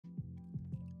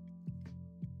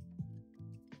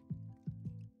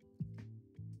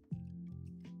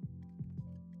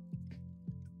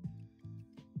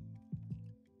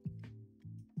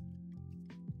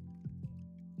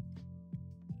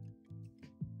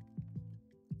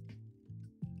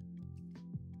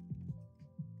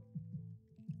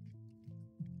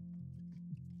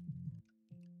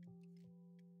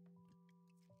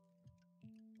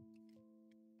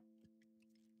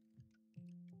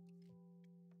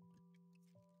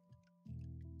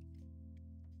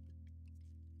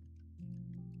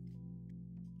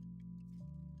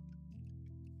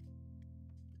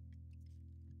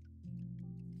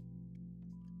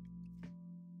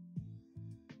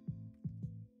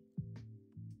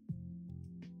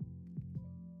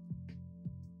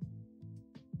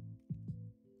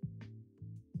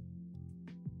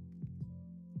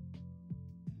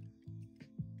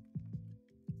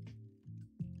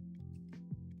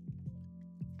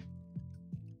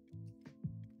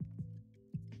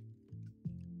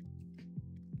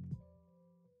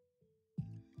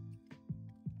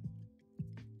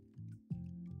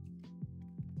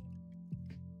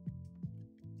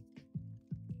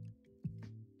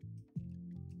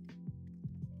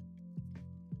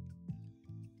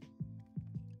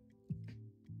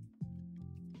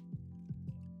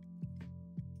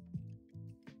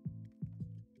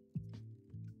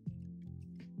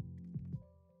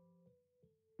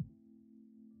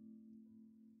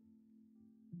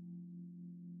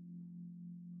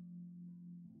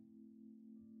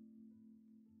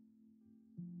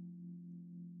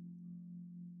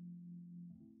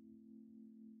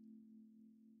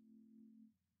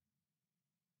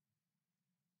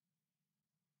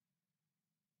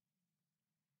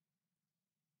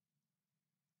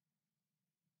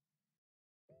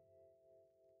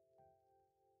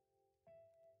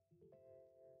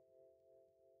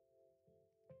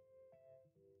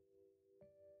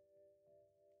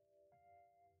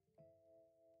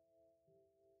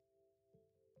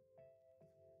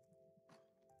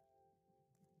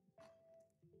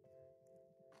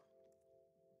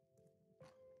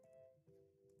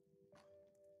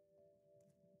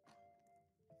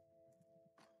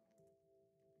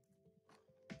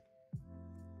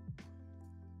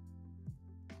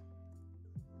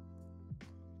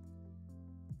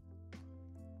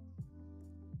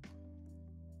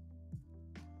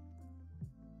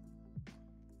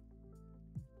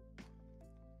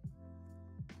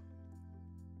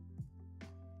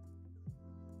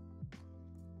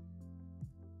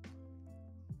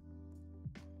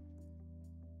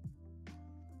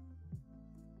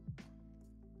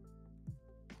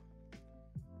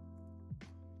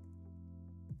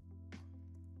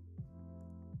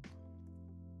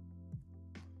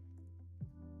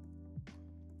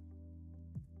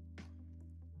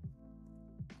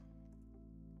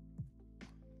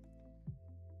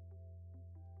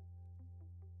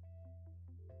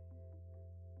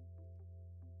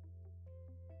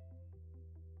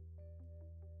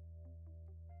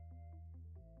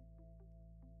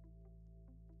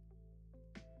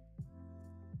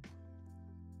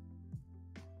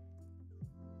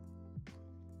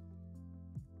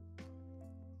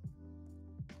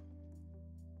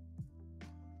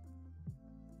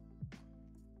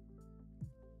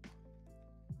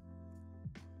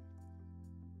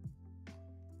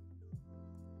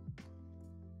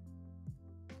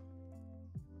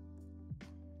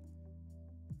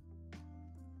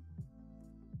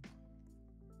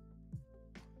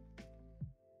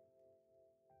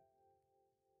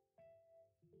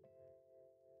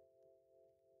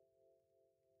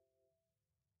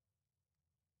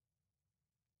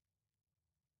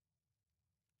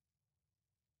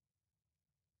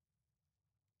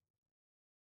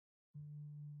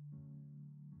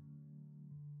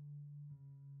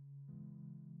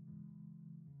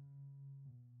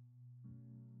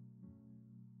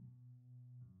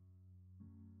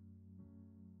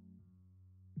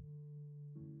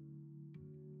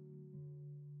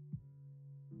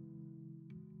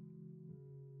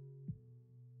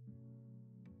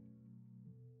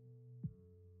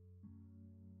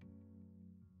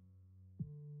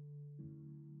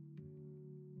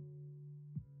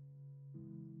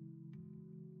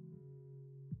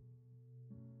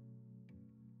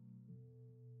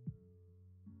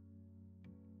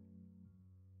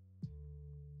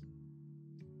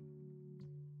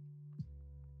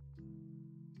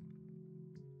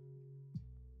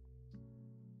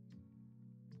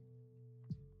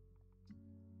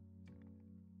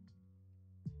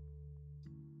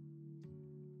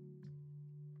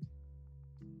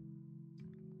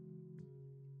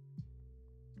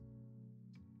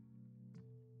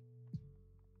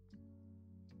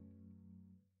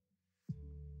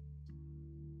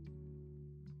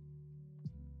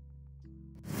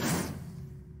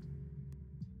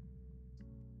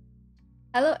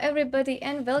Hello everybody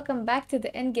and welcome back to the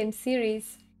Endgame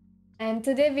series. And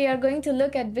today we are going to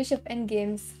look at Bishop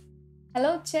Endgames.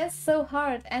 Hello Chess So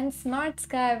Hard and Smart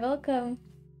Sky, welcome.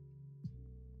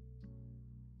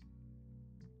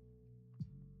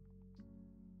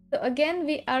 So again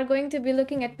we are going to be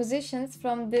looking at positions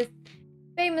from this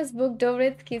famous book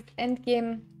Dovretzky's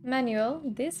Endgame Manual,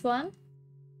 this one.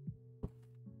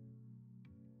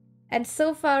 And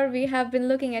so far we have been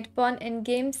looking at pawn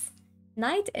endgames,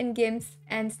 knight endgames,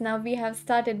 and now we have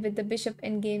started with the bishop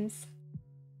endgames.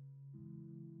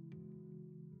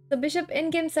 The bishop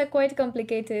endgames are quite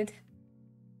complicated,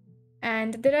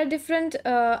 and there are different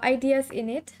ideas in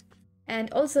it,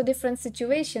 and also different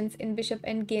situations in bishop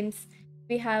endgames.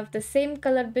 We have the same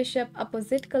colored bishop,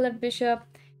 opposite colored bishop,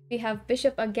 we have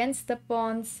bishop against the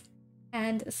pawns,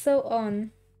 and so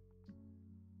on.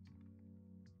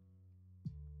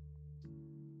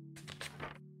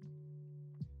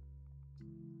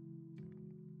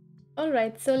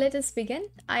 Alright, so let us begin.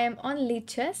 I am on lead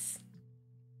chess.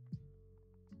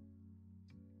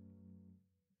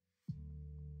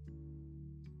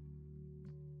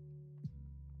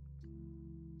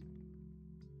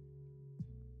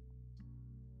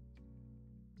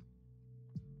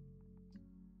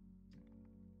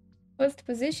 First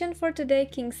position for today,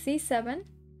 king c7,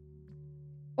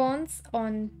 pawns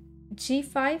on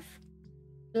g5,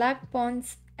 black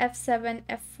pawns f7,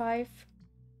 f5,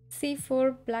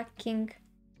 c4, black king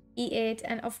e8,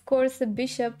 and of course the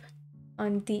bishop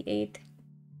on d8.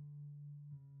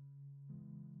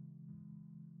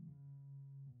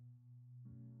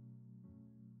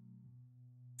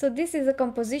 So this is a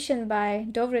composition by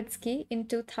Dovretzky in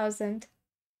 2000.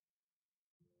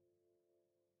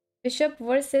 Bishop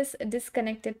versus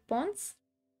disconnected pawns.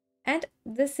 And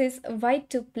this is white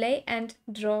to play and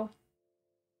draw.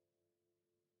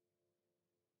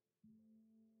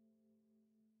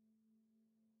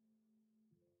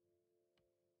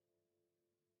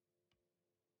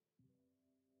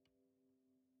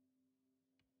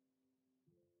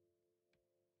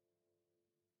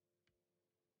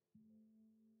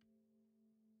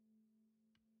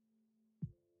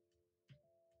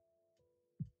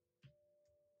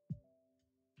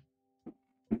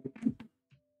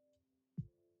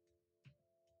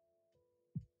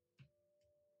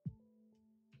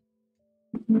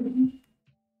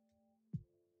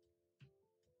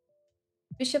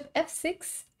 Bishop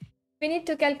f6, we need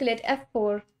to calculate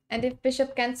f4 and if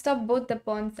bishop can stop both the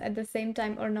pawns at the same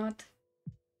time or not.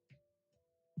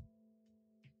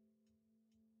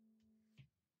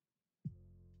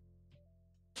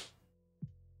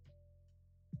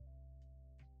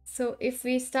 So if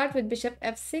we start with bishop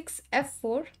f6,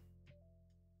 f4,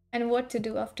 and what to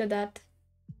do after that.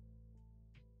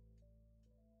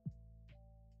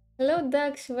 Hello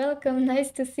Daksh, welcome, nice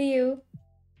to see you.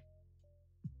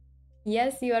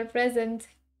 Yes, you are present.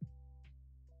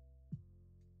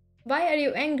 Why are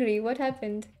you angry? What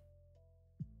happened?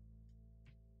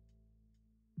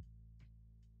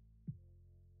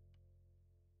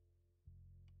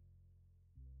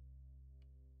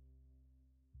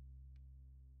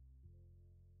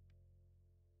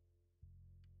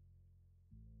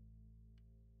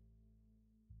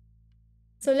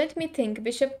 So let me think.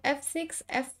 Bishop f6,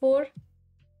 f4,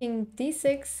 king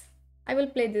d6. I will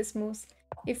play this moves.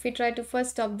 If we try to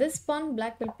first stop this pawn,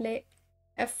 black will play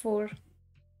f4.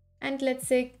 And let's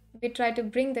say we try to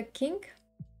bring the king,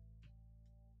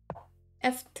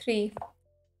 f3.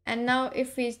 And now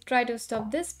if we try to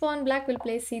stop this pawn, black will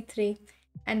play c3.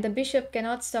 And the bishop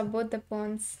cannot stop both the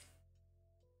pawns.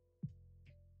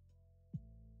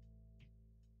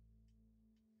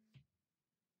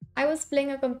 I was playing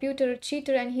a computer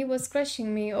cheater and he was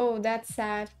crushing me. Oh, that's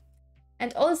sad.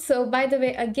 And also, by the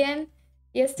way, again,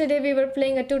 yesterday we were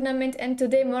playing a tournament and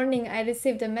today morning I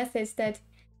received a message that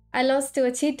I lost to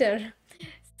a cheater.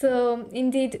 So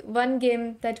indeed, one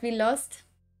game that we lost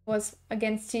was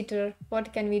against cheater.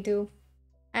 What can we do?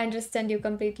 I understand you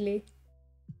completely.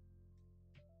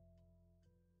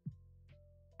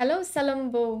 Hello,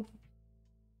 Salambo.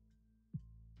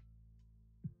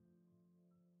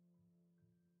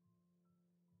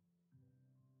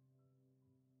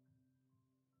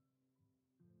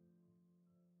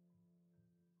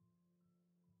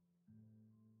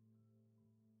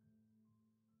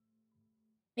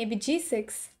 Maybe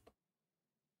g6.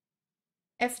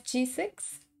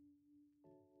 fg6.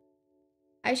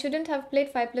 I shouldn't have played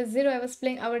 5 plus 0. I was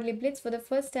playing hourly blitz for the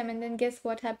first time and then guess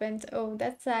what happened? Oh,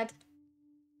 that's sad.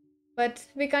 But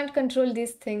we can't control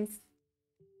these things.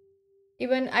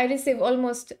 Even I receive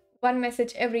almost one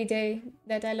message every day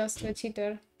that I lost to a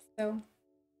cheater. So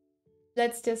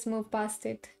let's just move past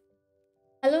it.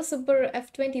 Hello, Super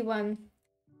F21.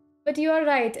 But you are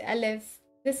right, Aleph.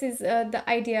 This is the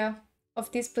idea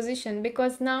of this position,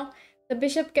 because now the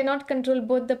bishop cannot control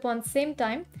both the pawns same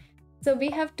time. So we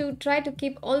have to try to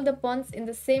keep all the pawns in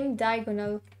the same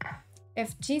diagonal.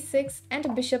 Fg6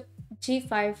 and bishop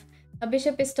g5. A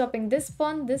bishop is stopping this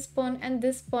pawn, and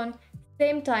this pawn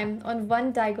same time on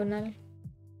one diagonal.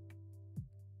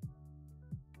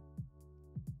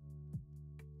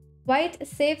 White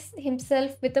saves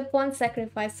himself with a pawn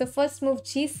sacrifice. So first move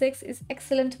g6 is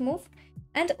excellent move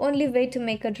and only way to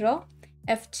make a draw.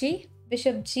 Fg,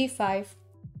 bishop g5.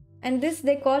 And this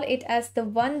they call it as the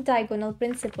one diagonal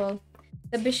principle.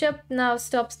 The bishop now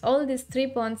stops all these three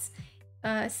pawns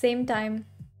same time.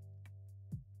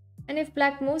 And if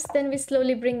black moves, then we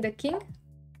slowly bring the king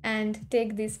and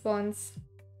take these pawns.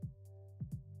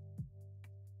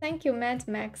 Thank you, Mad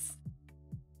Max,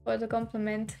 for the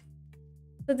compliment.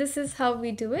 So this is how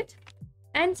we do it.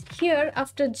 And here,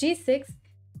 after g6,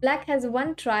 black has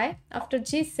one try. After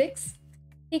g6,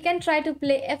 he can try to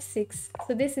play f6.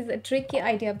 So this is a tricky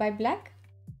idea by black.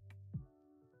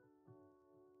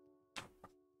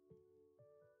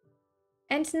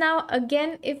 And now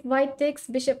again, if white takes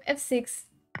bishop f6,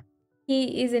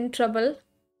 he is in trouble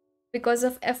because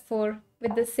of f4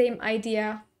 with the same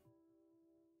idea.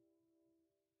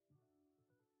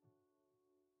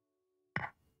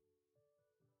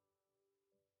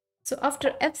 So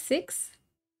after f6,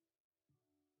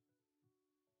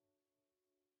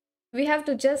 we have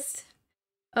to just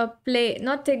play,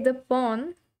 not take the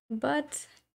pawn, but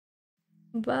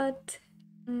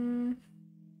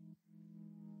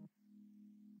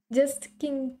just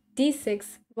king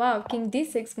d6. Wow, king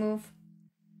d6 move.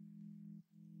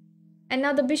 And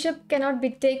now the bishop cannot be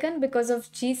taken because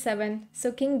of g7.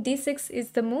 So king d6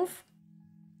 is the move.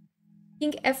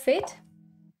 King f8.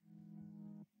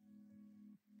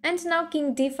 And now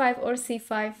king d5 or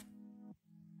c5.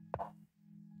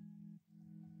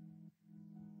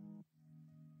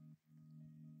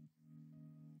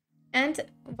 And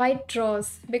white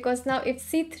draws, because now if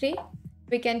c3,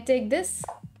 we can take this.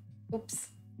 Oops.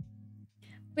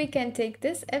 We can take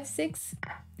this f6,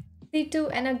 c2,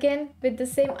 and again with the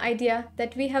same idea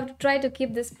that we have to try to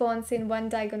keep these pawns in one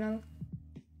diagonal.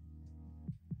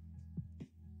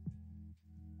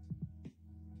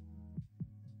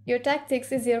 Your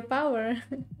tactics is your power.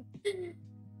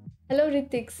 Hello,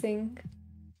 Ritik Singh.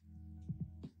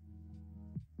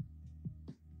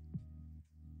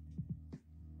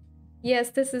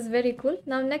 Yes, this is very cool.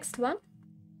 Now next one.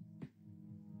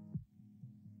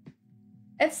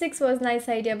 f6 was nice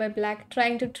idea by black,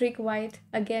 trying to trick white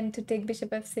again to take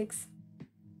bishop f6.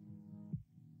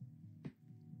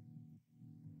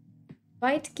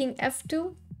 White king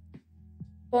f2,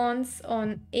 pawns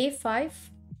on a5,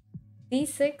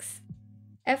 d6,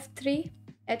 f3,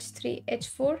 h3,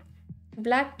 h4,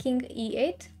 black king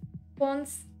e8,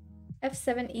 pawns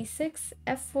f7, e6,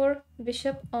 f4,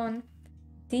 bishop on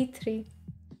d3.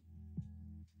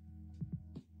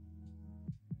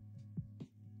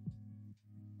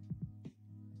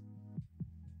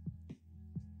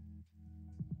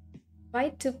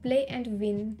 White to play and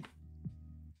win.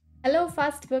 Hello,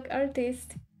 fast book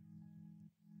artist.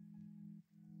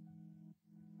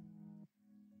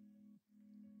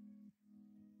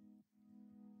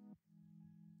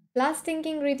 Last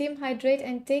thinking, redeem, hydrate,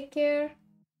 and take care.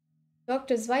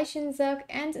 Dr. Zweichenzak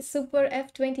and Super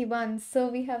F21. So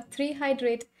we have 3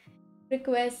 hydrate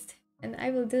requests, and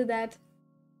I will do that.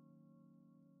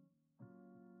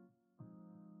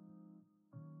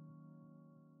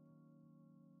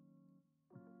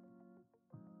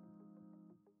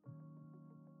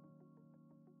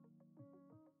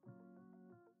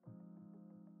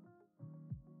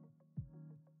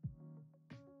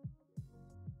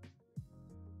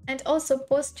 And also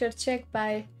posture check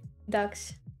by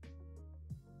Daksh.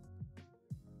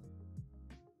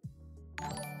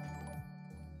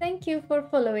 Thank you for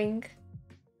following.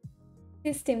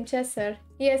 System Chesser.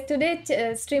 Yes, today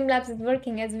Streamlabs is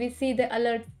working as we see the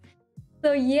alerts.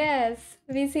 So yes,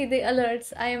 we see the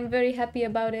alerts. I am very happy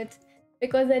about it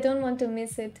because I don't want to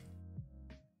miss it.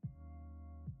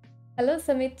 Hello,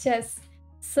 Samit Chess.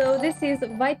 So this is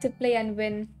White to play and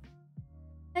win.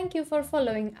 Thank you for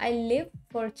following. I live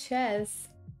for chess.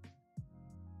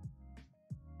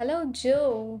 Hello,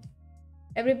 Joe.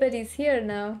 Everybody's here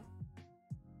now.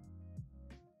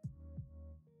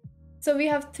 So we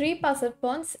have 3 passed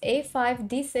pawns, a5,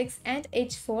 d6, and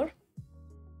h4.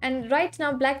 And right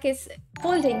now black is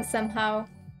holding somehow.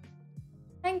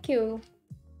 Thank you,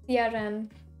 CRM.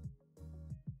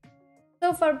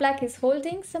 So far black is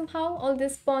holding somehow all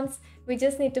these pawns. We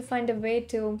just need to find a way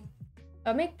to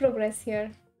make progress here.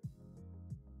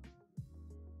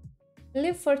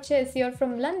 Live for chess, you're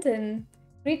from London.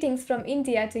 Greetings from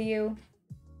India to you.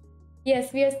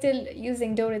 Yes, we are still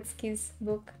using Doritsky's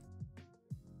book.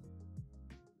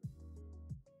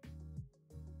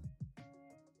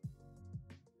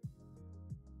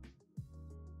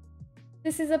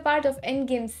 This is a part of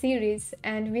Endgames series,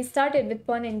 and we started with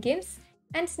pawn endgames,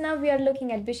 and now we are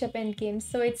looking at bishop endgames.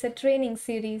 So it's a training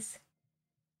series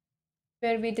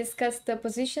where we discuss the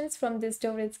positions from this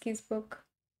Doritsky's book.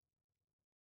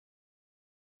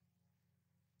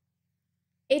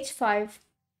 h5.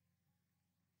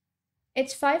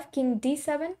 h5, king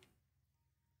d7.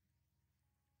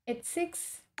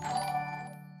 h6.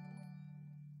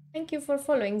 Thank you for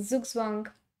following, Zugzwang.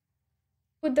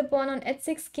 Put the pawn on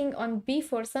h6, king on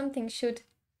b4, something should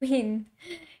win.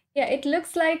 Yeah, it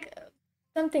looks like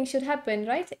something should happen,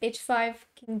 right? h5,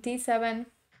 king d7,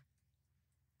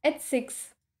 h6.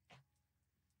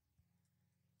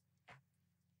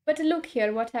 But look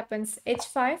here what happens.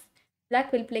 h5,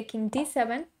 black will play king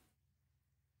d7,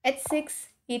 h6,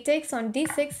 he takes on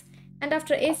d6, and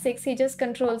after a6 he just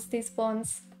controls these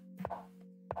pawns.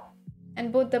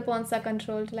 And both the pawns are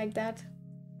controlled like that.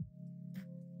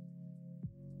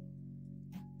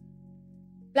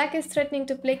 Black is threatening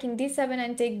to play king d7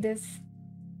 and take this.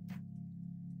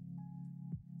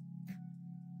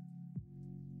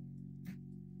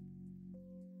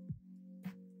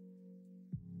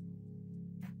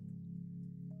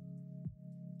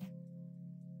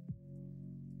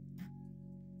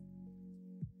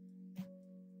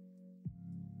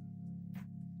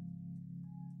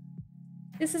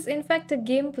 This is in fact a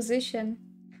game position.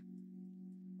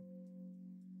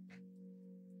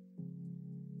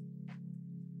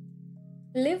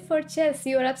 Live for chess,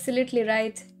 you are absolutely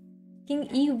right. King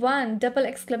e1, double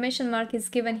exclamation mark is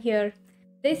given here.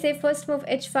 They say first move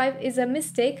h5 is a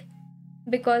mistake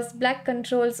because black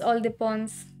controls all the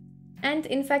pawns and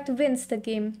in fact wins the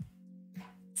game.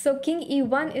 So king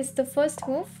e1 is the first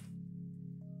move.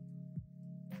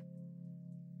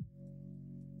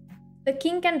 The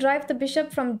king can drive the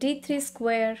bishop from d3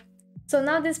 square. So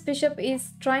now this bishop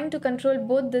is trying to control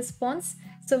both these pawns,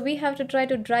 so we have to try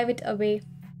to drive it away.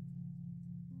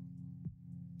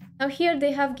 Now here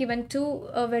they have given two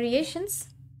variations,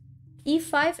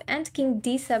 e5 and king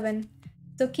d7.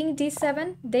 So king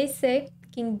d7, they say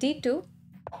king d2,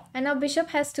 and now bishop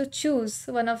has to choose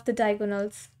one of the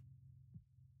diagonals.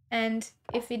 And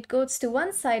if it goes to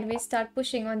one side, we start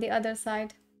pushing on the other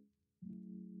side.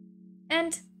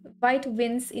 And white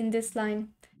wins in this line.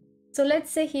 So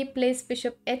let's say he plays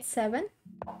bishop h7.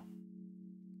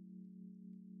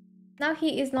 Now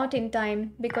he is not in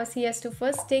time because he has to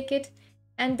first take it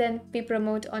and then be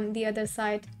promote on the other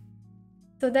side.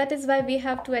 So that is why we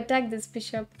have to attack this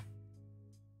bishop.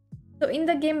 So in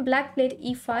the game, black played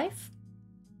e5,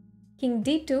 king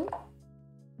d2,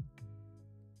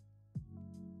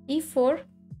 e4,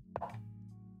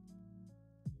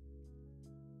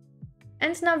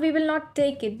 and now we will not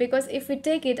take it because if we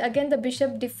take it, again the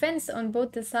bishop defends on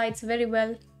both the sides very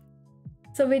well.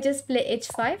 So we just play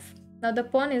h5. Now the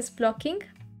pawn is blocking.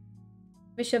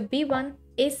 Bishop b1,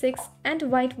 a6, and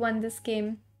white won this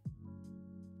game.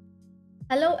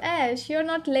 Hello Ash, you're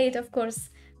not late, of course.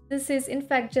 This is in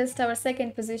fact just our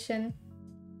second position.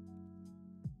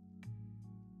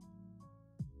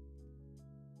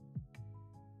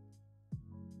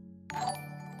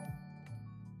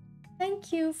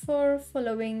 Thank you for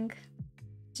following,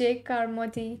 J.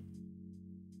 Carmody.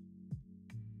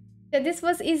 Yeah, this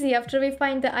was easy after we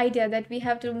find the idea that we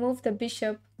have to move the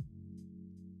bishop.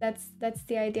 That's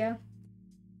the idea.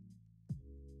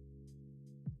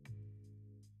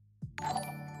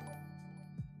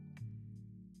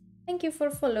 Thank you for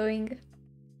following.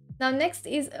 Now next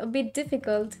is a bit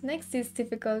difficult. Next is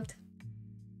difficult.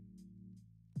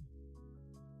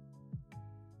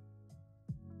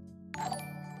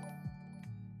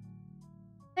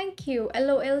 Thank you,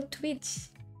 LOL Twitch.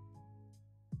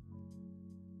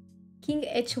 King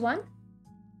h1.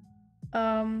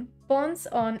 Pawns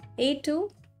on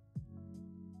a2,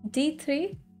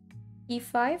 d3,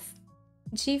 e5,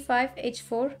 g5,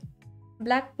 h4.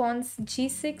 Black pawns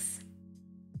g6,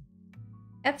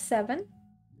 f7,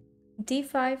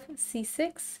 d5,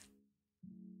 c6,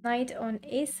 knight on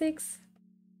a6,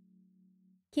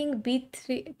 king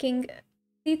b3, king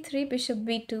c3, bishop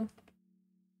b2.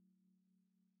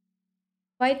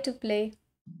 White to play.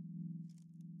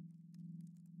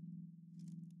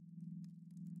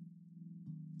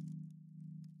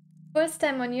 First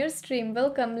time on your stream,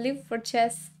 welcome, Live for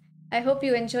Chess. I hope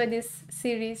you enjoy this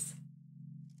series.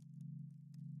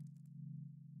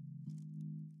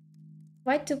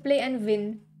 White to play and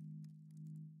win.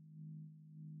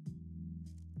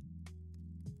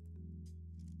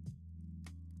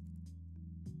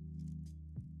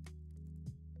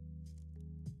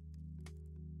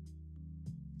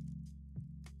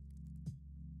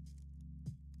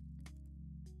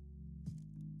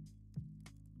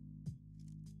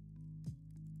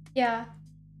 Yeah,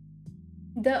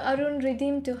 the Arun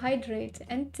redeemed to hydrate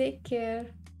and take care.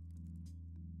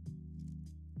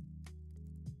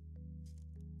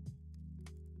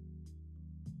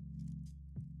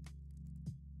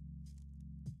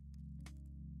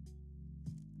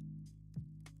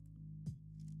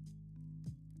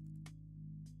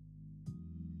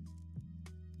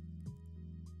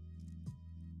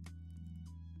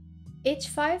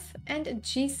 H5 and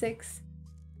G6.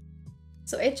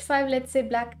 So H5, let's say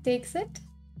black takes it.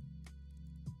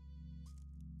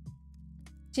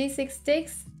 G6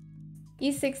 takes.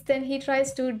 E6, then he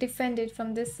tries to defend it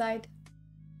from this side.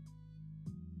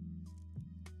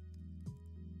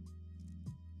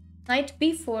 Knight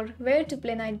B4. Where to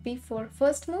play knight B4?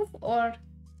 First move or...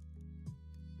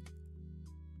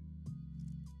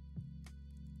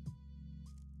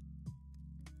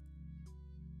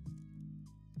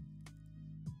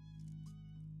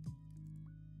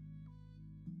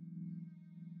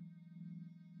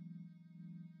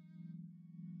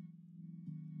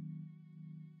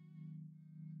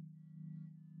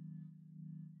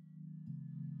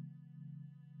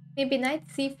 maybe knight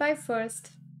C5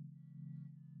 first.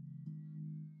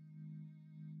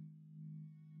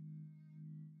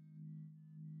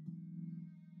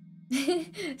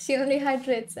 She only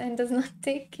hydrates and does not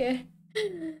take care.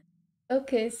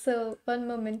 Okay, so one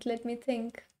moment, let me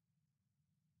think.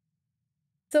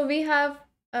 So we have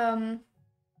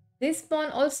this pawn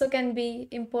also can be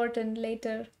important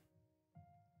later.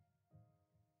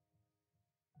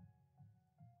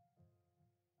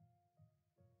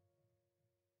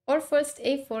 Or first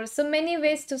A4. So many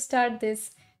ways to start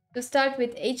this. To start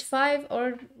with H5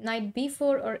 or knight B4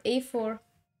 or A4.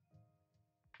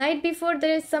 Knight B4,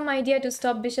 there is some idea to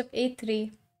stop bishop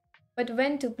A3. But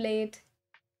when to play it?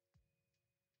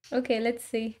 Okay, let's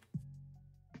see.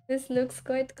 This looks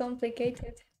quite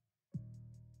complicated.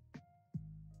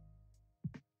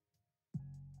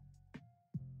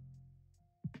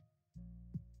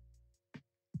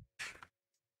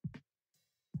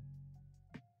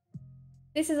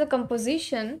 This is a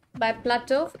composition by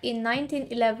Platov in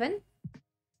 1911.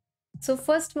 So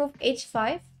first move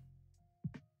H5.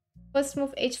 First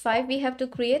move H5, we have to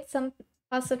create some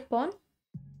passed pawn.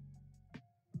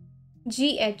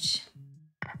 GH.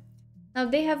 Now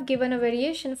they have given a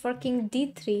variation for king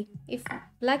D3. If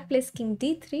black plays king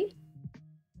D3,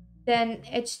 then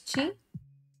HG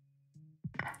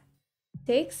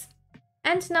takes.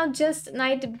 And now just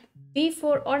knight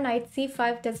B4 or knight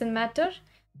C5, doesn't matter.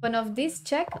 One of these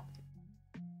check.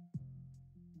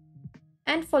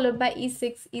 And followed by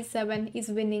E6, E7 is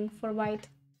winning for white.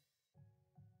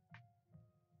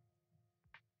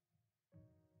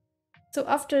 So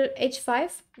after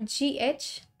H5,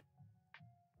 GH.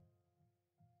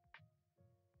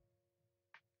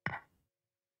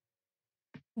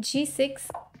 G6,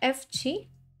 FG.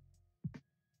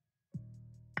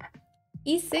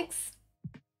 E6,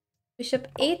 bishop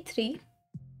A3.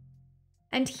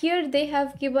 And here they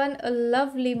have given a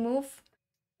lovely move.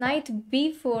 Knight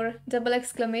B4, double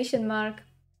exclamation mark.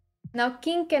 Now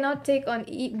king cannot take on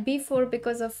B4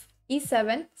 because of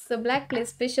E7. So black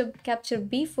plays bishop capture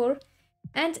B4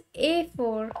 and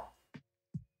A4.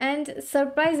 And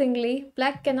surprisingly,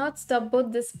 black cannot stop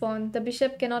both this pawn. The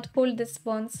bishop cannot hold these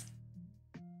pawns.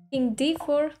 King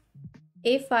D4,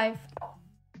 A5.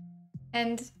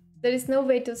 And there is no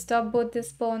way to stop both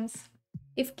these pawns.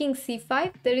 If king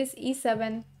C5, there is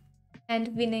E7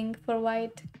 and winning for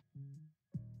white.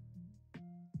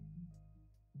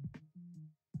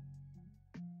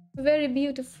 Very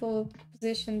beautiful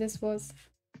position this was.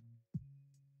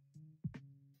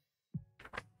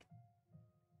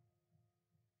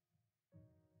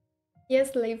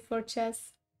 Yes, leave for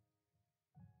chess.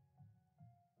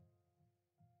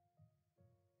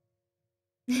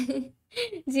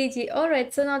 GG.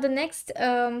 Alright, so now the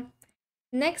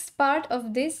next part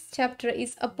of this chapter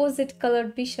is opposite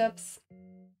colored bishops.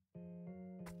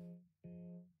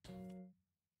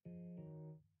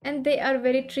 And they are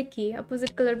very tricky.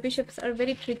 Opposite colored bishops are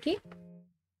very tricky.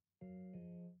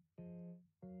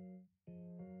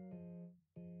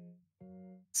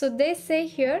 So they say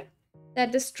here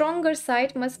that the stronger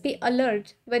side must be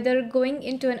alert, whether going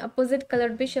into an opposite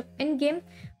colored bishop endgame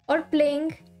or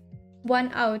playing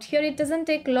one out. Here it doesn't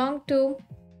take long to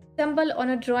stumble on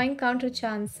a drawing counter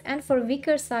chance, and for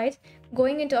weaker side,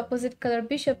 going into opposite color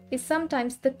bishop is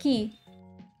sometimes the key,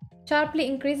 sharply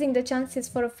increasing the chances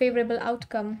for a favorable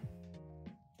outcome.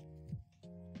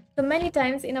 So many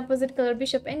times in opposite color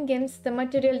bishop endgames, the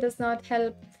material does not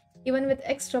help. Even with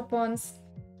extra pawns,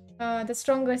 the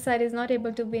stronger side is not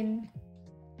able to win.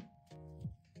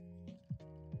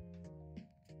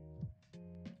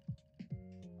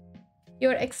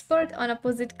 You're expert on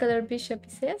opposite color bishop,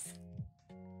 he says.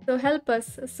 So help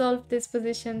us solve these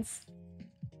positions.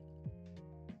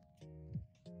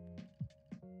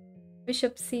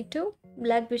 Bishop c2,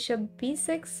 black bishop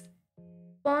b6,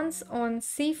 pawns on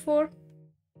c4,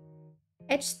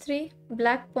 h3,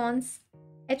 black pawns,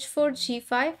 h4,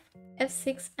 g5,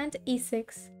 f6 and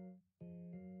e6.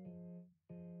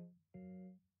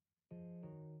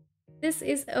 This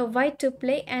is a white to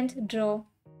play and draw.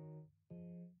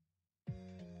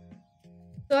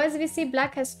 So as we see,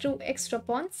 black has 2 extra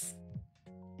pawns.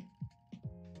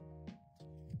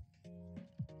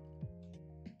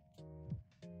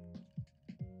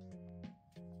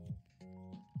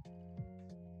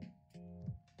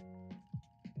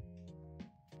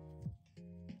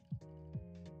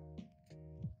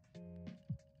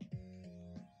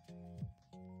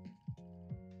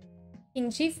 King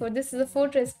g4, this is a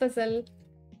fortress puzzle.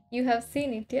 You have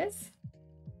seen it, yes?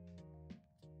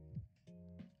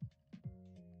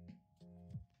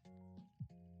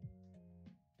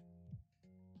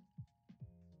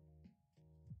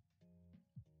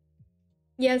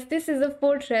 Yes, this is a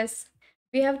fortress.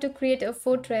 We have to create a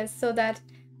fortress so that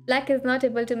black is not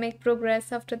able to make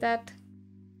progress after that.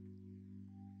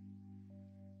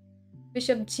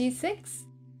 Bishop g6.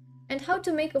 And how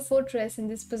to make a fortress in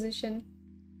this position?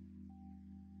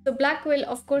 So black will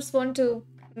of course want to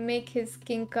make his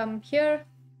king come here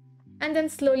and then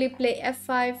slowly play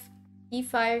f5,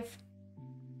 e5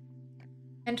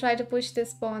 and try to push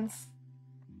these pawns.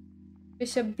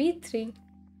 Bishop b3.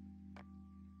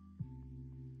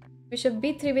 Bishop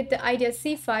b3 with the idea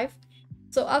c5.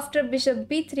 So after bishop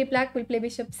b3, black will play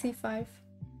bishop c5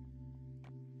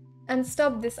 and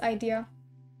stop this idea.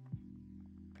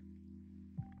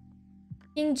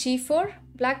 King g4,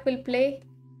 black will play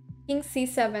king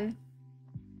c7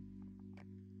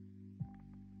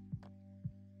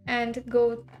 and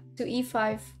go to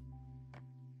e5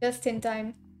 just in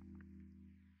time.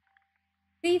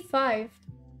 c5,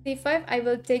 c5, I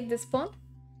will take this pawn.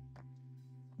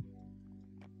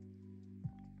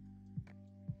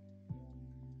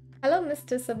 Hello,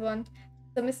 Mr. Saban.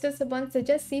 So Mr. Saban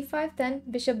suggests c5, then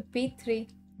bishop b3.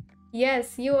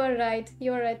 Yes, you are right.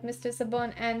 You are right, Mr.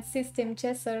 Saban and System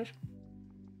Chesser.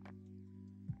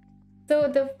 So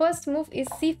the first move is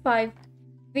c5.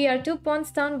 We are 2 pawns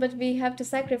down, but we have to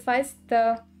sacrifice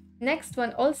the next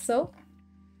one also.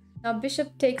 Now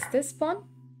bishop takes this pawn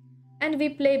and we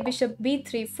play bishop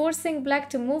b3, forcing black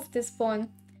to move this pawn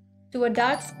to a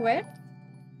dark square.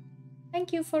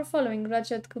 Thank you for following,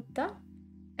 Rajat Gupta.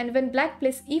 And when black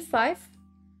plays e5,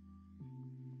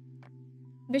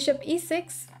 bishop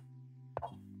e6,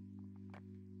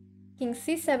 king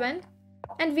c7,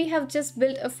 and we have just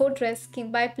built a fortress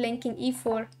by playing king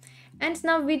e4. And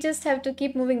now we just have to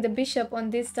keep moving the bishop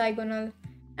on this diagonal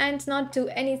and not do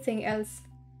anything else.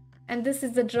 And this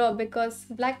is the draw because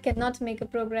black cannot make a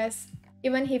progress.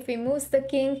 Even if he moves the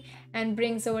king and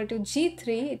brings over to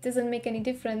g3, it doesn't make any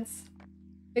difference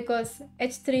because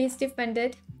h3 is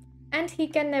defended and he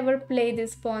can never play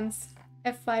these pawns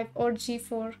f5 or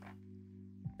g4.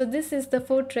 So this is the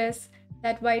fortress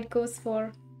that white goes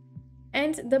for.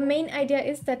 And the main idea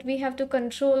is that we have to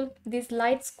control these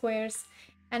light squares.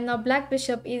 And now black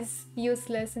bishop is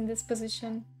useless in this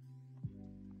position.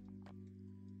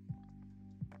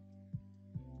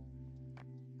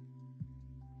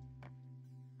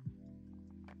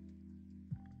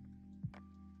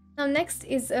 Now next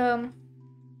is a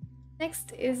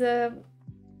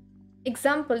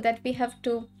example that we have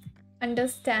to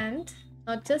understand,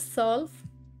 not just solve.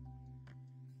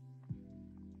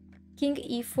 King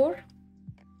e4,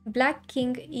 black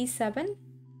king e7,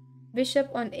 bishop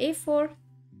on a4,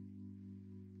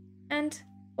 and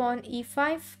pawn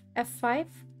e5, f5,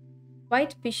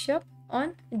 white bishop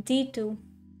on d2.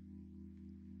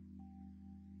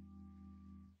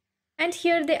 And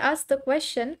here they ask the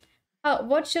question,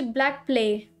 what should black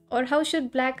play, or how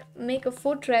should black make a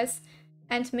fortress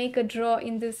and make a draw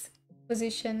in this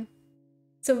position?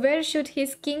 So where should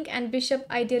his king and bishop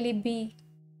ideally be?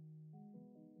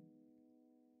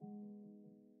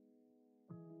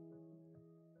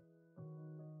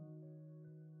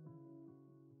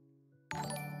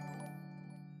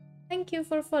 Thank you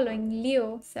for following,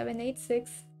 Leo786.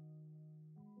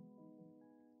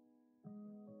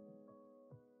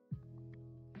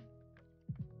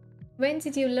 When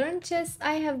did you learn chess?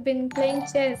 I have been playing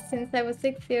chess since I was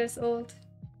 6 years old.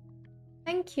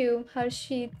 Thank you,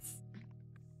 Harshit.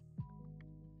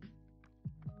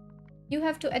 You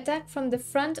have to attack from the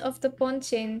front of the pawn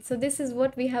chain. So this is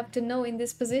what we have to know in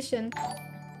this position.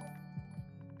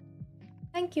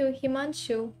 Thank you,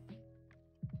 Himanshu.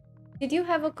 Did you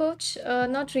have a coach?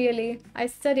 Not really. I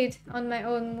studied on my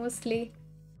own mostly.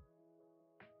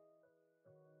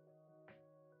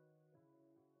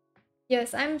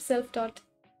 Yes, I'm self-taught.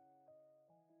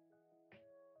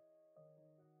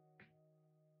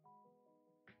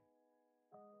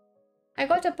 I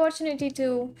got opportunity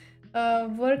to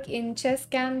work in chess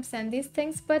camps and these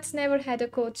things, but never had a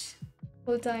coach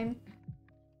full time.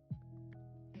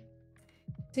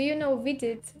 Do you know we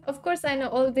did? Of course, I know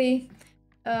all the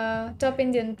top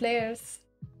Indian players.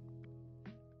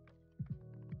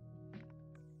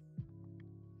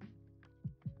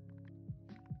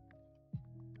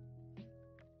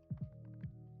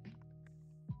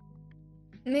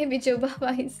 Maybe Joe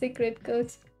Baba is secret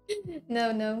coach.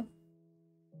 No, no.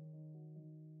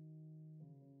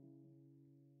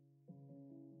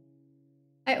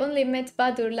 I only met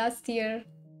Badur last year,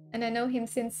 and I know him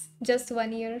since just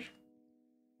 1 year.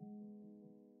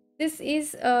 This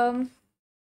is um,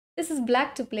 this is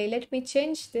black to play. Let me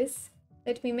change this.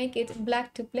 Let me make it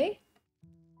black to play.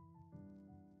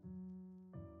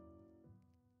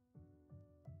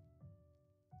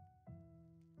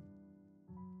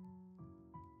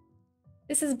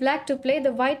 This is black to play.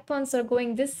 The white pawns are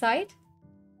going this side.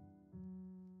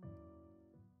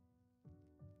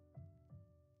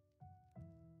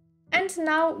 And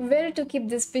now where to keep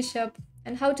this bishop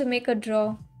and how to make a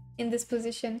draw in this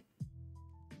position.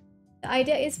 The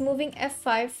idea is moving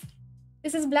f5.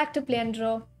 This is black to play and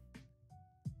draw.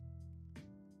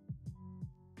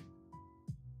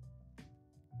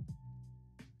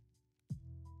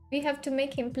 We have to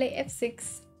make him play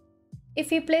f6. If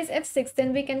he plays f6,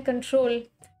 then we can control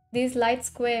these light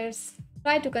squares.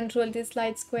 Try to control these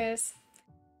light squares.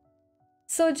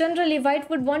 So generally white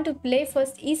would want to play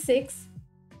first e6.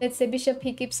 Let's say bishop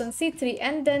he keeps on c3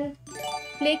 and then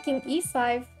play king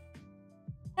e5.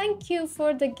 Thank you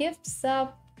for the gift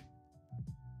sub.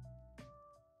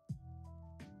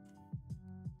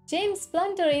 James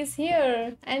Plunter is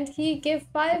here and he gave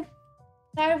 5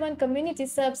 Tier 1 community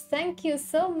subs. Thank you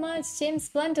so much, James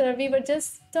Plunter. We were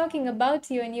just talking about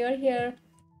you and you're here.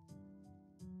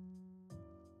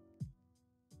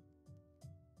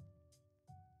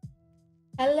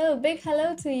 Hello, big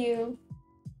hello to you.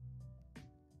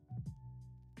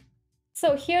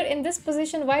 So here in this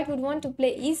position, white would want to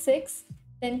play e6,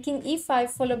 then king e5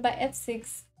 followed by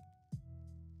f6.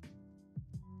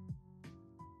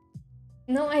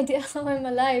 No idea how I'm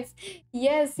alive.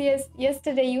 Yes,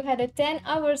 yesterday you had a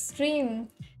 10-hour stream.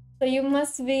 So you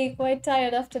must be quite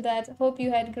tired after that. Hope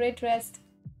you had great rest.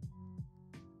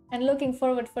 And looking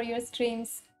forward for your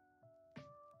streams.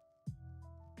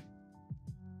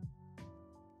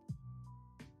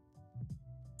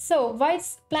 So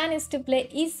white's plan is to play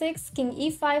e6, king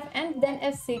e5 and then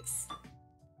f6.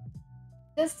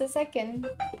 Just a second.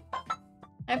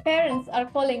 My parents are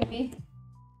calling me.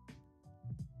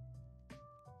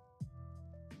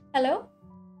 Hello?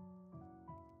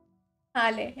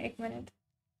 Hale, एक minute.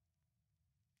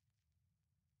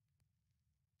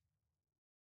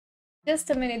 Just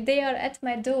a minute. They are at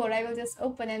my door. I will just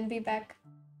open and be back.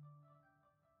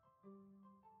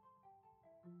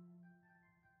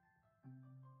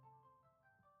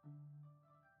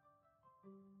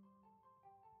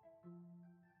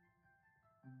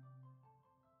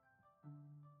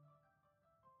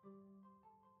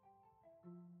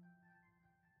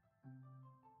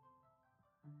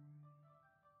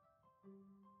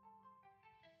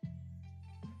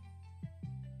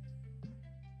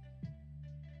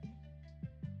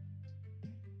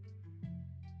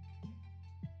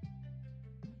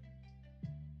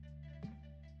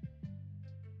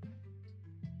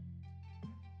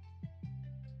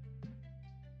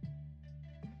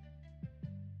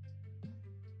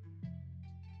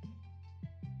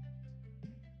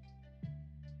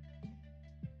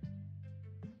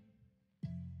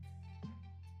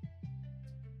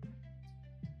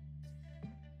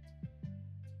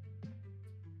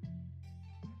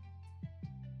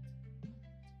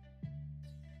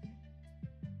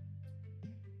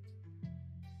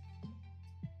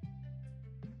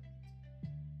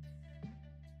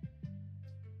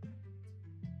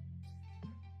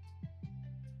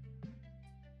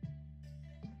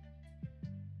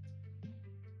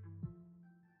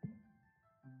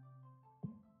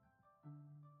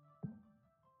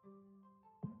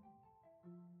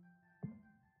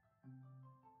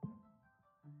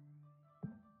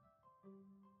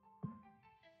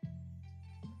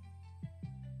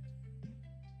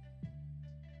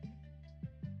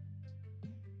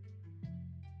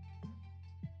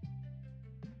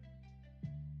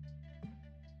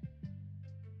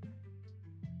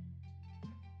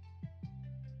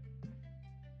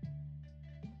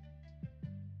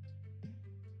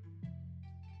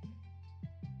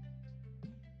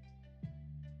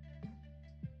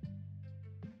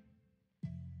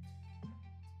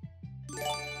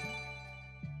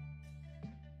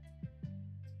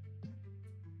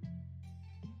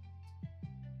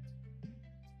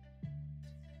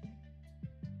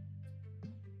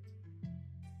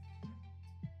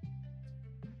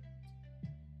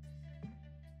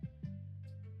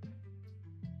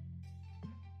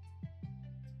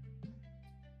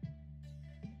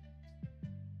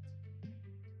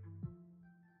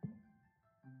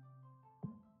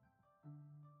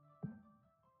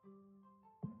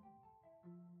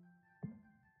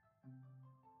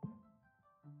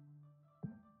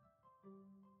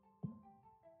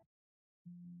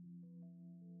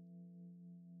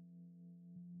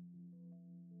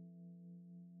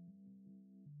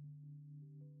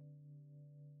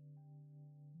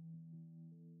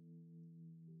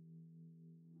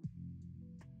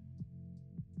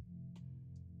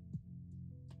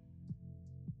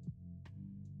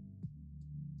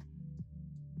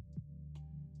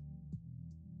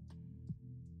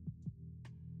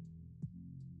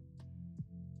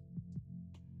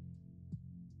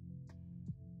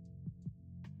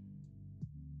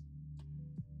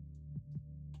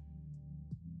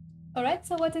 Alright,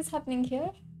 so what is happening here?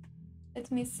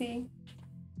 Let me see.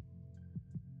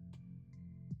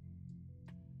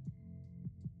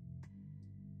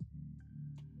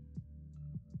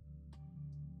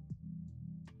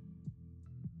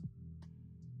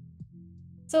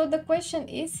 So the question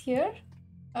is here,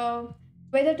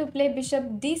 whether to play bishop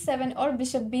d7 or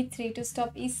bishop b3 to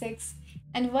stop e6,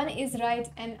 and one is right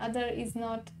and other is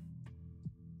not.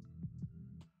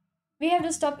 We have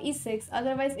to stop e6,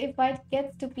 otherwise if white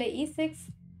gets to play e6,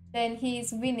 then he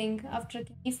is winning after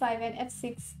king e5 and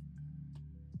f6.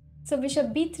 So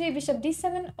bishop b3, bishop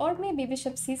d7, or maybe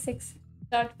bishop c6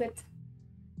 start with.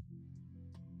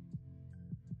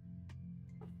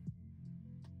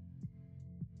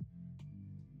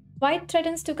 White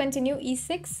threatens to continue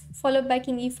e6, followed by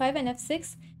king e5 and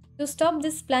f6. To stop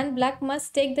this plan, black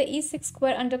must take the e6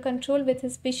 square under control with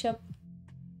his bishop.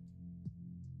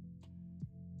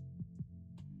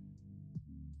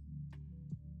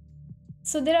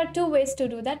 So there are two ways to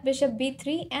do that, bishop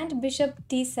b3 and bishop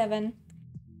d7.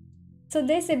 So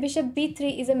they say bishop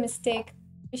b3 is a mistake.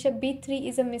 Bishop b3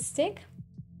 is a mistake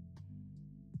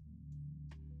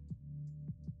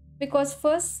because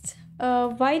first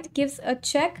white gives a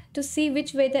check to see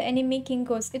which way the enemy king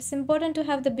goes. It's important to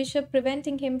have the bishop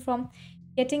preventing him from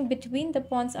getting between the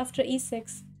pawns after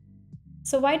e6.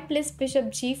 So white plays bishop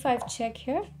g5 check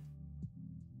here.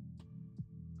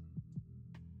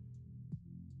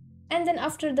 And then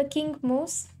after the king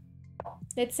moves,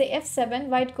 let's say f7,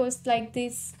 white goes like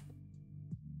this.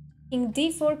 King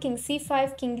d4, king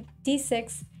c5, king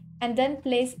d6, and then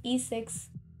plays e6.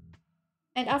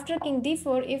 And after king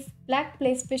d4, if black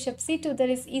plays bishop c2, there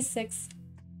is e6.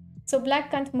 So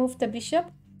black can't move the bishop,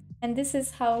 and this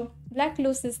is how black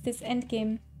loses this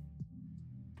endgame.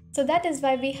 So that is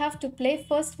why we have to play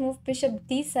first move bishop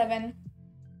d7.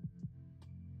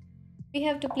 We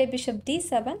have to play bishop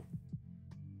d7.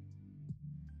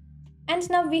 And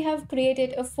now we have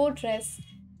created a fortress.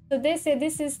 So they say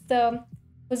this is the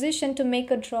position to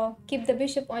make a draw. Keep the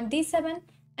bishop on d7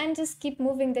 and just keep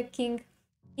moving the king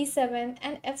e7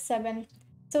 and f7,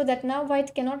 so that now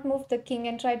white cannot move the king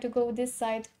and try to go this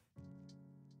side.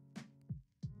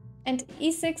 And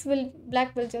e6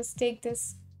 black will just take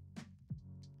this.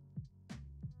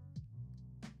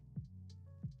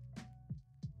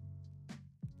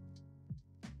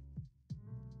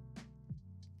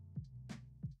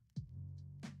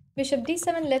 Bishop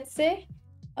d7, let's say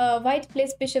white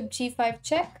plays bishop g5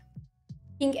 check,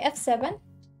 king f7.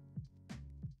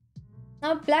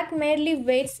 Now black merely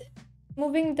waits,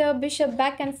 moving the bishop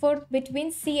back and forth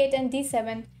between c8 and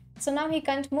d7. So now he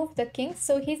can't move the king,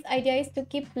 so his idea is to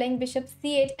keep playing bishop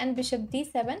c8 and bishop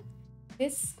d7.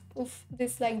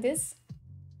 This like this.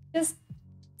 Just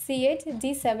c8,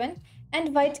 d7,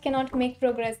 and white cannot make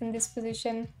progress in this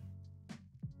position,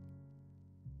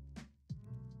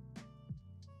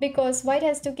 because white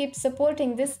has to keep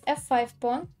supporting this f5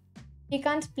 pawn. He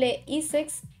can't play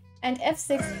e6 and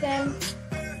f6 then.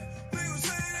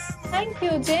 Thank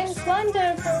you, James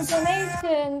Wonder, for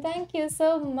donation. Thank you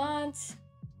so much.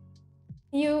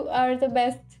 You are the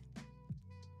best.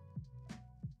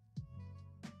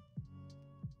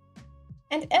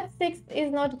 And f6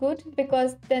 is not good,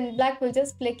 because then black will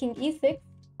just play king e6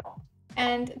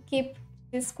 and keep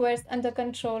these squares under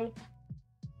control.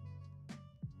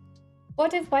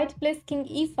 What if white plays king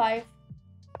e5?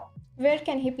 Where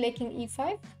can he play king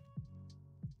e5?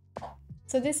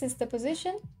 So this is the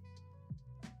position.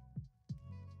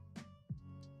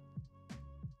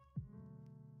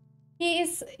 He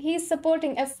is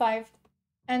supporting f5,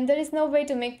 and there is no way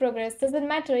to make progress. Doesn't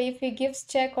matter if he gives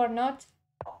check or not.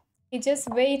 He just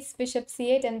waits bishop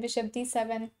c8 and bishop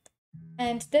d7,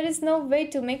 and there is no way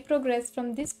to make progress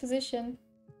from this position.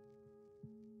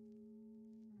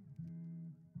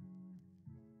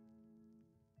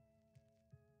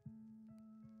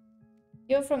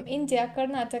 You're from India,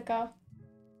 Karnataka.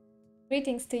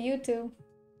 Greetings to you too.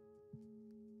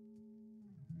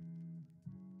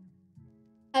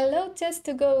 Hello, Chess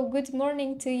to Go. Good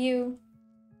morning to you.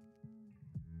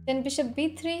 Then bishop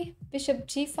b3, bishop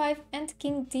g5, and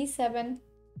king d7.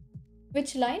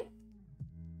 Which line?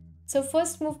 So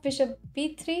first move bishop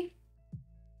b3,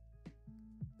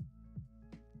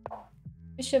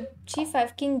 bishop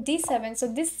g5, king d7. So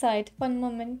this side, one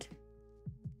moment.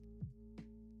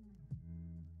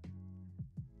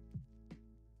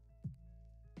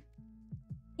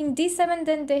 King d7,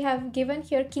 then they have given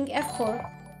here king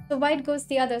f4. So white goes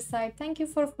the other side. Thank you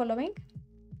for following.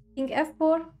 King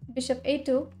f4, bishop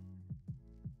a2.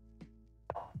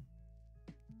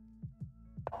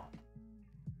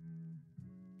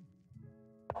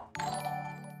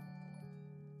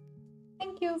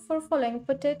 Thank you for following,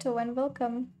 Potato, and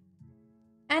welcome.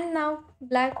 And now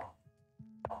white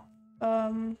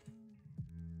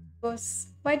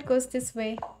goes this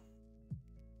way.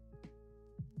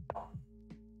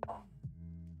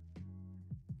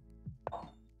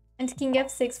 And king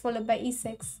f6 followed by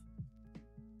e6.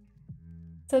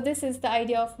 So this is the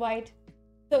idea of white.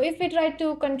 So if we try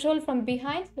to control from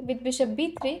behind with bishop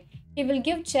b3, he will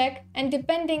give check, and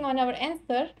depending on our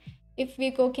answer, if we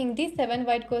go king d7,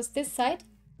 white goes this side.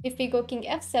 If we go king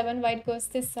f7, white goes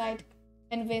this side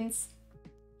and wins.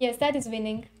 Yes, that is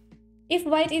winning. If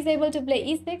white is able to play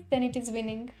e6, then it is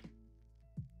winning.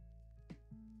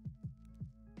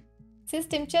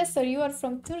 System Chester, you are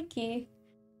from Turkey.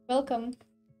 Welcome.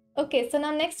 Okay, so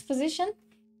now next position.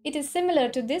 It is similar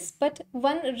to this, but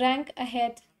one rank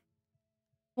ahead.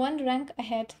 One rank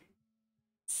ahead.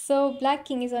 So black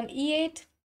king is on e8,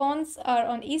 pawns are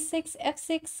on e6,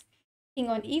 f6, king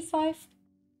on e5,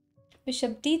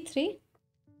 bishop d3,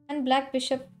 and black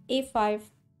bishop a5.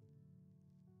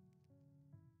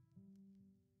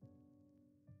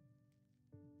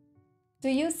 Do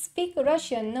you speak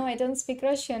Russian? No, I don't speak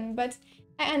Russian, but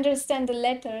I understand the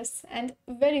letters and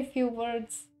very few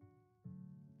words.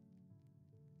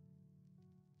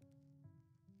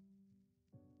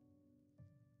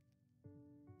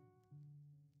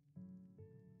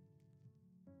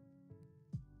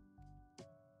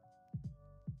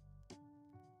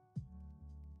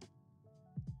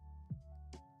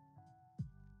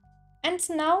 And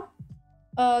now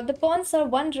the pawns are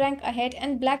one rank ahead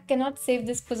and black cannot save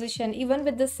this position even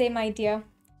with the same idea.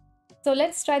 So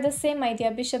let's try the same idea.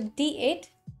 Bishop d8,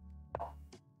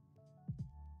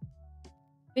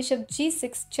 bishop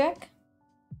g6 check,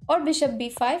 or bishop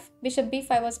b5. Bishop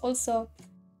b5 was also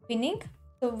winning.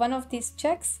 So one of these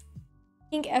checks,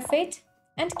 king f8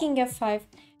 and king f5.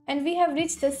 And we have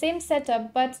reached the same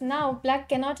setup, but now black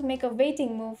cannot make a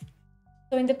waiting move.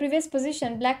 So in the previous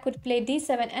position, black could play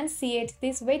d7 and c8,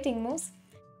 these waiting moves.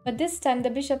 But this time the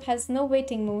bishop has no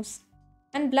waiting moves.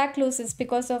 And black loses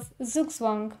because of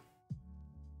zugzwang.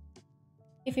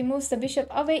 If he moves the bishop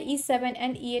away, e7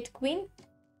 and e8 queen.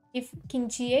 If king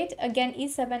g8, again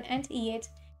e7 and e8.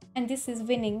 And this is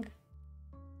winning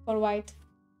for white.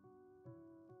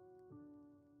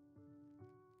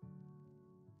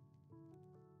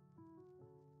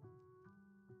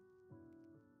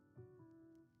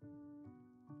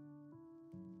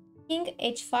 King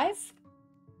h5,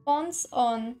 pawns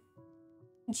on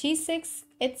g6,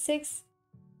 h6,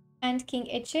 and king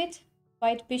h8,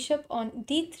 white bishop on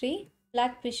d3,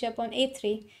 black bishop on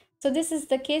a3. So this is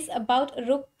the case about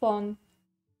rook pawn.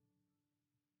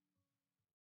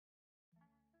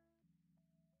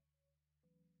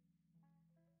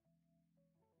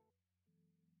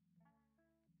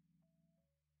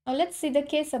 Now let's see the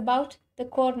case about the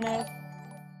corner.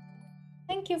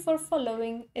 Thank you for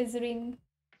following, Izrin.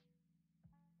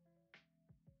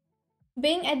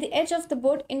 Being at the edge of the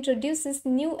board introduces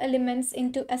new elements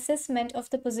into assessment of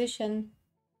the position.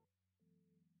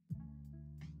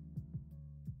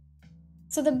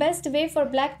 So the best way for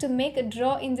black to make a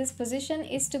draw in this position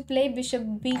is to play bishop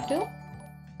b2.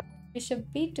 Bishop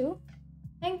b2.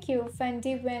 Thank you,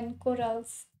 Fendi Wen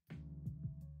Corals.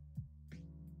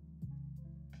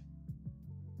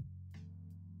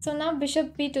 So now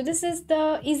bishop b2. This is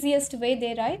the easiest way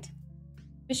there, right?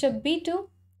 Bishop b2.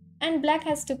 And black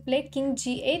has to play king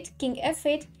g8, king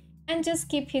f8, and just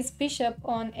keep his bishop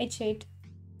on h8.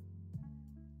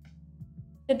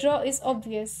 The draw is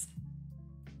obvious.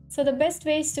 So the best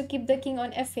way is to keep the king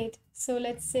on f8. So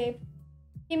let's say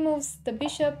he moves the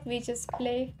bishop, we just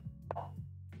play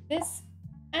this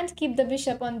and keep the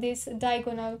bishop on this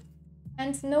diagonal.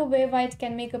 And no way white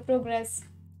can make a progress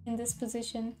in this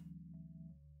position.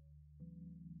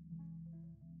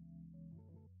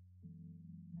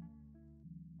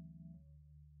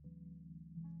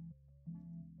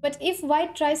 But if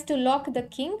white tries to lock the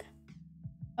king,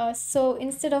 so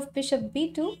instead of bishop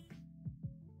b2,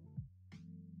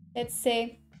 let's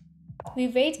say we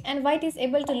wait and white is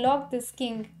able to lock this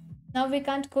king. Now we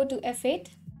can't go to f8.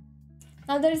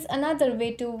 Now there is another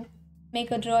way to make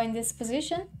a draw in this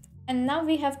position. And now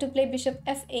we have to play bishop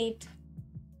f8.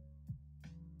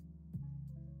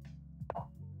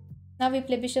 Now we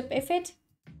play bishop f8.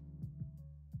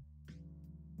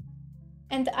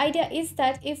 And the idea is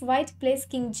that if white plays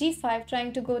king g5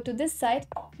 trying to go to this side,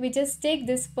 we just take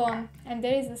this pawn and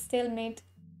there is a stalemate.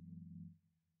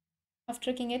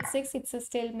 After king h6, it's a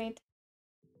stalemate.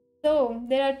 So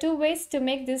there are two ways to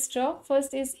make this draw.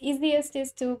 First is easiest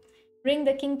is to bring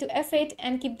the king to f8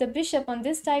 and keep the bishop on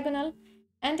this diagonal.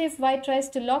 And if white tries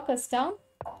to lock us down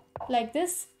like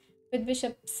this with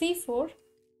bishop c4,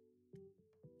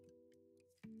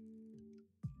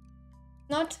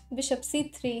 Not bishop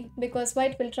c3, because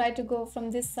white will try to go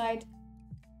from this side.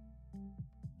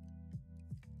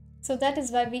 So that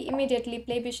is why we immediately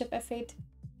play bishop f8.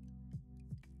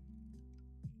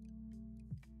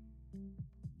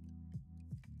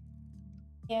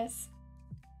 Yes.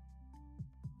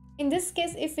 In this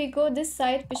case, if we go this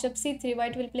side, bishop c3,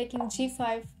 white will play king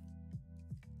g5.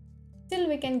 Still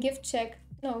we can give check.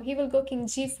 No, he will go king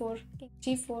g4, king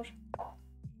g4.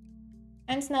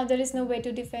 And now there is no way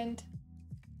to defend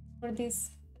for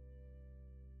this.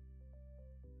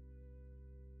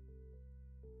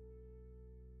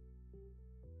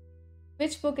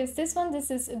 Which book is this one? This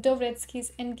is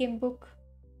Dovretzky's Endgame book.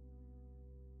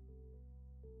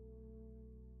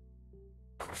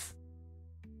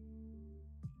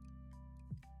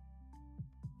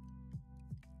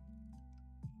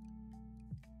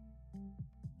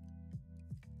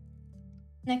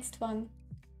 Next one.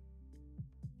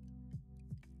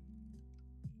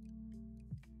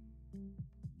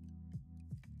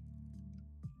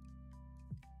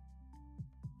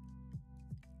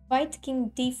 White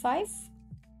king d5,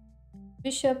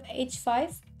 bishop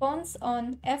h5, pawns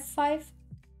on f5,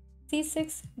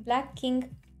 c6, black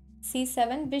king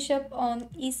c7, bishop on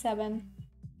e7.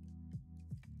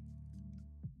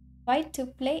 White to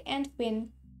play and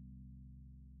win.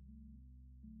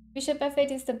 Bishop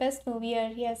f8 is the best move here,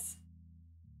 yes.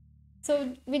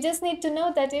 So we just need to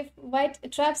know that if white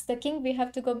traps the king, we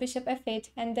have to go bishop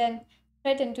f8 and then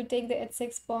threaten to take the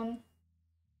h6 pawn.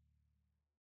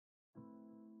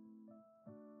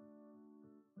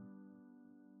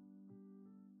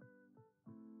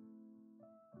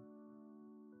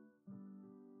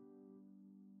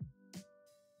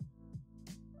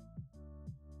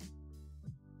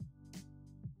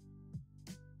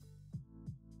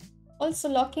 Also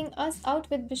locking us out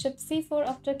with bishop c4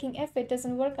 after king f8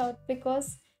 doesn't work out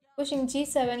because pushing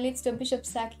g7 leads to a bishop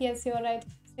sack. Yes, you're right,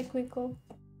 Sequiko.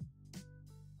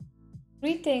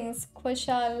 Greetings,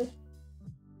 Kwashal.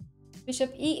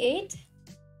 Bishop e8.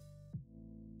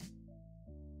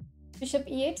 Bishop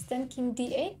e8, then king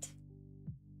d8.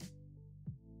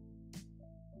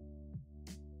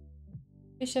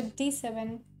 Bishop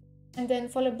d7, and then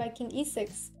followed by king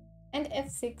e6 and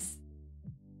f6.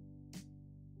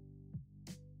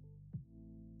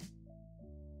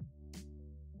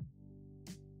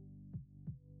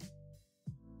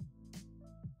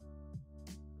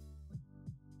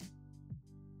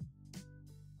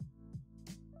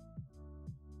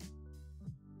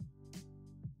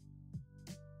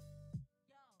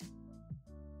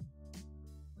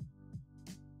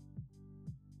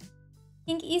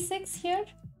 King e6 here.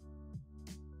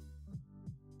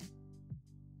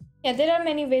 Yeah, there are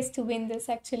many ways to win this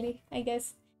actually, I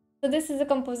guess. So this is a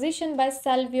composition by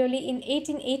Salvioli in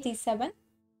 1887.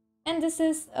 And this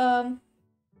is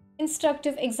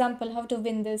instructive example how to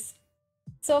win this.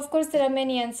 So of course there are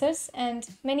many answers and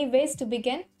many ways to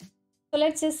begin. So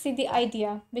let's just see the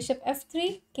idea. Bishop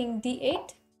f3, king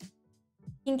d8,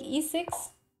 king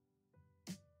e6,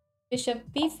 bishop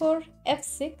b4,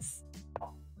 f6,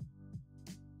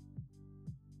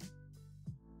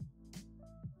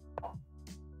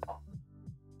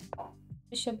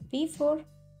 bishop b4,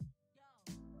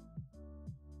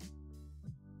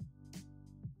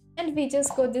 and we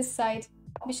just go this side,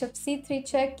 bishop c3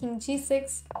 check, king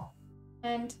g6,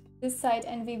 and this side,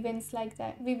 and we win like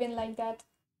that.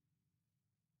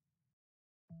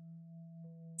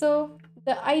 So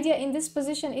the idea in this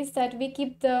position is that we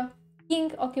keep the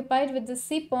king occupied with the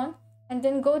c pawn and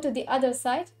then go to the other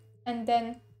side and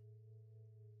then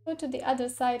go to the other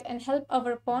side and help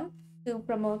our pawn to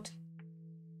promote.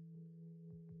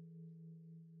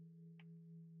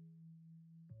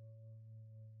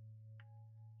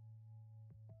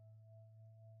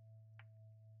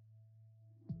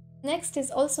 Next is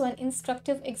also an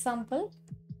instructive example.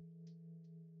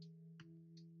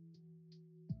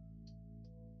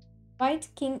 White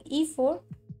king e4,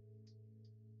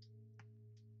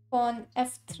 pawn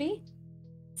f3,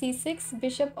 c6,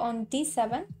 bishop on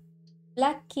d7,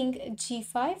 black king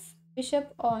g5,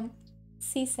 bishop on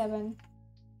c7.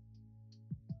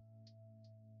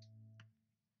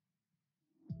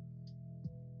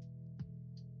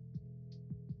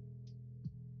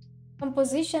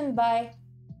 Composition by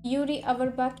Yuri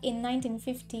Auerbach in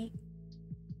 1950.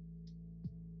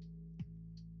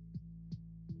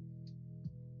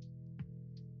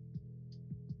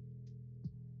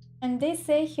 And they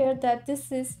say here that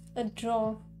this is a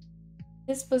draw.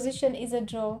 This position is a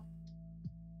draw.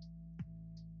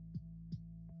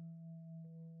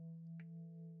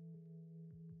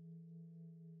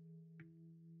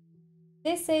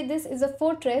 They say this is a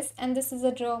fortress and this is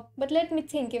a draw. But let me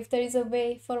think if there is a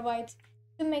way for white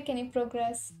to make any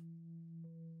progress.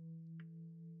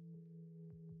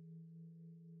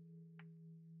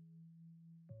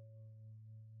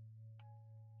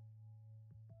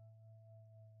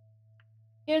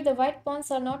 Here the white pawns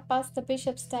are not past the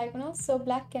bishop's diagonal, so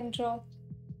black can draw.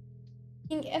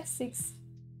 King f6.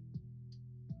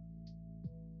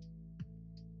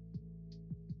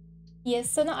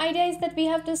 Yes, so the idea is that we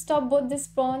have to stop both these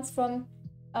pawns from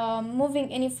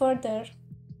moving any further.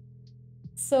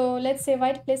 So let's say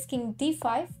white plays king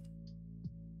d5.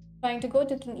 Trying to go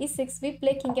to king e6, we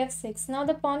play king f6. Now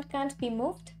the pawn can't be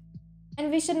moved.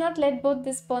 And we should not let both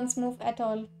these pawns move at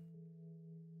all.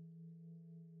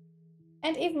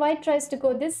 And if white tries to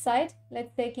go this side,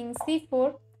 let's say king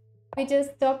c4, we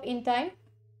just stop in time.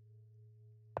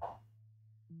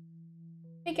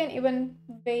 We can even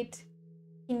wait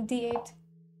king d8.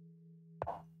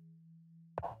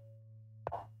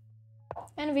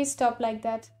 And we stop like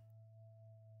that.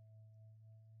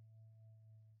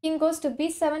 King goes to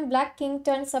b7, black king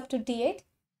turns up to d8.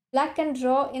 Black can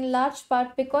draw in large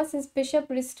part because his bishop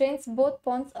restrains both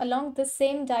pawns along the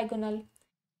same diagonal.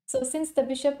 So since the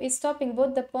bishop is stopping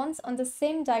both the pawns on the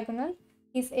same diagonal,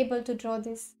 he is able to draw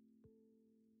this.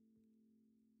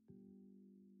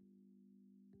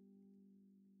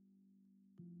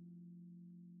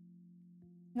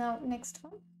 Now next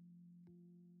one.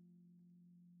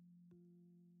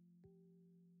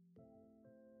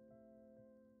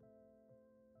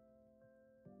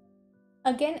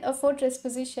 Again a fortress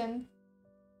position.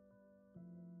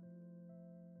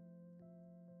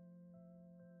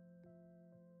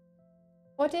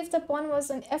 What if the pawn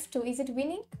was on f2? Is it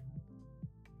winning?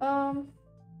 I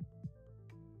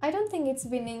don't think it's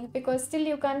winning because still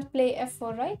you can't play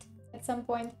f4, right? At some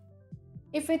point.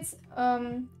 If it's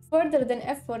further than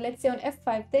f4, let's say on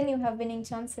f5, then you have winning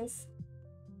chances.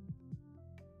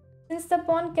 Since the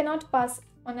pawn cannot pass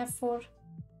on f4,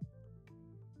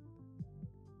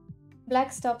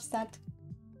 black stops that.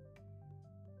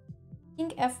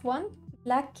 King f1,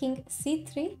 black king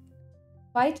c3,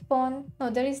 white pawn, no,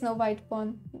 there is no white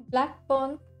pawn. Black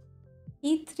pawn,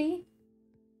 e3,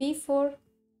 b4,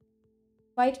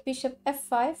 white bishop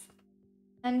f5,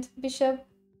 and bishop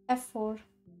f4.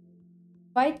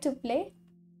 White to play.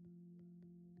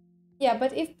 Yeah,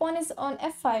 but if pawn is on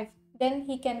f5, then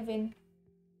he can win.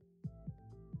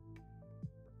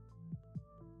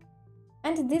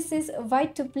 And this is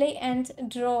white to play and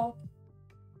draw.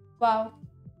 Wow.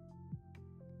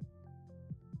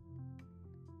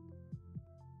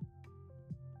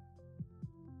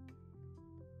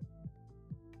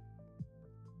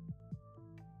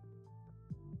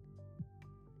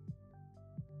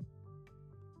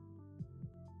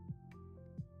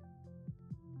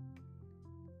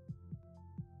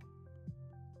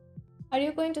 Are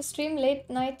you going to stream late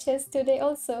night chess today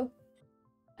also?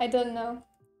 I don't know.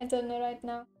 I don't know right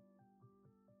now.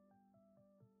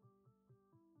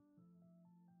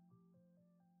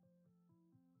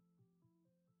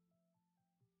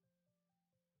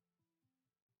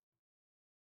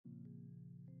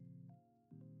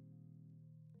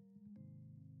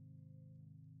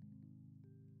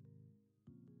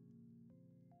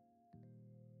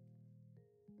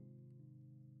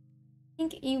 King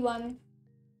e1.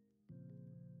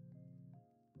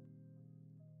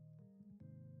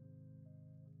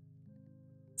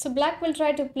 So black will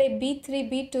try to play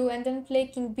b3, b2 and then play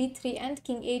king b3 and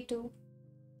king a2.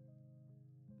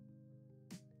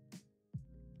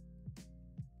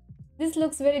 This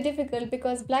looks very difficult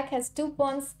because black has two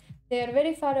pawns. They are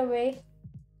very far away.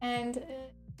 And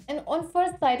on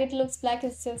first sight it looks black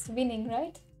is just winning,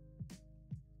 right?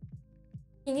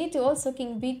 King e2, also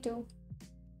king b2.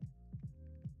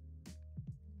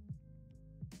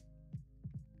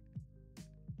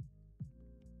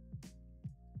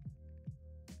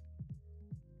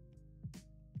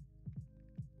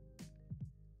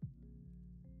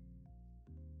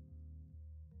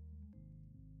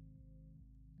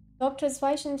 Dr.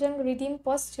 Zweichenjung redeem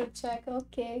posture check.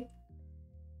 Okay.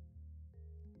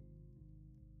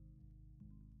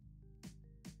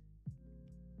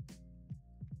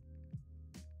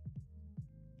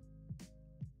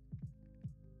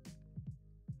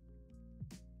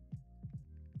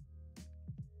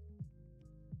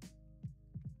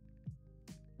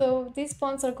 So these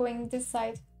pawns are going this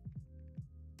side.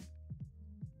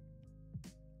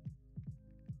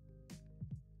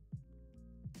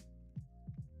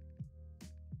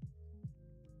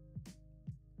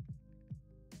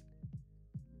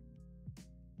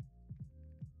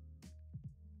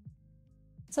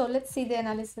 So let's see the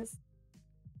analysis.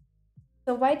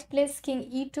 So white plays king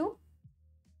e2.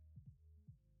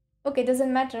 Okay,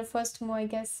 doesn't matter, first move I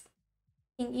guess.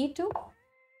 King e2.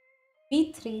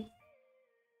 b3.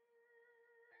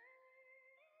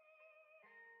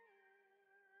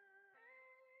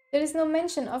 There is no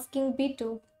mention of king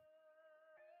b2.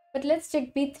 But let's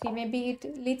check b3, maybe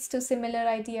it leads to similar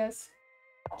ideas.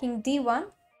 King d1.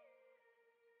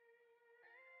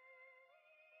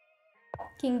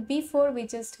 King b4, we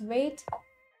just wait.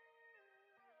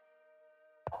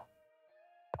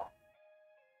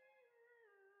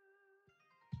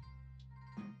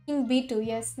 King b2,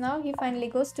 yes, now he finally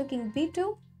goes to king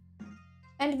b2.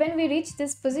 And when we reach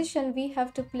this position, we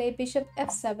have to play bishop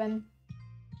f7.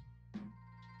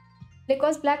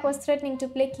 Because black was threatening to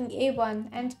play king a1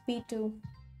 and b2.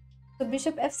 So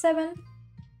bishop f7,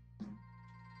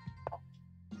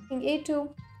 king a2,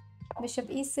 bishop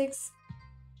e6,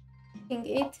 king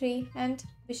a3 and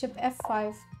bishop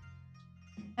f5.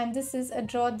 And this is a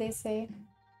draw, they say.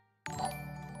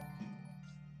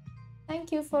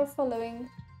 Thank you for following.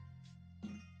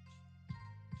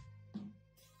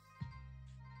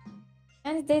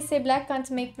 And they say black can't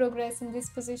make progress in this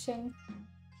position.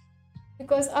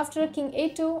 Because after king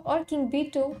a2 or king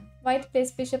b2, white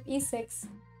plays bishop e6.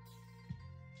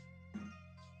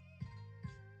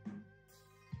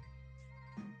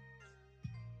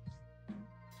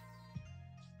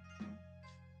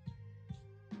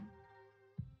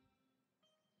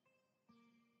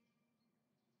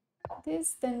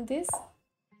 This, then this.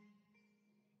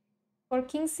 For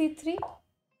king c3,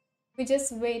 we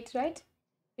just wait, right?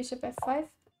 Bishop f5.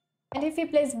 And if he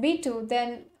plays b2,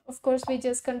 then of course we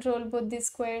just control both these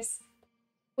squares.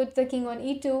 Put the king on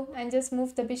e2 and just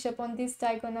move the bishop on this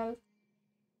diagonal.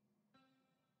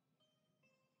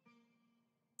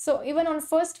 So even on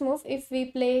first move, if we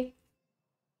play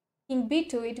king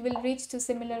b2, it will reach to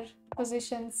similar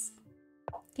positions.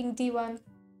 King d1.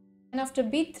 And after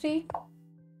b3,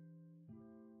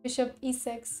 bishop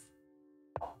e6.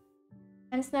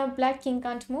 And now black king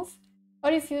can't move. Or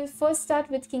if you first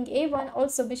start with king a1,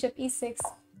 also bishop e6,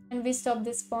 and we stop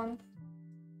this pawn.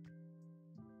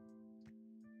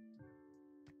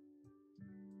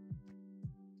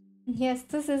 Yes,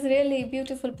 this is really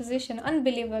beautiful position.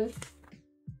 Unbelievable.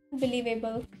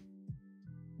 Unbelievable.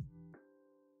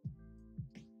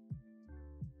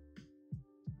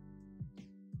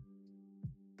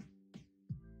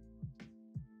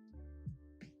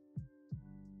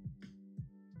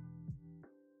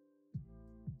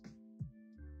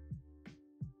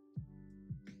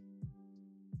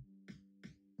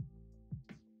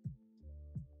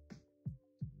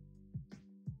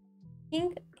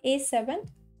 King a7.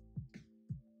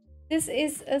 This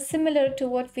is similar to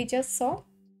what we just saw.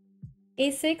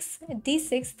 a6,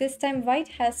 d6. This time white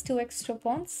has two extra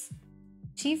pawns.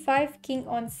 g5, king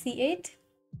on c8,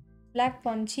 black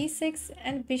pawn g6,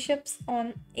 and bishops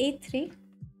on a3,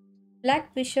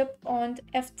 black bishop on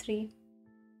f3.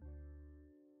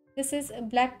 This is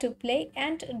black to play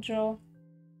and draw.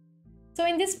 So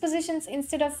in these positions,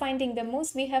 instead of finding the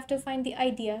moves, we have to find the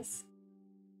ideas.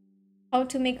 How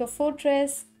to make a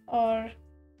fortress, or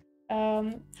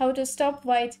how to stop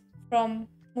white from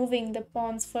moving the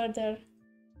pawns further.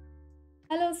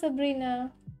 Hello,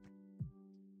 Sabrina.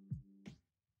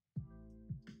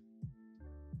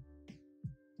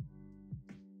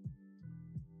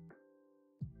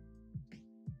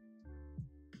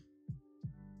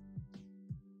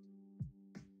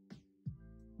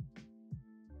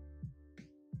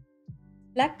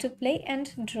 Black to play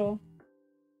and draw.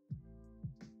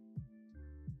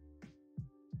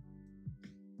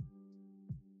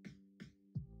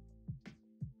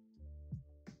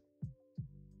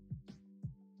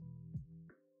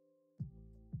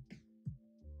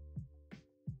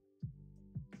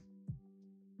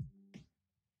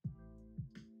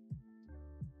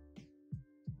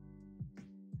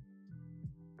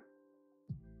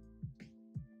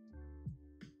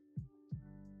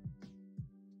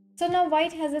 So now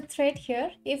white has a threat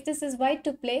here. If this is white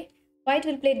to play, white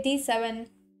will play d7.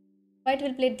 White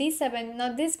will play d7.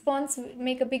 Now these pawns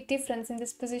make a big difference in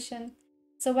this position.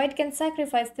 So white can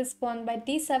sacrifice this pawn by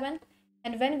d7.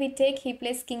 And when we take, he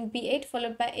plays king b8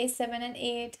 followed by a7 and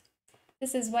a8.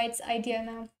 This is white's idea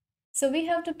now. So we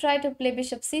have to try to play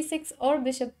bishop c6 or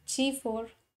bishop g4.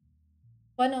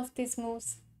 One of these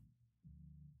moves.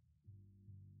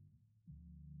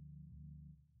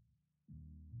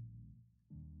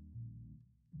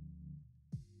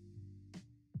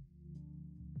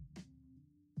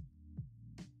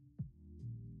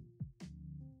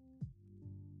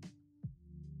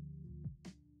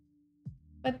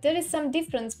 But there is some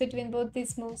difference between both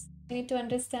these moves. You need to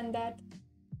understand that.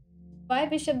 Why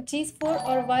bishop g4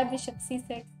 or why bishop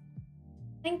c6?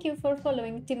 Thank you for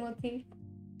following, Timothy.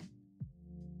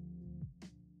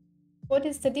 What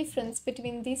is the difference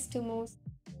between these two moves?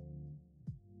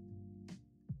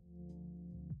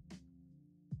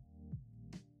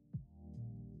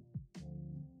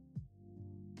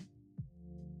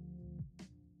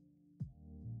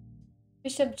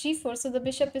 Bishop g4, so the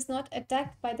bishop is not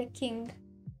attacked by the king.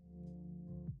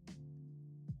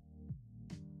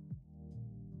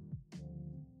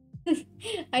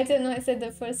 I don't know, I said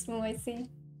the first move, I see.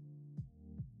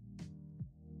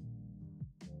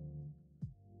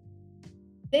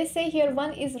 They say here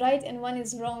one is right and one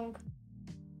is wrong.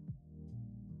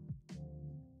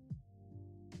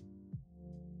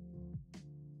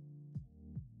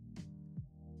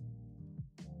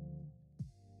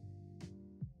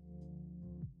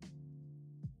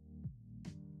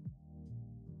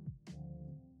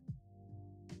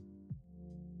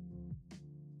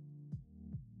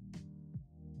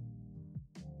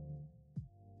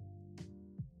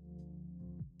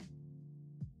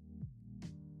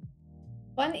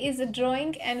 One is a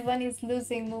drawing and one is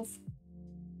losing move.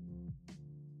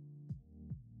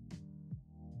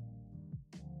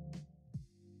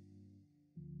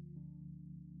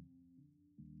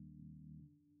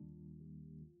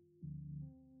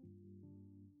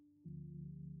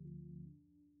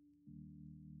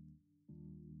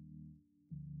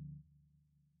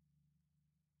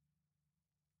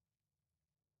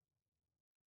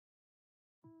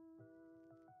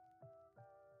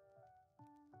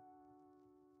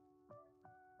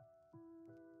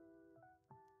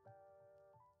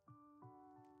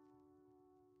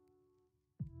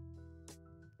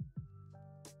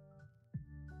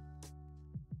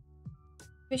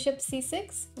 Bishop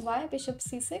c6. Why bishop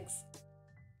c6?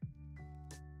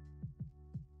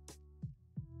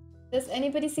 Does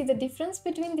anybody see the difference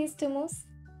between these two moves?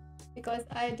 Because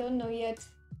I don't know yet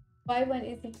why one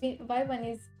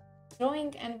is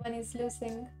drawing and one is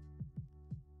losing.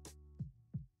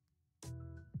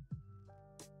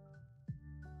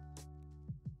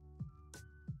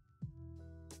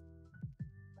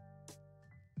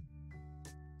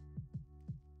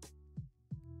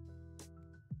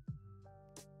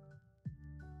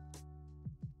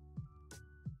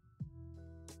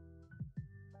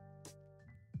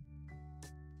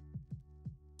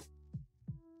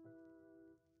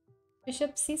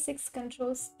 Bishop c6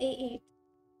 controls a8.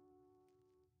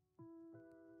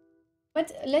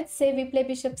 But let's say we play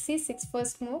bishop c6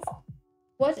 first move.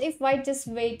 What if white just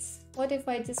waits? What if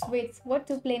white just waits? What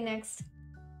to play next?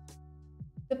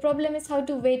 The problem is how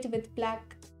to wait with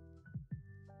black.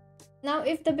 Now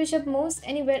if the bishop moves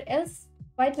anywhere else,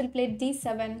 white will play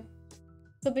d7.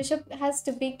 So bishop has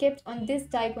to be kept on this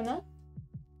diagonal.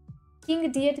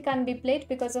 King d8 can't be played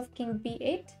because of king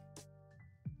b8.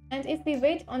 And if we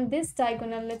wait on this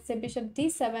diagonal, let's say bishop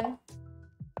d7,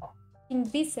 king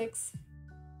b6.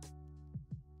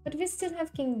 But we still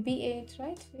have king b8,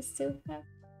 right? We still have...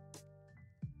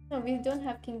 No, we don't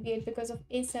have king b8 because of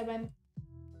a7.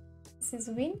 This is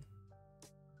win.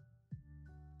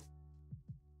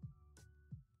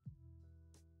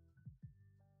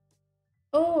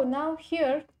 Oh, now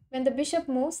here, when the bishop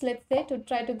moves, let's say, to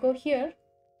try to go here,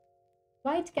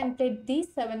 white can play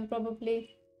d7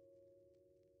 probably.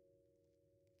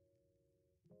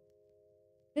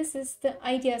 This is the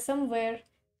idea somewhere,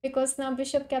 because now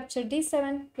bishop capture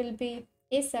d7 will be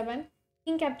a7.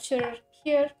 King capture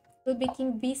here will be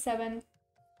king b7.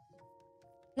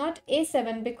 Not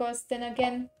a7, because then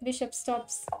again bishop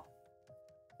stops.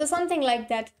 So something like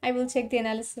that. I will check the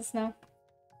analysis now.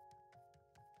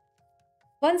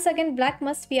 Once again, black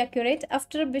must be accurate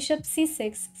after bishop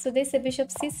c6. So they say bishop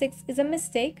c6 is a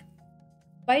mistake.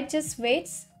 White just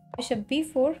waits. Bishop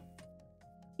b4.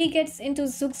 He gets into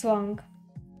zugzwang.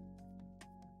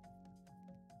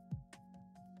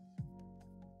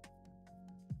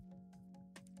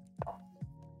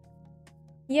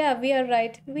 Yeah, we are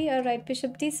right. We are right.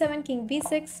 Bishop d7, king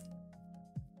b6.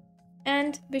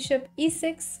 And bishop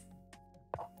e6.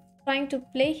 Trying to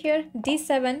play here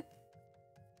d7.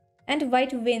 And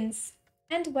white wins.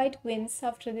 And white wins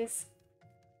after this.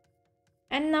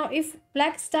 And now if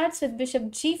black starts with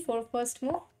bishop g4 first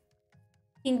move,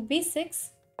 king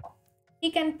b6,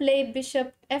 he can play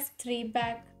bishop f3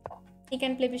 back. He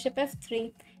can play bishop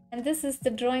f3. And this is the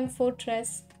drawing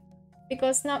fortress.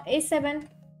 Because now a7,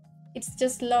 it's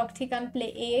just locked. He can't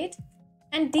play a8.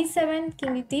 And d7,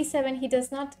 king d7, he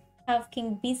does not have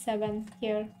king b7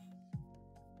 here.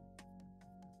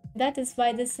 That is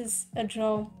why this is a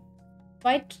draw.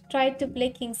 White tried to play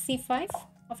king c5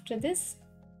 after this.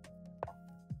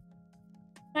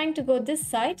 Trying to go this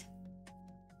side.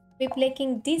 We play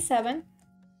king d7,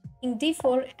 king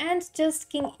d4, and just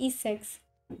king e6.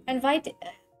 And white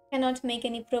cannot make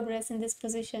any progress in this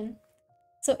position.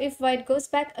 So if white goes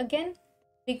back again,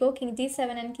 we go king d7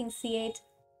 and king c8.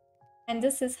 And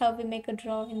this is how we make a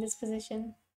draw in this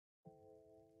position.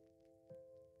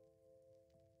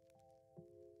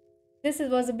 This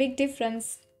was a big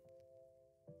difference.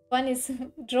 One is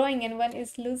drawing and one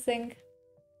is losing.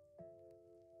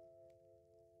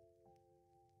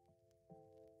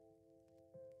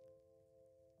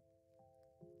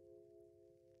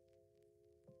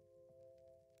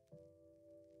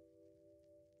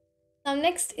 Now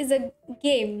next is a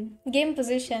game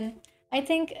position. I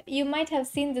think you might have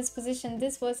seen this position.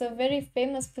 This was a very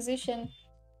famous position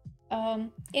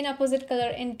in opposite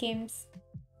color endgames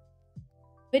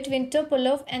between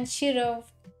Topalov and Shirov.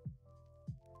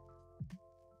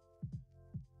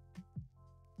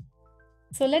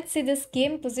 So let's see this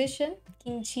game position.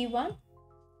 King g1,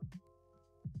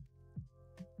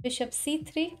 bishop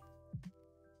c3,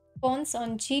 pawns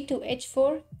on g2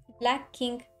 h4, black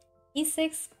king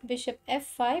e6, bishop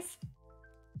f5,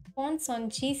 pawns on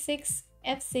g6,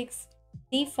 f6,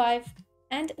 d5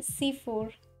 and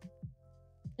c4.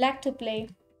 Black to play.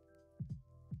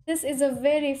 This is a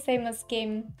very famous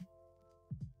game.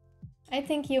 I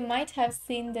think you might have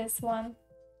seen this one.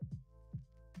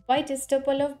 White is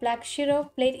Topalov, black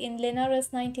Shirov, played in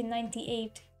Linares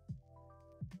 1998.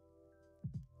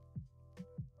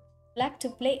 Black to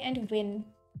play and win.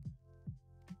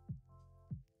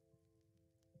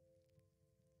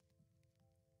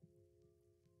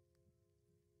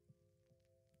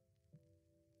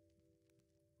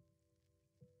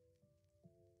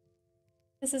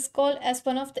 This is called as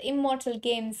one of the immortal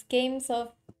games, games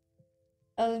of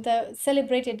the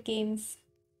celebrated games.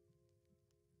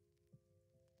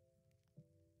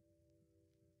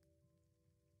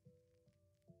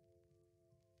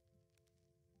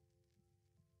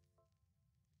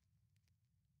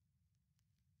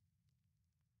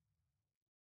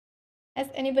 Has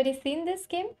anybody seen this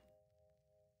game?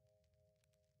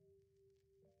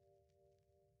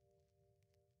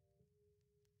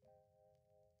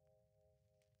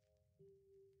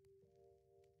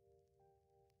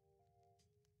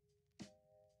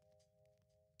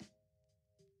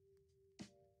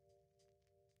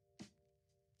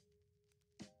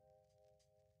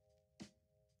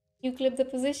 You clip the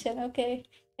position, okay.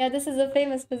 Yeah, this is a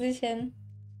famous position.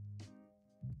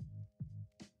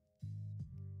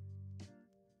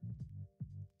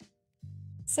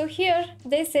 So here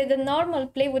they say the normal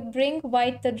play would bring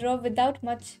white the draw without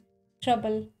much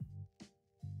trouble.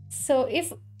 So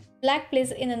if black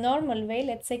plays in a normal way,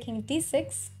 let's say king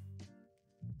d6,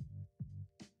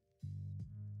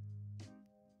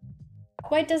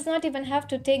 white does not even have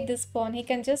to take this pawn. He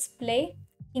can just play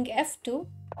king f2,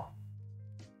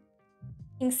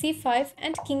 king c5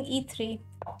 and king e3,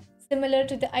 similar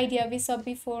to the idea we saw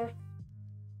before.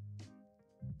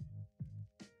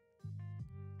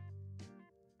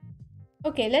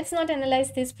 Okay, let's not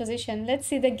analyze this position. Let's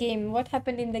see the game, what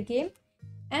happened in the game.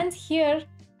 And here,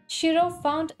 Shirov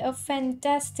found a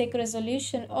fantastic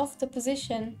resolution of the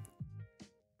position.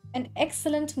 An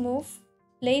excellent move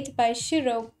played by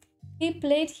Shirov. He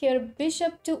played here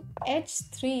bishop to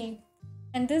h3.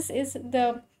 And this is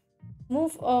the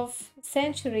move of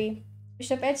century.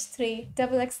 Bishop h3,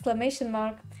 double exclamation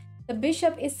mark. The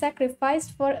bishop is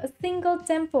sacrificed for a single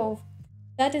tempo.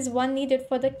 That is one needed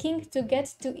for the king to get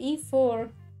to e4.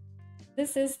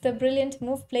 This is the brilliant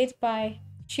move played by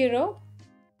Shirov.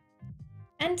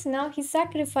 And now he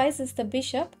sacrifices the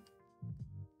bishop.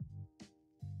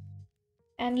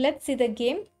 And let's see the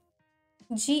game.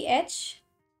 GH.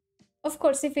 Of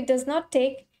course, if it does not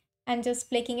take and just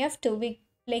play king f2, we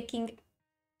play king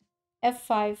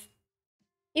f5.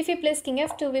 If he plays king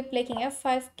f2, we play king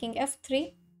f5, king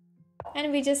f3.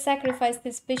 And we just sacrifice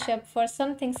this bishop for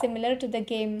something similar to the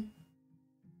game.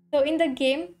 So in the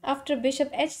game, after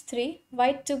bishop h3,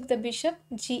 white took the bishop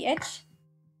gh,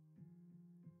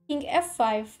 king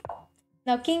f5.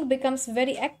 Now king becomes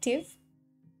very active,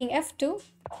 king f2,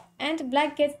 and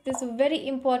black gets this very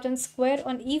important square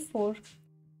on e4,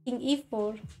 king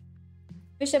e4,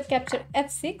 bishop capture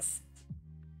f6,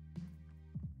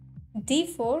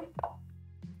 d4,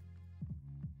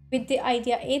 with the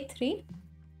idea a3.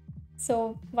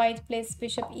 So white plays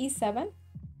bishop e7,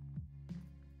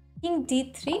 king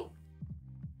d3.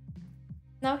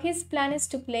 Now his plan is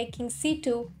to play king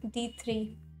c2,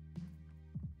 d3,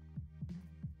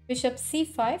 bishop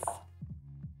c5,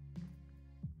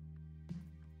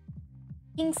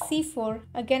 king c4,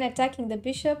 again attacking the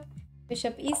bishop,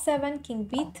 bishop e7, king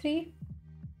b3.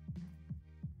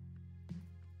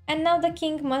 And now the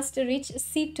king must reach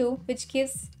c2, which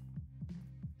gives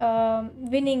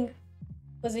winning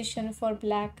position for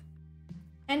black.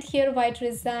 And here white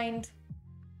resigned.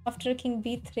 after king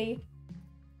b3.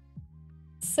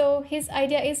 So his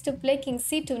idea is to play king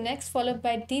c2 next, followed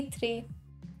by d3.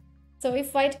 So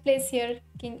if white plays here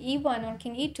king e1 or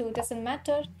king e2, doesn't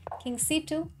matter, king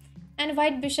c2, and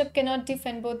white bishop cannot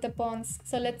defend both the pawns.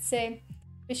 So let's say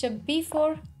bishop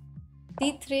b4,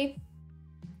 d3.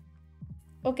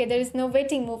 Okay, there is no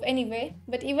waiting move anyway,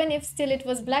 but even if still it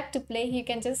was black to play, he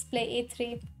can just play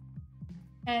a3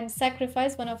 and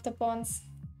sacrifice one of the pawns.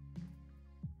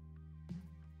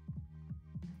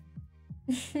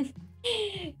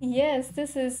 Yes,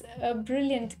 this is a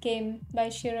brilliant game by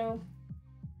Shiro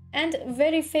and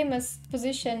very famous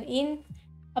position in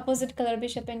opposite color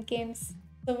bishop endgames.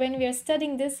 So when we are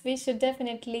studying this, we should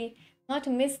definitely not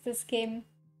miss this game.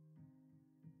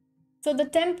 So the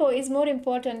tempo is more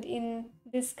important in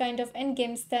this kind of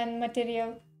endgames than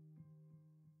material.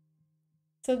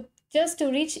 So just to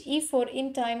reach e4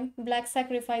 in time, black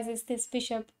sacrifices this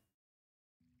bishop.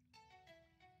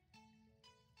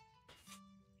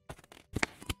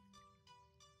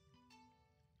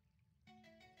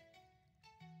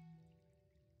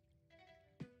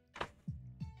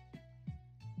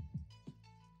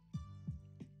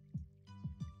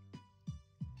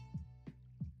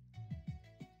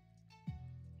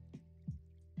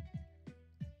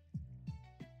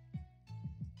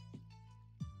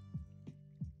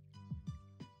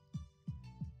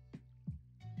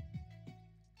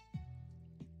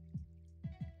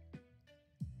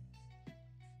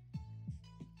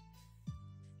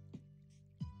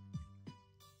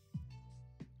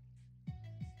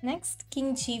 Next,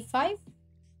 king g5,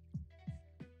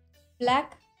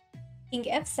 black king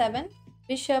f7,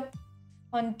 bishop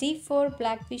on d4,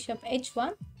 black bishop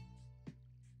h1,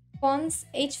 pawns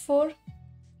h4,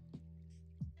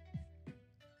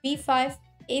 b5,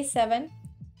 a7,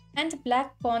 and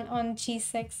black pawn on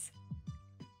g6.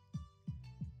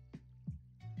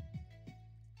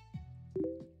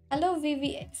 Hello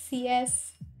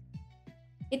VVCS.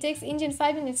 It takes Indian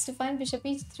 5 minutes to find bishop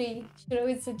h3. Shiro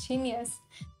is a genius.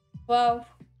 Wow,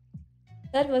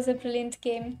 that was a brilliant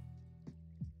game.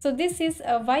 So this is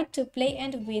a white to play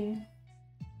and win.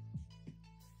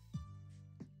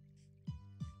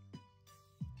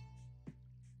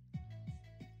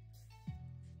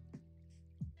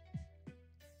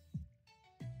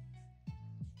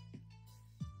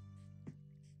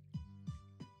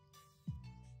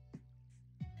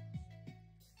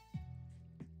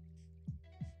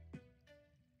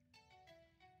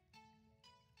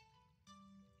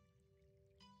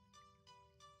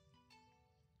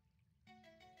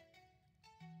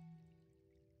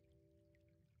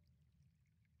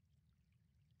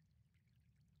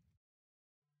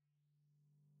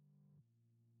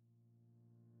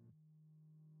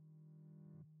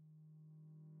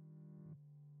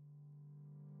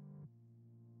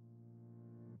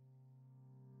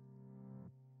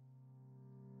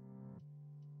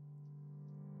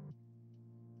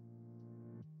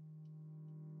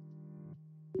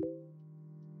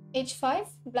 h5,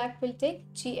 black will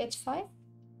take gh5.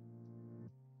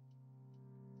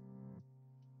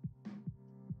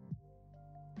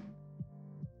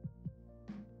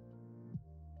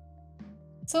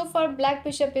 So far, black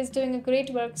bishop is doing a great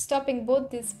work stopping both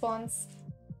these pawns.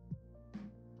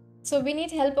 So we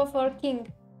need help of our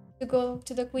king to go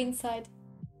to the queen side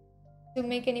to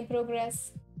make any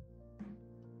progress.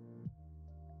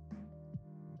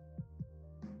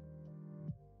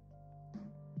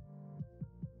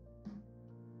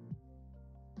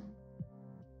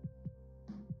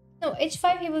 No,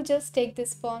 h5 he will just take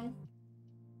this pawn.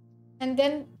 And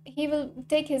then he will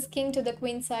take his king to the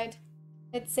queen side.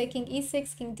 Let's say king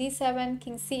e6, king d7,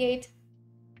 king c8.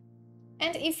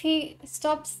 And if he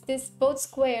stops this both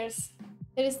squares,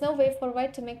 there is no way for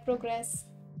white to make progress.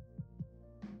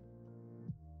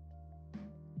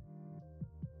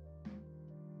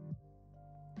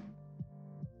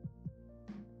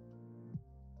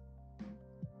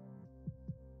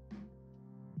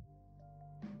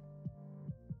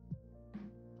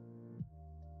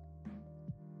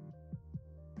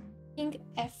 King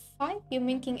f5, you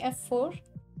mean king f4?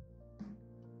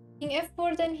 King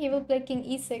f4, then he will play king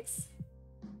e6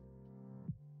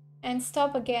 and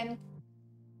stop again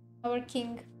our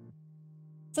king.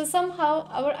 So somehow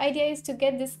our idea is to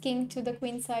get this king to the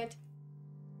queen side.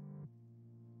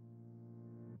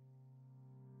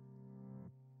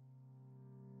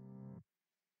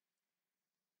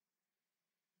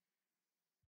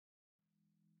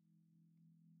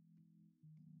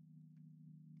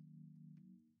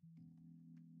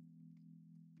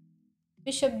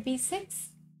 Bishop b6.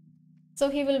 So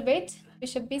he will wait.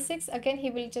 Bishop b6. Again, he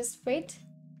will just wait.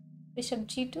 Bishop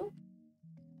g2.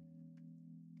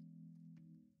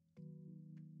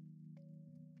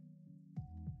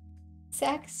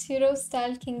 Sax hero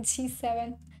style king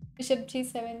g7. Bishop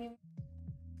g7.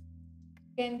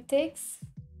 Again takes.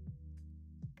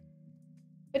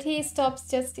 But he stops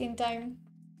just in time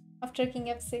after king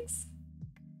f6.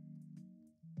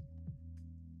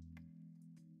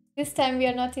 This time we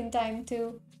are not in time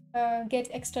to get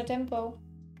extra tempo.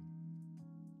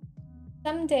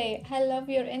 Someday. I love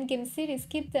your endgame series.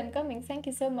 Keep them coming. Thank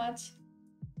you so much.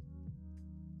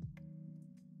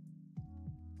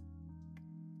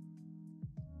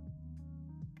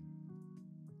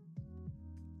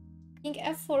 King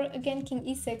f4, again king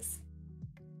e6.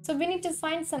 So we need to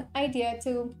find some idea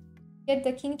to get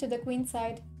the king to the queen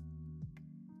side.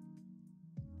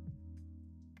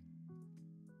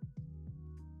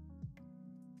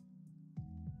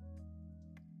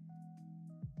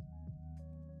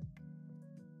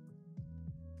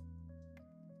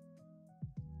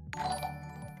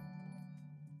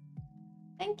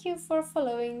 Thank you for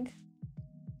following.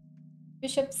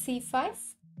 Bishop c5.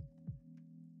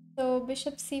 So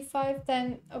bishop c5,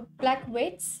 then black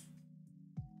waits.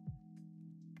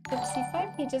 Bishop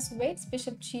c5, he just waits.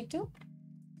 Bishop g2.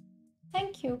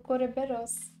 Thank you,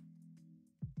 Correberos.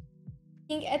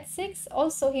 King h6,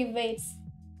 also he waits.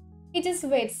 He just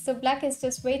waits, so black is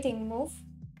just waiting move.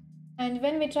 And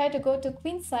when we try to go to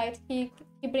queen side, he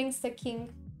brings the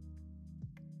king.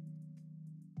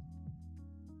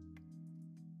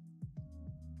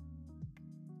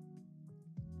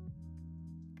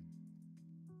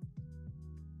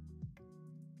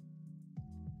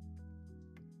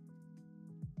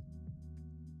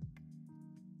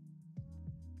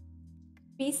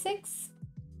 b6,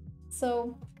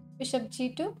 so bishop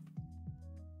g2.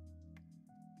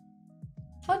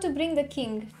 How to bring the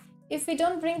king? If we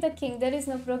don't bring the king, there is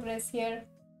no progress here.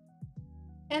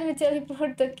 Can we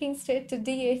teleport the king straight to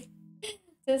d8?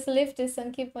 Just lift this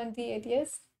and keep on d8,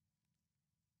 yes?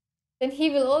 Then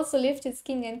he will also lift his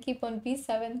king and keep on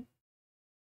b7.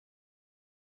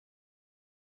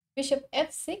 Bishop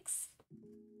f6,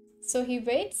 so he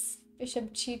waits.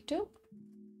 Bishop g2.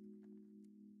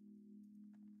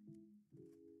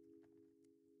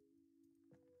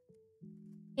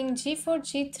 King g4,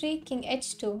 g3, king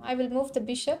h2. I will move the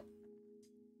bishop.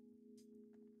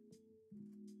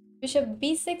 Bishop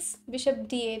b6, bishop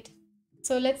d8.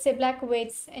 So let's say black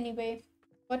waits anyway.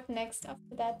 What next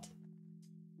after that?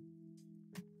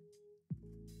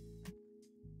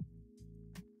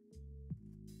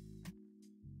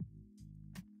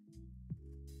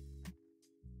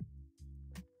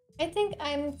 I think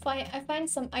I find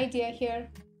some idea here.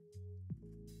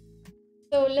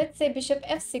 So let's say bishop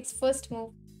f6 first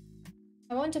move.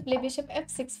 I want to play bishop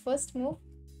f6 first move.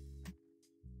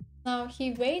 Now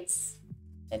he waits.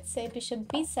 Let's say bishop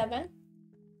b7.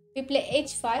 We play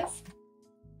h5.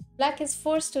 Black is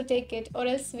forced to take it, or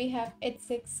else we have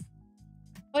h6.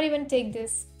 Or even take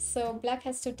this. So black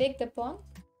has to take the pawn.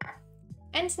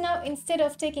 And now instead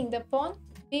of taking the pawn,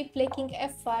 we play king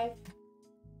f5.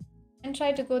 And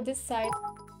try to go this side.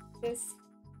 This.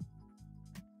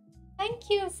 Thank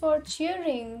you for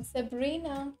cheering,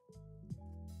 Sabrina.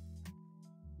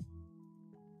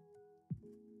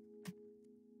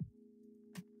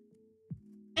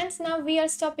 And now we are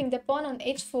stopping the pawn on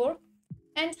h4.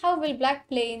 And how will black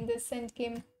play in this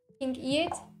endgame? King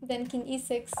e8, then king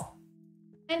e6.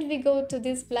 And we go to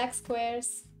these black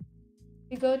squares.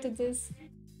 We go to this.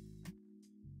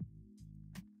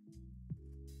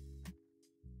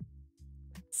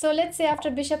 So let's say after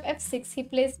bishop f6, he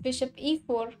plays bishop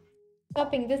e4,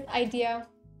 stopping this idea.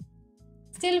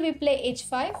 Still we play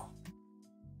h5,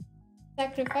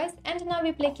 sacrifice, and now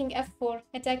we play king f4,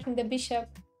 attacking the bishop.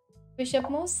 Bishop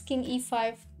moves, king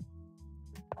e5.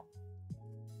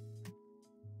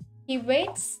 He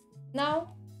waits.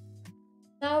 Now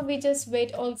we just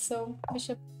wait also.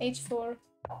 Bishop h4.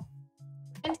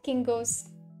 And king goes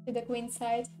to the queen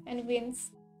side and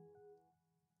wins.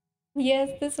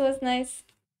 Yes, this was nice.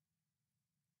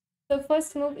 So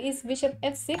first move is bishop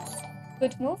f6.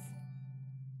 Good move.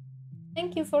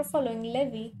 Thank you for following,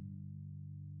 Levi.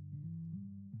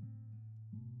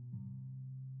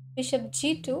 Bishop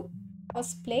g2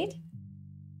 was played.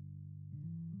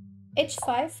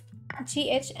 h5,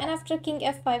 gh, and after king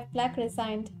f5, black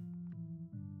resigned.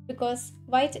 Because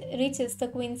white reaches the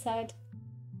queen side.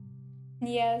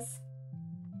 Yes.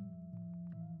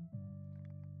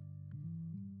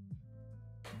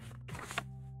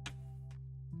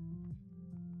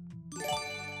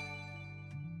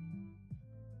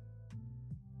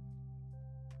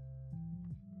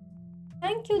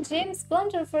 Thank you, James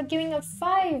Blunder, for giving us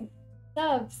 5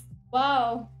 subs.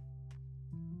 Wow.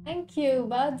 Thank you,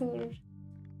 Badur.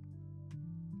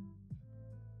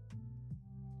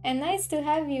 And nice to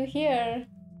have you here.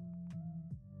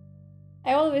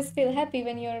 I always feel happy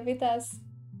when you're with us.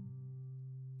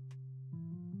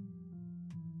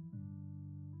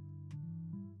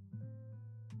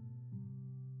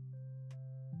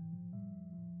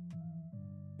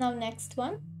 Now next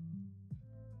one.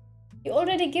 You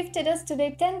already gifted us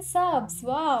today 10 subs.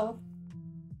 Wow.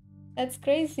 That's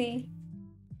crazy.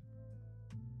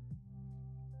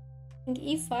 King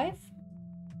e5,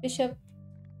 bishop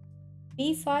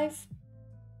b5,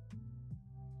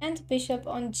 and bishop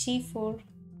on g4.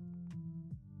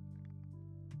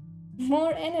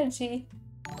 More energy.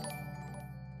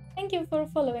 Thank you for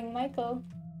following, Michael.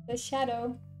 The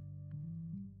shadow.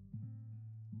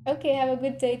 Okay, have a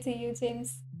good day to you,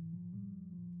 James.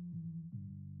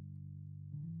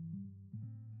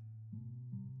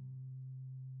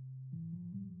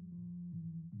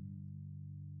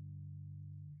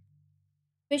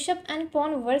 Bishop and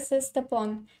pawn versus the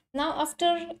pawn. Now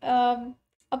after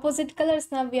opposite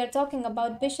colors, now we are talking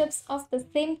about bishops of the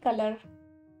same color.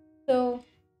 So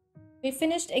we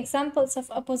finished examples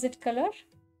of opposite color.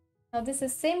 Now this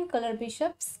is same color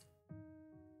bishops.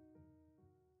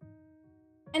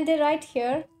 And they write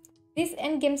here, these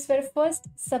endgames were first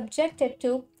subjected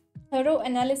to thorough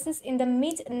analysis in the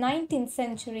mid-19th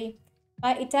century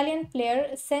by Italian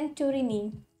player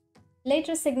Santorini.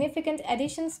 Later significant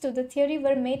additions to the theory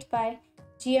were made by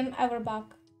G.M.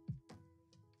 Auerbach.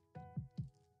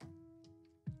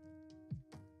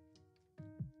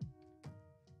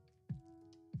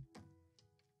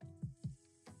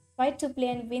 Try to play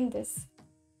and win this.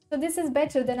 So this is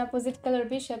better than opposite color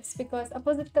bishops because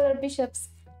opposite color bishops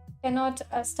cannot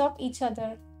stop each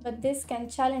other, but this can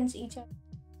challenge each other.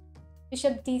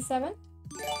 Bishop d7.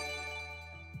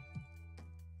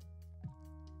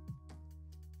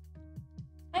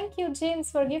 Thank you,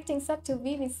 James, for gifting sub to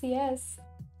VVCS.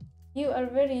 You are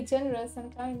very generous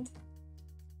and kind.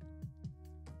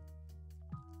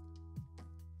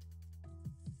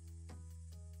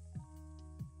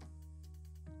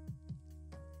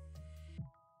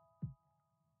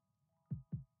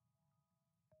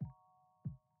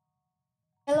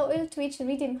 Hello, Oil Twitch,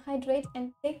 redeem, hydrate,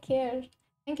 and take care.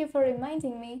 Thank you for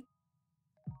reminding me.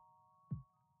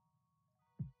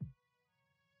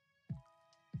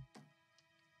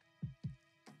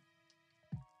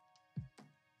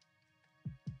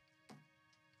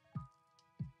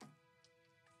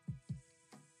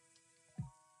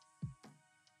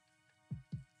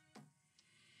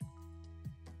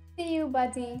 See you,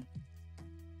 buddy.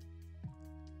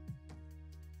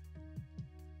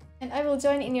 And I will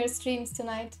join in your streams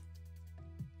tonight.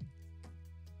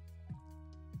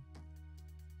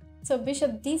 So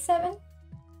bishop d7.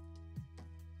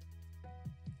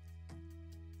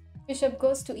 Bishop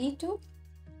goes to e2.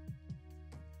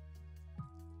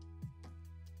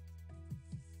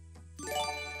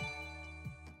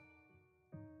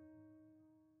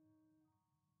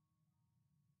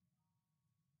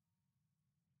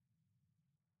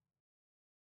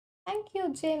 Thank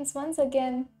you, James, once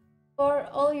again for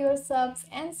all your subs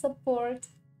and support.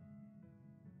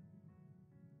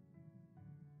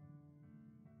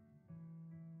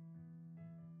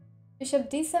 Bishop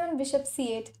d7, bishop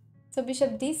c8. So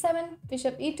bishop d7,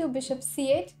 bishop e2, bishop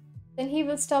c8. Then he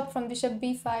will stop from bishop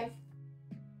b5.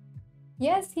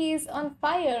 Yes, he is on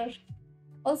fire.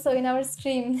 Also in our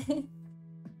stream.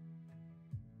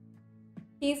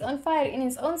 He is on fire in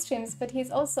his own streams, but he's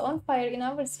also on fire in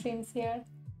our streams here.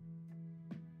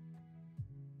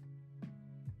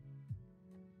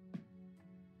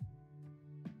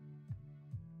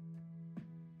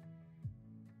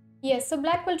 Yes, so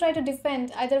black will try to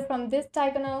defend either from this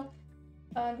diagonal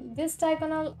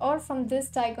or from this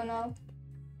diagonal.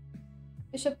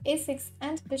 Bishop a6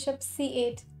 and bishop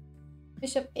c8.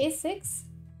 Bishop a6.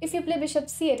 If you play bishop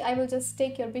c8, I will just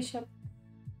take your bishop.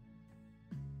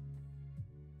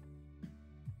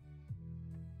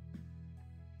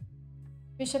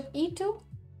 Bishop e2.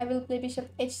 I will play bishop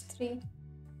h3.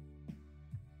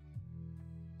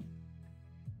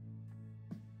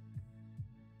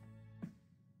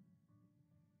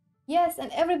 Yes,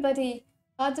 and everybody,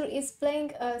 Badur is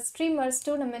playing a streamers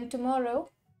tournament tomorrow.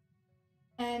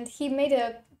 And he made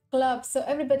a club, so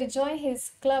everybody join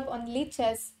his club on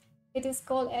Lichess. It is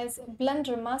called as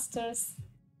Blunder Masters.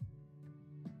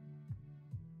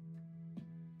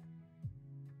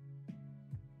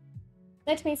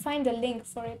 Let me find a link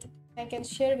for it. I can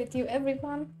share with you,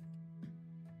 everyone.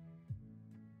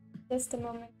 Just a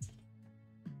moment.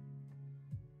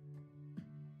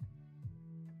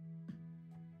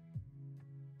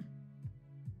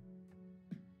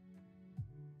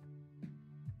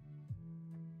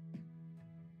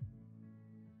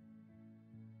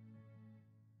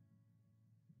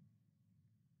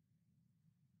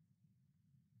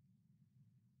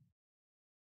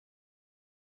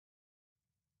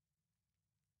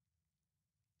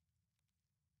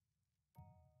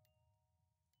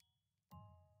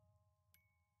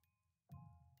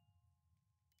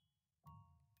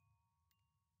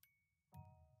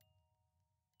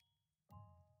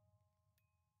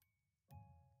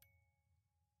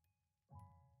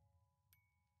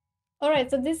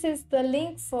 Alright, so this is the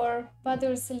link for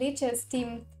Badur's Lichess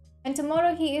team. And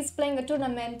tomorrow he is playing a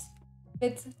tournament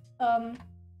with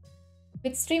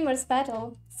Streamers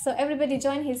Battle. So everybody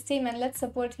join his team and let's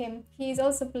support him. He is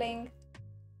also playing.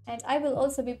 And I will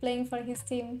also be playing for his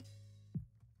team.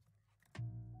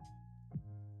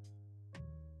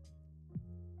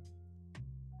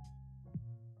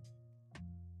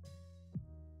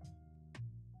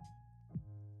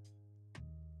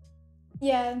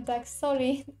 Yeah, Dax,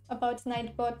 sorry about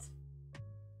Nightbot.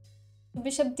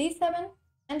 Bishop d7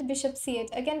 and bishop c8.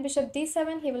 Again, bishop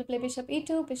d7, he will play bishop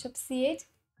e2, bishop c8,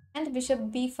 and bishop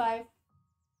b5.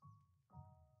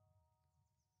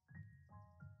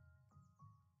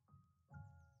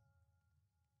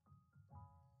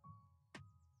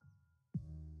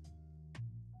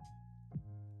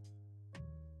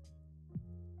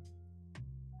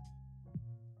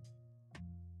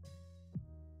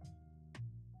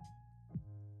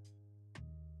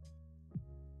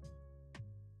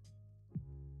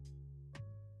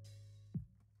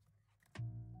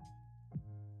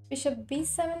 Bishop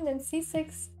b7, then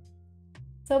c6.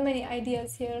 So many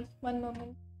ideas here. One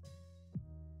moment.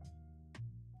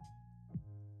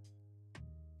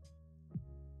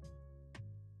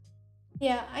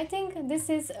 Yeah, I think this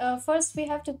is first we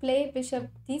have to play bishop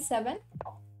d7.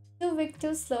 Too weak,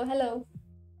 too slow. Hello.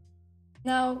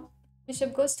 Now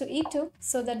bishop goes to e2,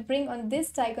 so that bring on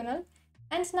this diagonal.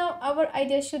 And now our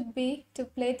idea should be to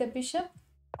play the bishop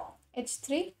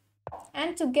h3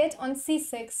 and to get on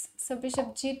c6. So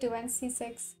bishop g2 and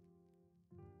c6.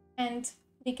 And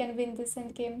we can win this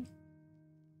endgame.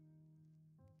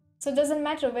 So it doesn't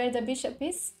matter where the bishop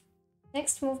is.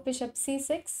 Next move bishop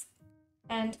c6.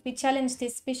 And we challenge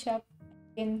this bishop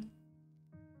again.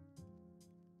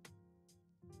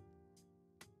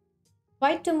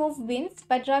 White to move wins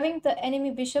by driving the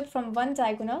enemy bishop from one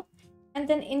diagonal and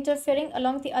then interfering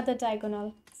along the other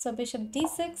diagonal. So bishop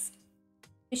d6,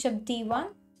 bishop d1,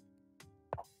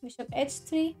 bishop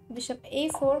h3, bishop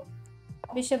a4,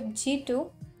 bishop g2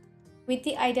 with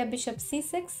the idea bishop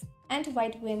c6 and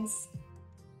white wins.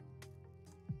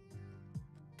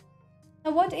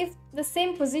 Now what if the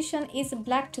same position is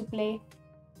black to play?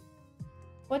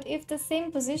 What if the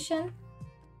same position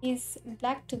is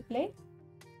black to play?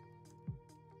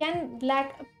 Can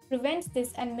black prevent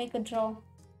this and make a draw?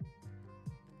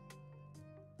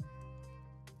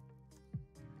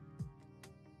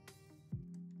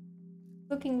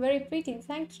 Looking very pretty,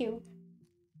 thank you.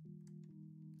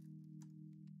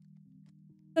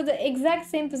 So the exact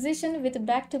same position with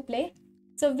black to play.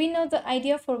 So we know the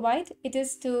idea for white. It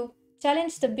is to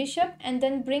challenge the bishop and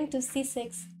then bring to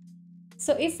c6.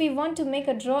 So if we want to make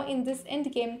a draw in this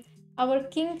endgame, our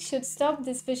king should stop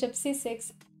this bishop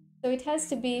c6. So it has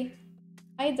to be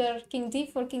either king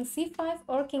d4, king c5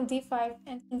 or king d5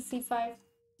 and king c5.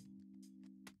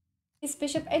 Is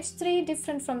bishop h3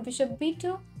 different from bishop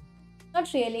b2?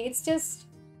 Not really, it's just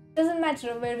doesn't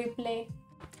matter where we play.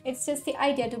 It's just the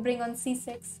idea to bring on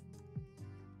c6.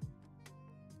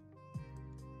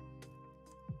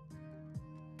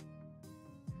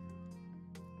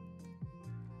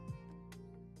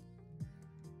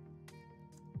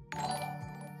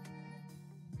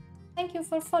 Thank you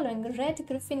for following Red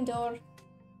Gryffindor.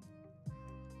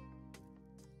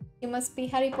 You must be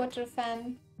Harry Potter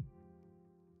fan.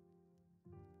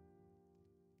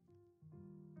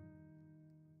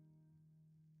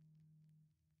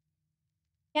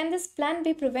 Can this plan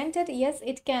be prevented? Yes,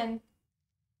 it can.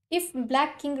 If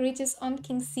black king reaches on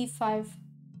king c5.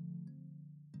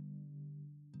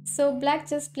 So black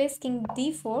just plays king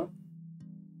d4.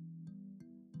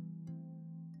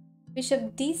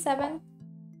 Bishop d7.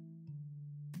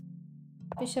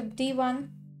 Bishop d1.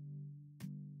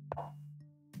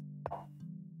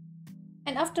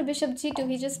 And after bishop g2,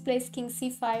 he just plays king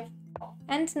c5.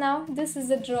 And now this is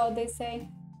a draw, they say.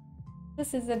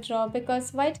 This is a draw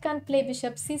because white can't play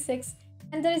bishop c6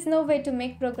 and there is no way to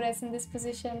make progress in this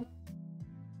position.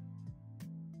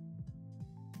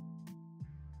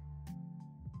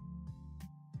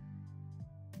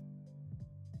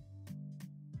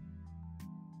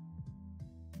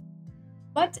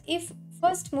 But if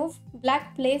first move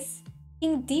black plays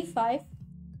king d5,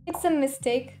 it's a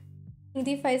mistake. King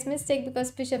d5 is mistake because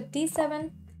bishop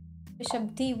d7,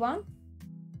 bishop d1,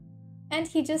 and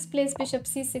he just plays bishop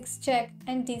c6 check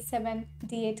and d7,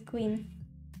 d8 queen.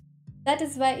 That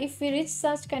is why if we reach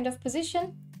such kind of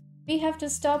position, we have to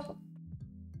stop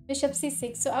bishop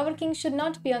c6. So our king should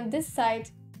not be on this side.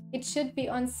 It should be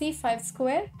on c5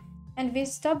 square and we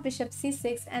stop bishop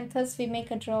c6 and thus we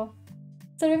make a draw.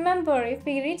 So remember, if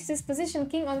we reach this position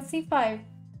king on c5,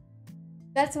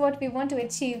 that's what we want to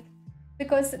achieve.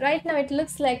 Because right now it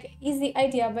looks like easy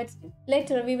idea, but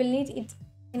later we will need it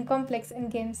in complex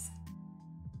endgames.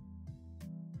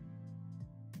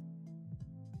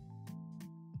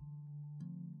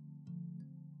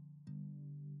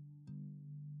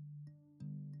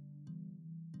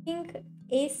 King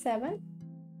a7,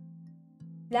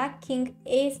 black king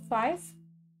a5,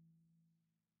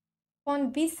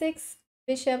 pawn b6,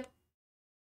 bishop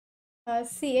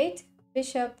c8,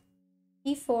 bishop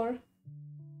e4,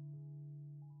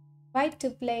 white to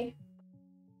play.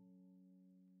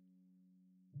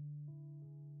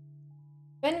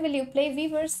 When will you play,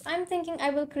 viewers? I'm thinking I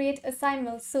will create a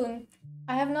simul soon.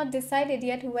 I have not decided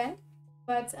yet when,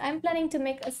 but I'm planning to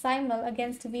make a simul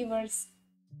against viewers.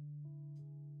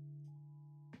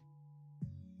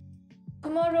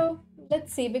 Tomorrow,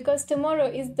 let's see, because tomorrow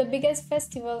is the biggest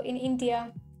festival in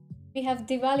India. We have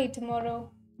Diwali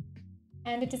tomorrow,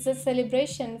 and it is a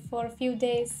celebration for a few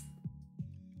days.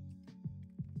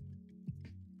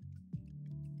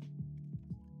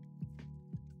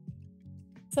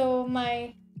 So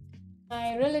my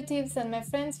relatives and my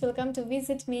friends will come to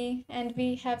visit me, and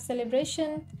we have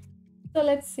celebration. So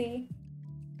let's see.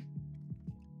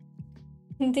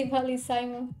 Diwali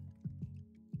Simul.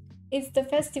 It's the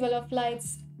festival of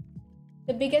lights,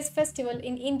 the biggest festival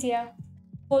in India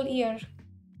whole year.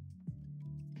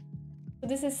 So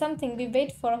this is something we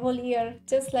wait for a whole year,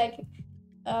 just like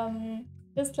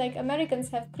Americans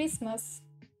have Christmas.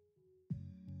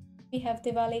 We have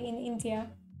Diwali in India.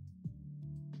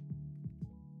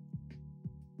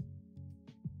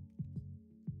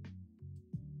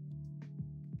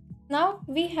 Now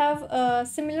we have a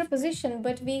similar position,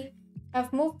 but we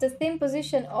have moved the same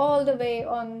position all the way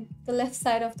on the left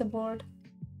side of the board.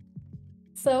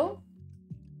 So,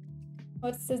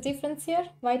 what's the difference here?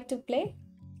 White to play.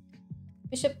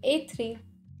 Bishop a3.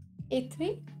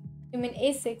 a3? You mean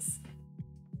a6.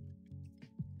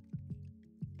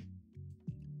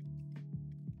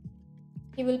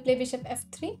 He will play bishop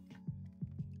f3.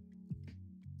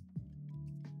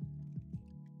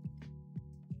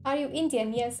 Are you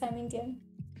Indian? Yes, I'm Indian.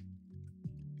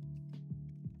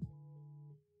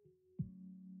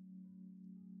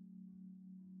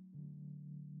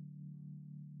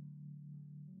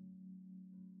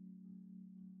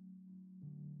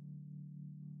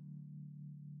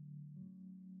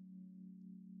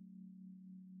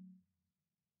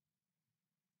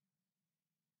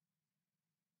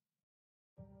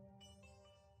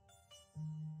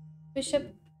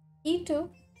 Bishop e2.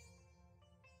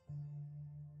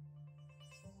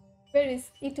 Where is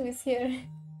e2 is here?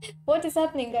 What is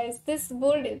happening, guys? This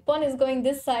board pawn is going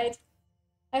this side.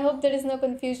 I hope there is no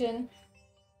confusion.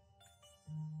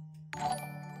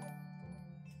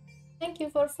 Thank you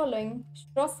for following.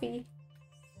 Trophy.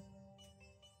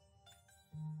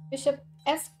 Bishop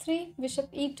f3, bishop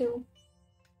e2.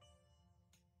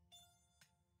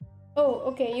 Oh,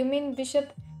 okay. You mean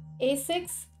bishop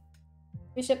a6,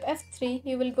 bishop f3.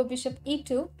 You will go bishop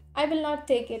e2. I will not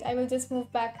take it. I will just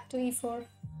move back to e4.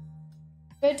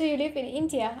 Where do you live? In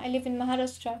India? I live in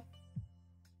Maharashtra.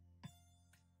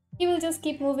 He will just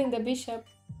keep moving the bishop.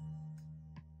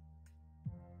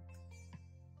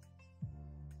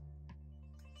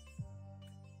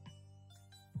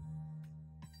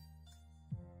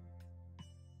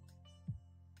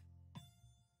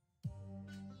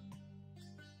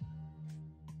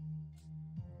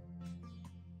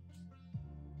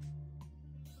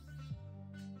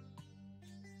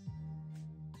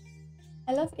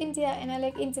 I love India and I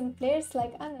like Indian players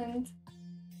like Anand.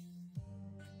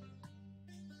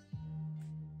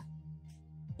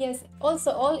 Yes,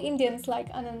 also all Indians like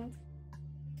Anand.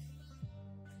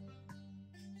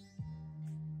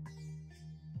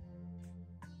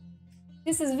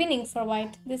 This is winning for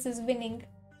white. This is winning.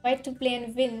 White to play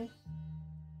and win.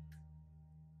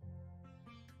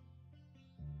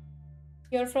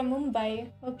 You're from Mumbai.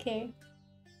 Okay.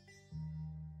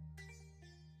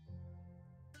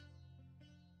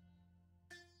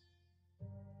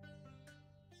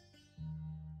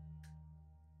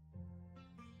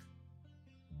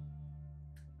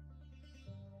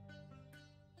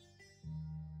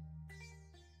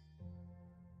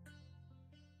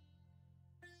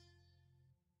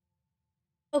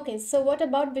 Okay, so what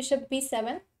about bishop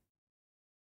b7?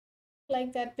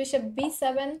 Like that, bishop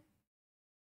b7,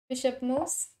 bishop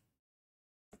moves.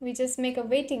 We just make a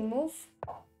waiting move.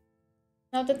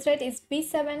 Now the threat is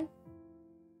b7,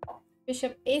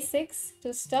 bishop a6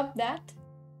 to stop that.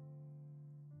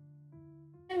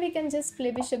 And we can just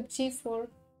play bishop g4.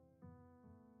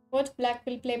 What black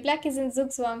will play? Black is in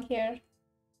zugzwang here.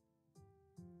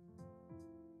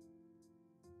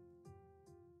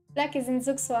 Black is in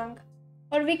zugzwang.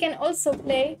 Or we can also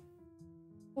play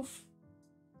Oof.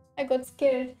 I got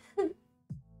scared.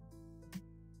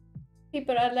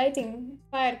 People are lighting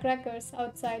firecrackers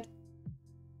outside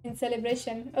in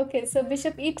celebration. Okay, so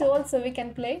bishop e2 also we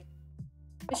can play.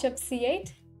 Bishop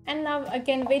c8. And now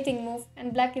again waiting move,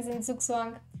 and black is in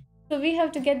zugzwang. So we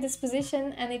have to get this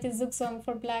position, and it is zugzwang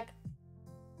for black.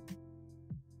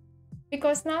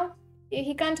 Because now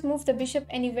he can't move the bishop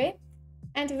anyway.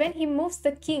 And when he moves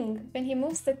the king,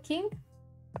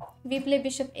 we play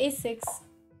bishop a6.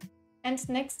 And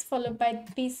next followed by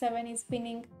b7 is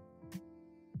winning.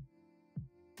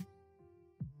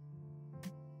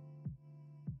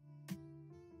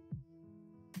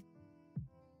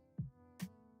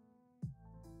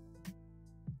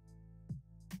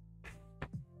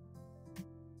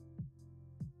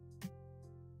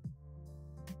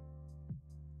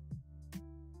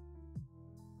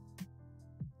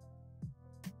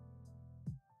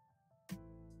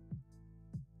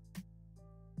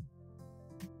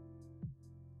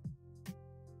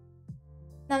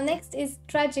 Now next is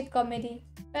tragic comedy.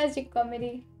 Tragic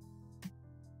comedy.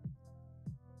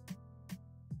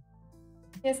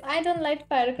 Yes, I don't like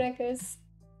firecrackers,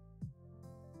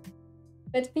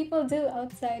 but people do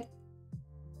outside.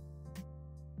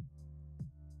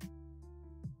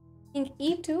 King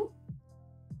e2,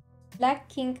 black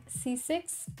king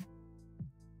c6,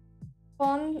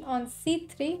 pawn on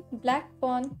c3, black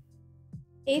pawn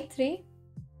a3,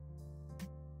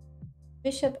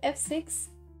 bishop f6,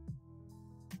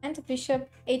 and bishop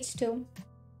h2.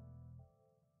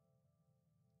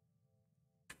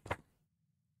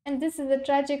 And this is a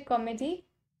tragic comedy,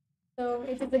 so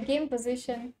it is a game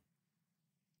position.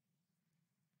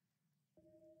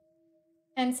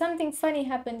 And something funny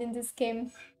happened in this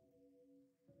game.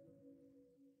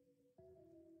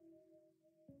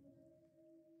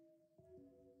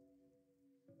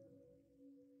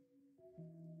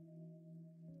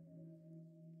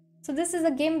 So this is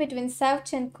a game between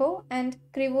Savchenko and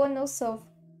Krivonosov,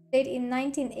 played in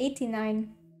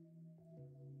 1989.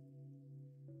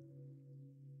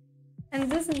 And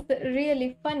this is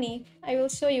really funny. I will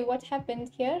show you what happened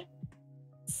here.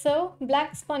 So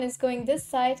black's pawn is going this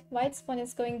side, white's pawn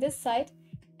is going this side.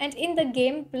 And in the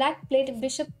game, black played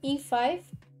bishop e5,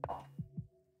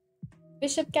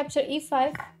 bishop capture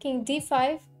e5, king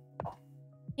d5.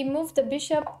 He moved the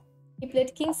bishop, he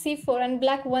played king c4, and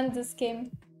black won this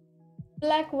game.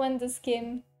 Black won this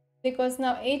game because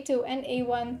now a2 and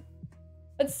a1.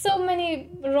 But so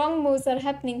many wrong moves are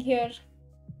happening here.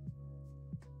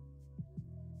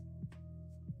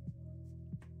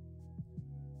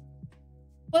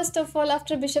 First of all,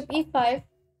 after bishop e5,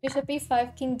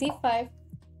 king d5,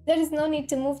 there is no need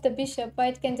to move the bishop.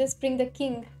 White can just bring the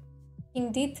king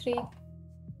d3.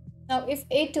 Now if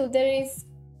a2, there is...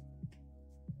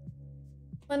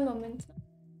 One moment.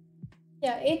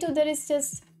 Yeah, a2, there is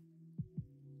just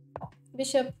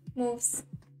bishop moves,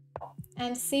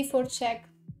 and c4 check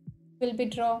will be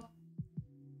draw.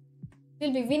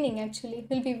 We'll be winning actually.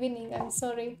 We'll be winning. I'm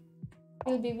sorry.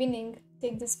 We'll be winning.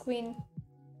 Take this queen.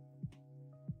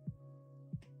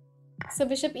 So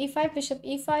bishop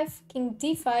e5, king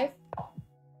d5,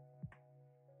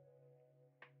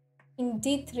 king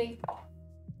d3.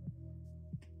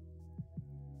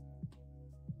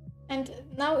 And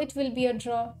now it will be a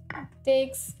draw.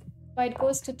 Takes, white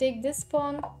goes to take this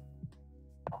pawn.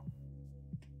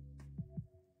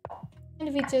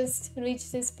 And we just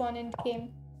reach this pawn endgame,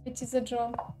 which is a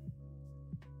draw.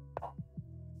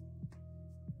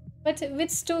 But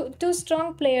with two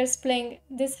strong players playing,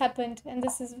 this happened, and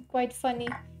this is quite funny.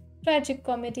 Tragic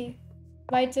comedy.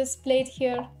 White just played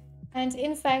here, and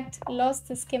in fact lost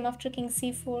this game after king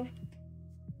c4.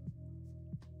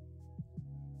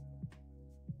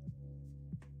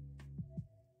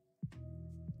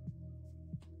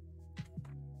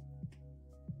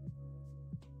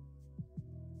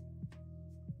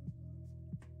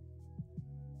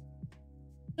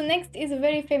 So next is a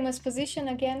very famous position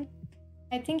again.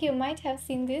 I think you might have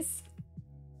seen this.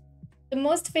 The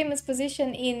most famous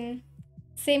position in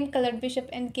same colored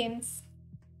bishop endgames.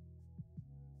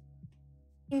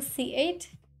 King c8,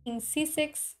 king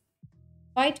c6,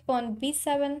 white pawn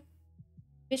b7,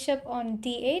 bishop on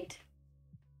d8,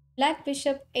 black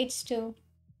bishop h2.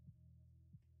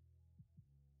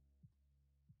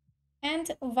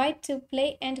 And white to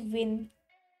play and win.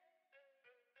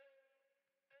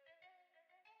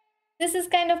 This is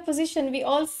kind of position we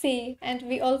all see and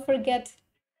we all forget.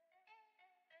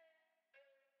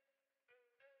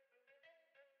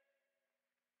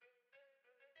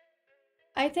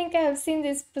 I think I have seen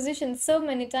this position so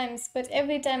many times, but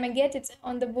every time I get it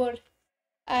on the board,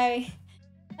 I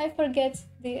forget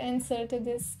the answer to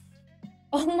this.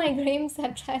 All my dreams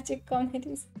are tragic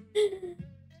comedies.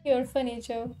 You're funny,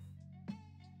 Joe.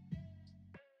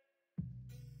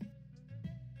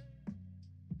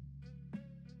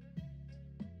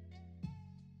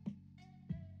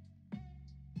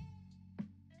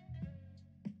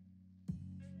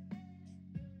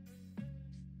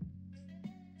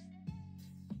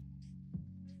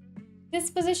 This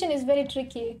position is very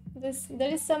tricky.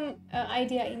 There is some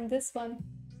idea in this one.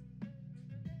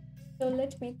 So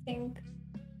let me think.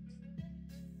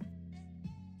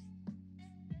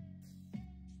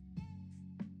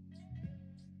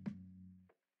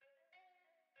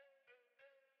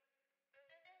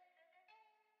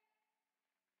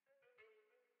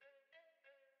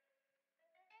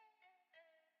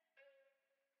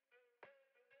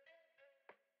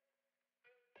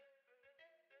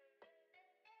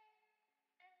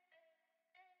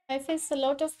 I face a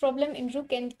lot of problem in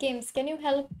rook and games. Can you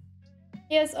help?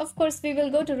 Yes, of course, we will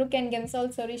go to rook and games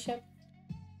also, Rishabh.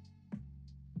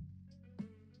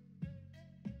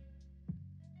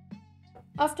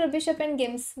 After bishop and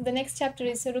games, the next chapter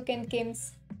is rook and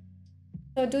games.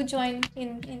 So do join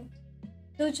in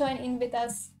with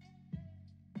us.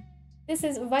 This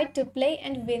is white to play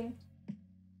and win.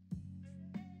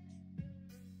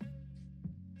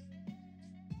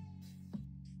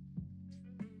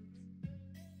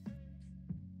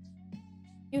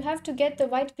 You have to get the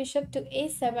white bishop to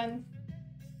a7.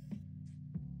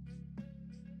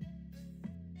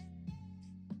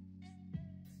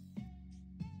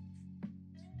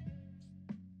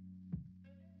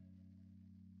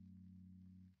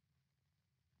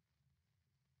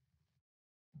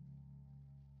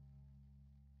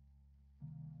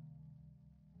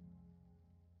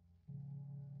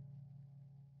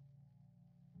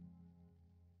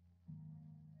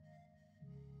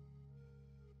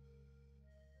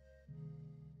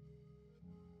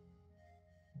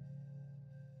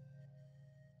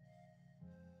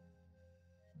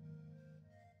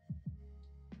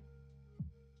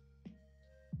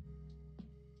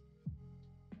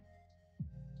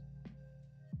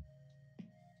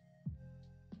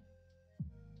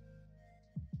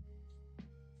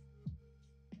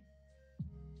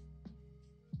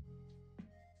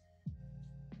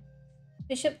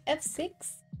 Bishop f6.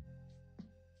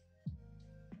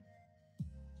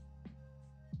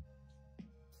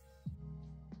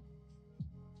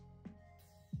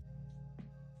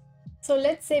 So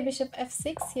let's say bishop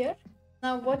f6 here.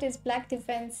 Now what is black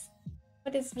defense?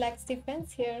 What is black's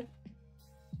defense here?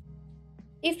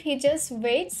 If he just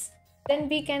waits, then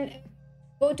we can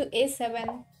go to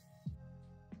a7.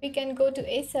 We can go to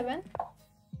a7.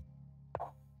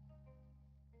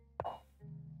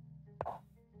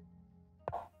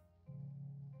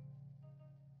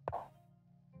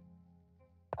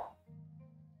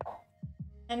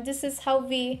 And this is how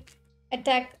we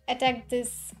attack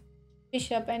this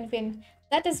bishop and win.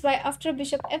 That is why after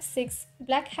bishop f6,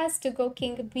 black has to go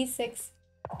king b6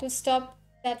 to stop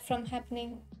that from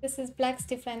happening. This is black's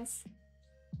defense.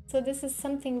 So this is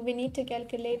something we need to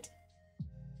calculate.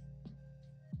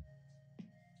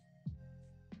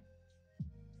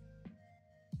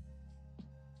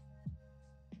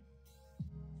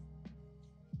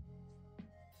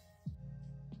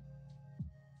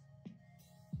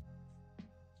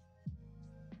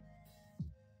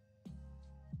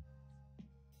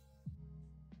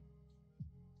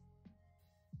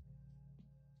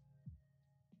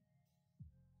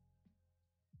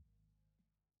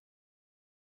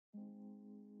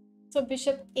 So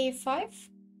bishop a5,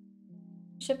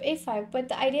 bishop a5, but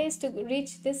the idea is to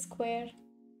reach this square.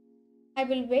 I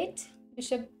will wait.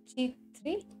 Bishop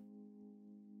g3,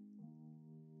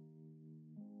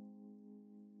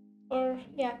 or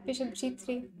yeah, bishop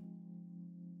g3.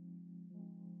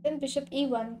 Then bishop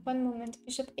e1. One moment.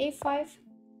 Bishop a5,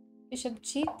 bishop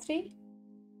g3,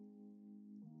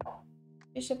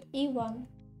 bishop e1.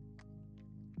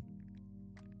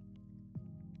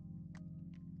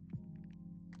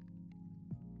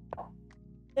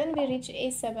 Then we reach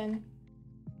a7.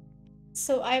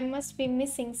 So I must be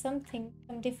missing something,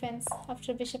 some defense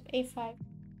after bishop a5.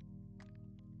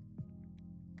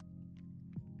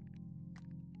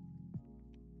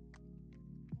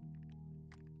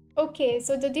 Okay,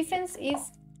 so the defense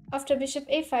is after bishop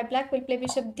a5, black will play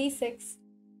bishop d6.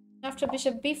 After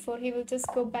bishop b4, he will just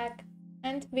go back,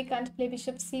 and we can't play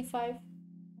bishop c5.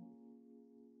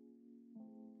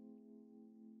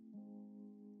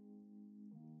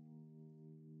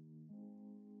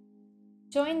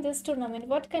 Join this tournament.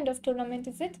 What kind of tournament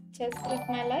is it? Chess with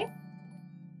my life.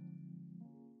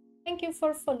 Thank you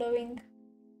for following.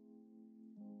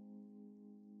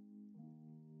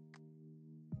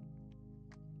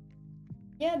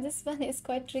 Yeah, this one is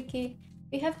quite tricky.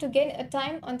 We have to gain a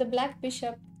time on the black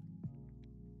bishop.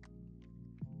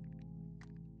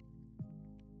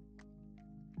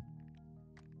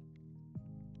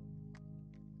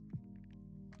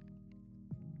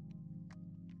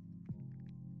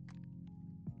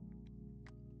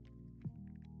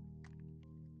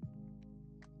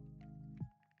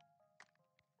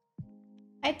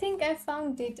 I think I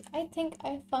found it. I think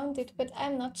I found it, but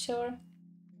I'm not sure.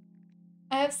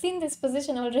 I have seen this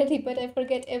position already, but I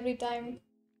forget every time.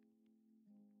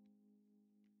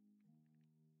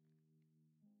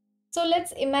 So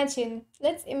let's imagine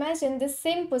this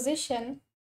same position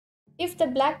if the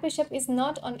black bishop is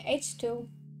not on h2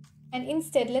 and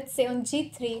instead let's say on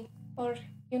g3 or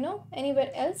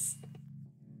anywhere else.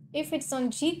 If it's on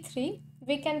g3,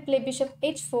 we can play bishop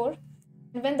h4,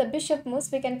 and when the bishop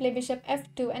moves, we can play bishop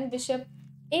f2 and bishop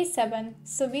a7.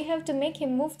 So we have to make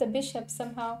him move the bishop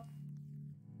somehow.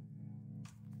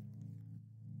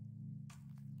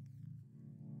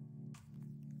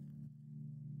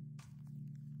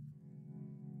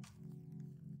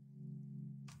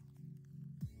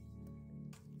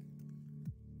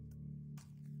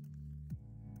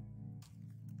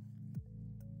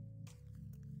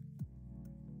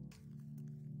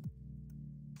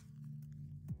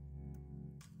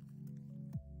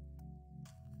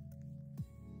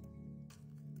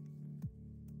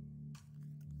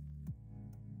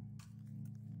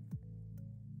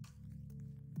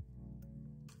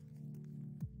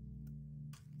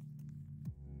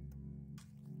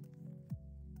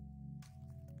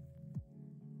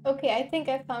 Okay, I think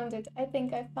I found it. I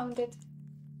think I found it.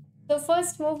 So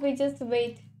first move, we just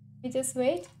wait. We just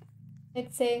wait.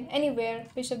 Let's say anywhere,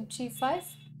 bishop g5.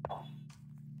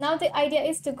 Now the idea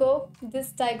is to go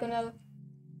this diagonal.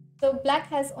 So black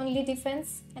has only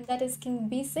defense, and that is king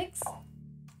b6.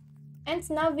 And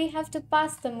now we have to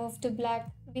pass the move to black.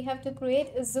 We have to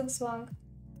create a zugzwang.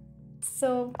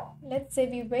 So let's say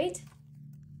we wait.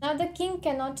 Now the king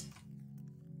cannot,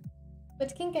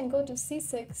 but king can go to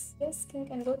c6. Yes, king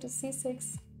can go to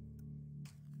c6.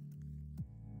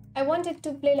 I wanted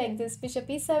to play like this, bishop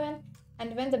e7,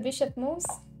 and when the bishop moves,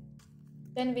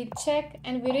 then we check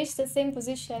and we reach the same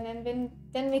position, and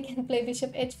then we can play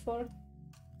bishop h4.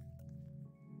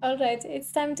 Alright,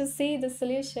 it's time to see the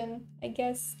solution, I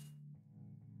guess.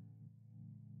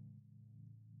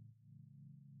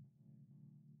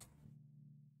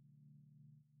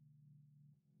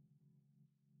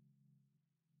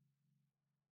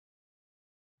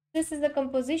 This is a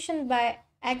composition by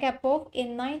Agapov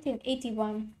in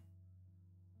 1981.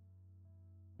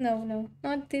 No,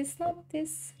 not this, not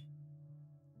this.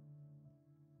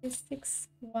 This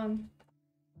 6-1.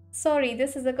 Sorry,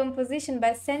 this is a composition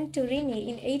by Santorini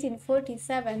in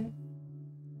 1847.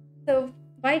 So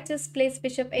white just plays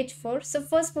bishop h4. So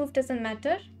first move doesn't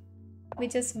matter. We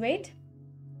just wait.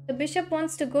 The bishop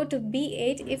wants to go to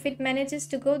b8. If it manages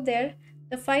to go there,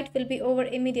 the fight will be over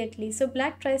immediately. So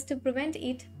black tries to prevent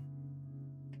it.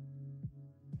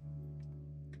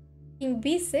 King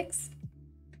b6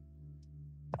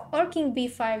 or king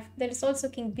b5. There is also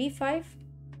king b5.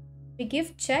 We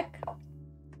give check.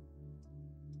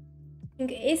 King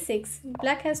a6.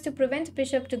 Black has to prevent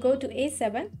bishop to go to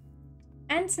a7.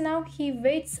 And now he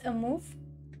waits a move.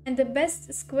 And the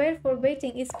best square for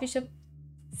waiting is bishop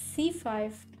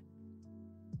c5.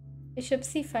 Bishop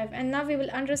c5. And now we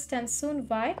will understand soon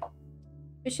why.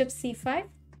 Bishop c5.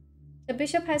 The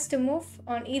bishop has to move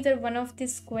on either one of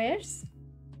these squares.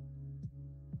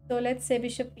 So let's say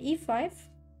bishop e5.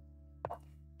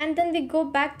 And then we go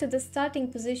back to the starting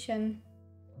position.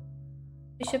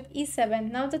 Bishop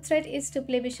e7. Now the threat is to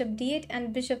play bishop d8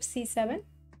 and bishop c7.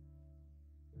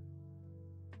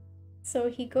 So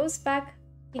he goes back,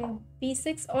 king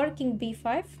b6 or king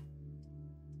b5.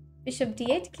 Bishop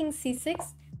d8, king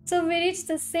c6. So we reach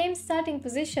the same starting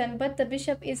position, but the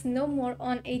bishop is no more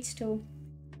on h2.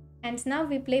 And now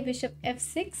we play bishop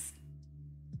f6.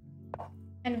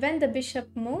 And when the bishop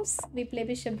moves, we play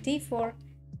bishop d4,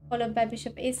 followed by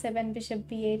bishop a7, bishop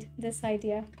b8. This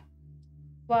idea.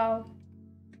 Wow.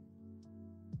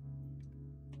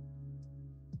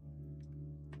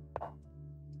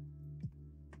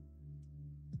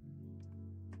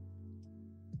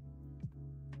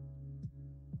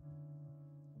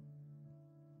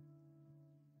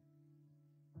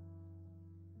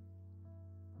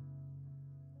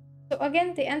 So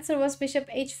again, the answer was bishop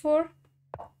h4,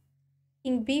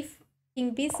 king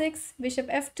b6, bishop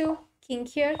f2, king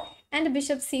here, and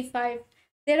bishop c5.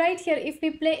 They write here if we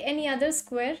play any other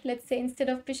square, let's say instead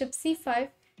of bishop c5,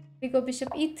 we go bishop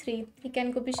e3. He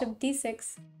can go bishop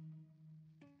d6.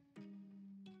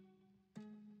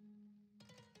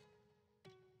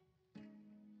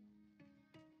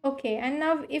 Okay, and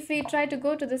now if we try to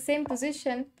go to the same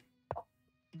position,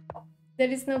 there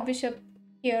is no bishop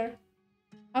here.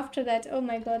 After that, oh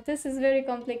my god, this is very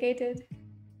complicated.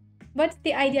 But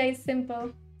the idea is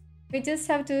simple. We just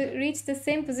have to reach the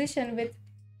same position with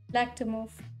black to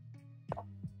move.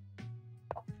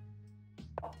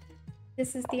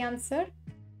 This is the answer.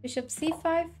 Bishop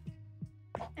c5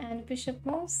 and bishop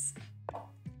moves.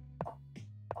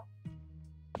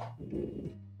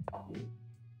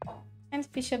 And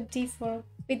bishop d4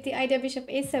 with the idea bishop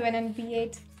a7 and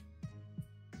b8.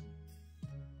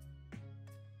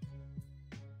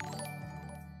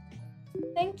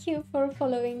 Thank you for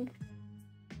following.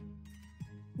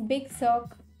 Big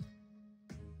sock.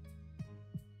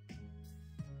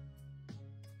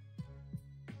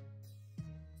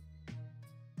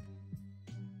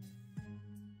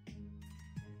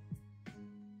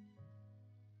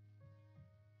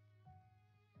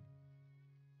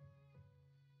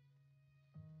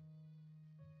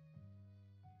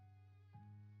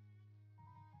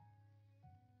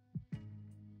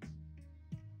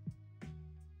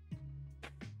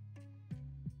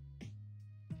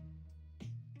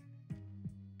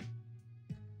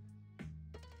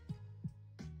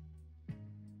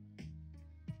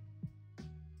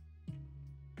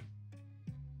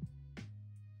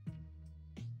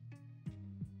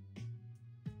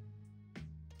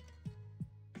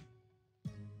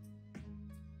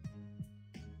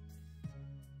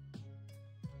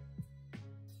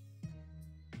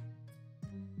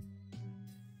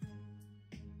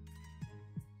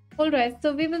 Alright,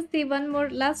 so we will see one more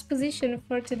last position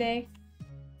for today.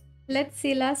 Let's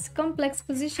see last complex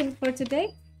position for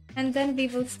today, and then we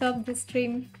will stop the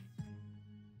stream.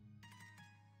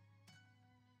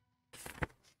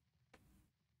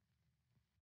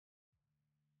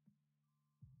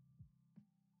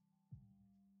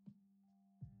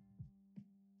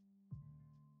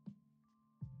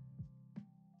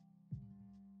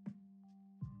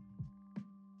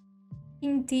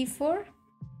 King d4,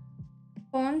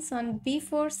 pawns on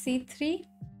b4, c3,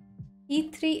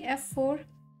 e3, f4,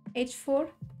 h4,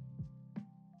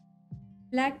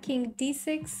 black king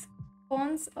d6,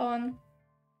 pawns on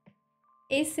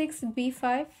a6,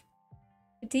 b5,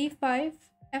 d5,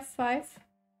 f5,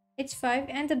 h5,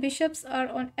 and the bishops are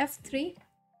on f3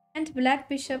 and black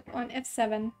bishop on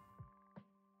f7.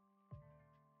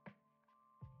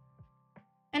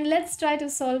 And let's try to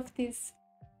solve this.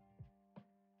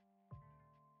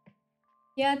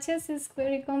 Yeah, chess is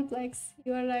very complex.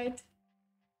 You are right.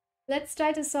 Let's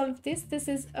try to solve this. This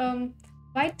is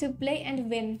white to play and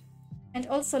win. And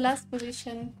also last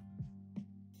position.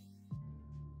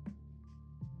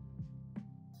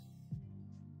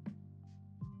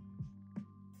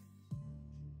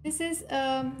 This is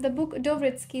the book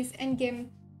Dovretzky's Endgame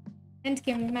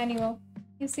manual.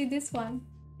 You see this one?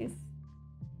 This.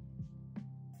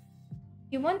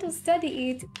 You want to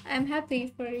study it? I'm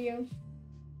happy for you.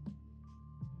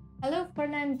 Hello,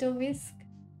 Fernando Whisk.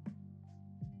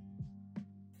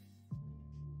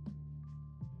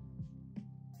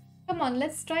 Come on,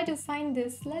 let's try to find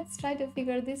this. Let's try to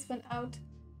figure this one out.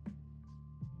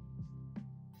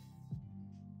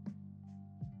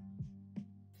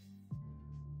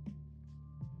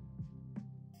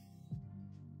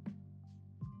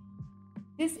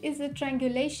 This is a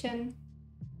triangulation.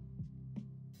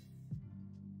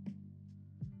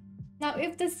 Now,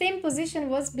 if the same position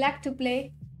was black to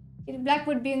play, black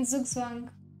would be in Zugzwang.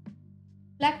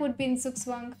 Black would be in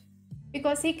Zugzwang.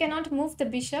 Because he cannot move the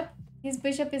bishop. His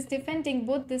bishop is defending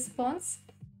both these pawns.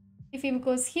 If he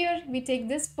goes here, we take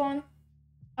this pawn.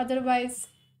 Otherwise,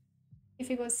 if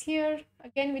he goes here,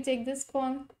 again we take this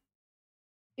pawn.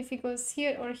 If he goes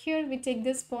here or here, we take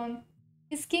this pawn.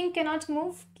 His king cannot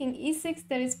move. King e6,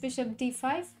 there is bishop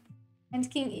d5. And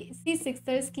king c6,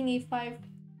 there is king e5.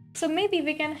 So maybe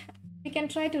we can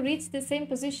try to reach the same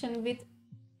position with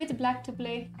black to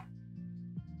play.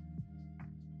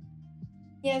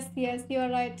 Yes, you are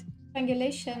right.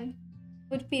 Triangulation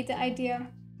would be the idea.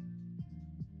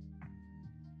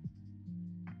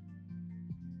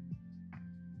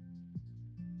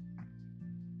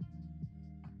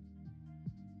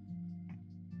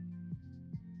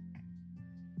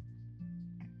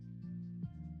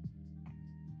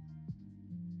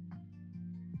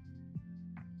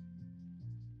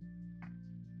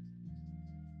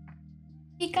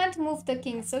 He can't move the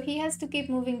king, so he has to keep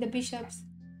moving the bishops.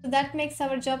 So that makes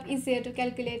our job easier to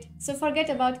calculate. So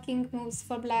forget about king moves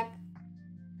for black.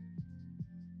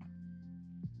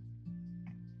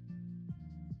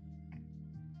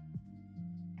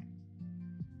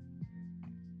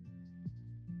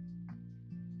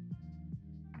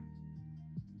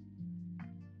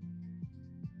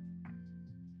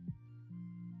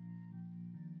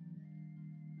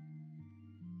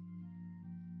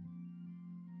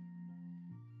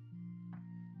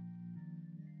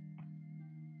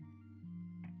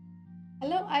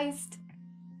 iced.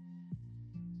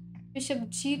 Bishop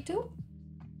g2.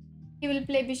 He will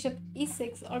play bishop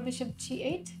e6 or bishop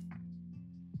g8.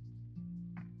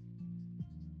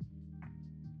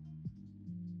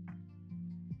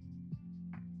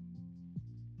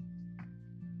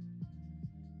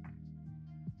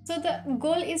 So the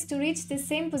goal is to reach the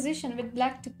same position with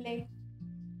black to play.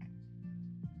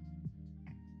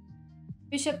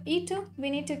 Bishop e2, we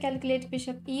need to calculate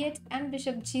bishop e8 and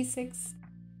bishop g6.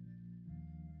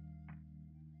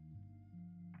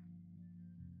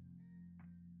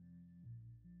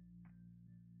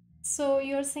 So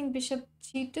you're saying bishop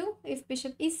g2, if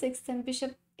bishop e6, then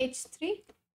bishop h3.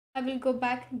 I will go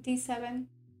back d7.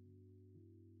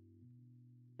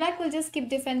 Black will just keep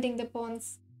defending the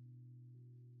pawns.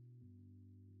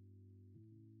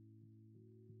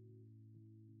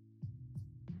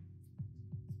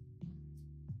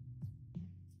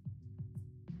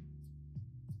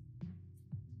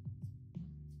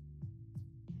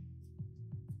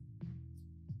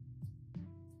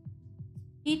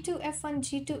 e2, f1,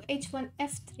 g2, h1,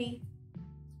 f3.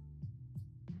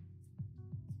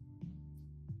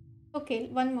 Okay,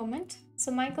 one moment.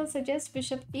 So Michael suggests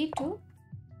bishop e2.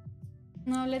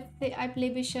 Now let's say I play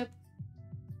bishop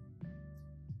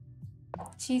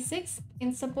g6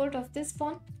 in support of this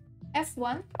pawn.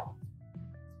 f1.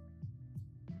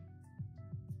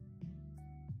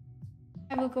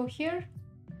 I will go here.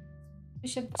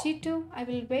 Bishop g2. I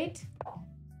will wait.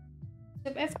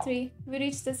 Bishop f3. We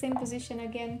reach the same position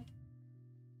again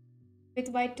with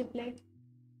white to play.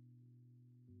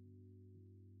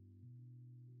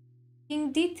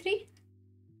 King d3.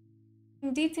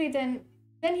 King d3,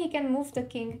 then he can move the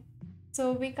king.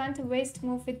 So we can't waste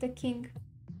move with the king.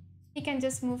 He can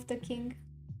just move the king.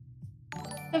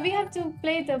 So we have to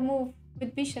play the move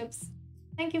with bishops.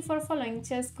 Thank you for following,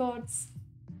 chess gods.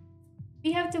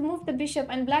 We have to move the bishop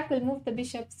and black will move the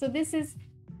bishop. So this is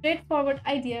straightforward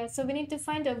idea. So we need to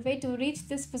find a way to reach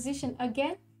this position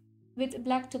again with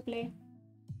black to play.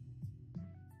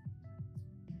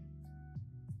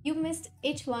 You missed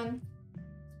h1.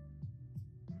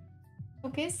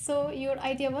 Okay, so your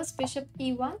idea was bishop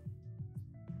e1,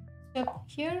 bishop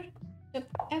here, bishop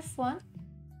f1.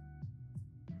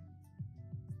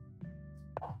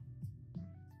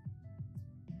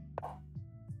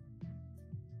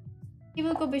 He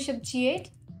will go bishop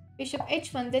g8, bishop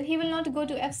h1, then he will not go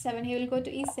to f7, he will go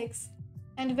to e6.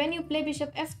 And when you play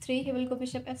bishop f3, he will go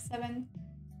bishop f7.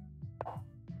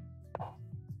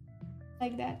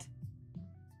 Like that.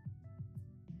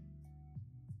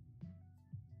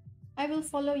 I will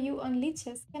follow you on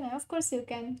leeches. Can I? Of course you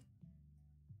can.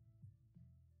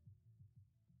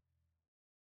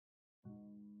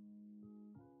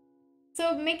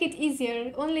 So make it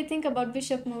easier. Only think about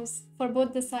bishop moves for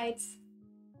both the sides.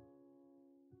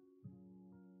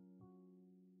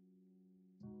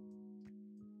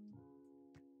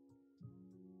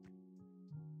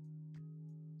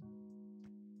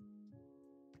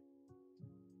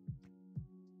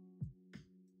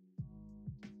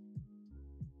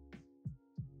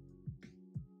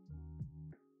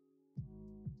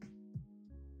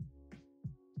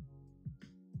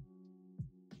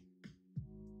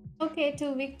 Okay,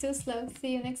 too weak, too slow.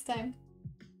 See you next time.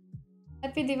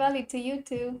 Happy Diwali to you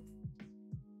too.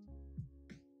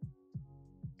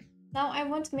 Now I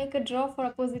want to make a draw for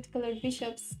opposite colored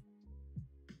bishops.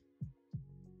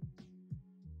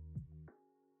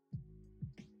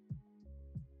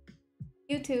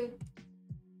 You too.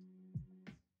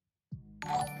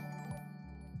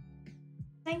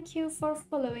 Thank you for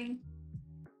following.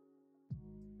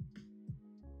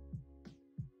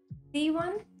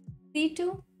 C1,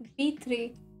 C2,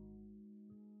 B3.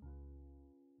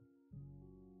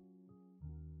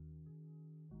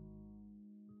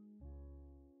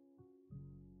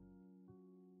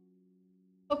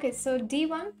 Okay, so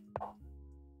D1,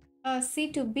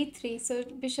 C2, B3. So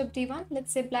bishop D1,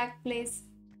 let's say black plays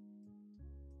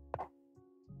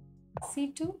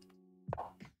C2,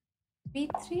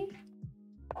 B3.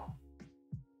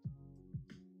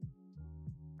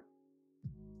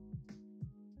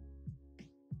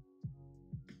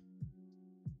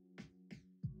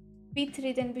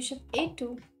 B3, then bishop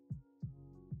A2.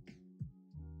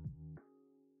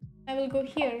 I will go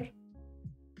here.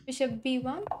 Bishop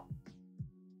B1.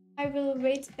 I will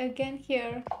wait again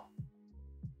here.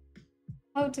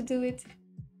 How to do it?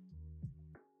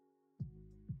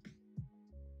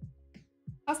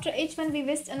 After H1 we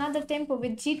waste another tempo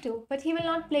with G2, but he will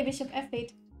not play bishop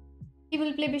F8. He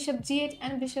will play bishop G8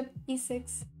 and bishop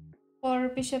E6, or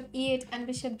bishop E8 and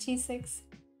bishop G6.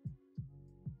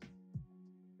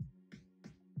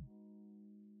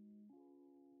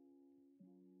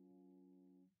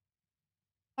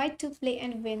 white to play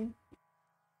and win.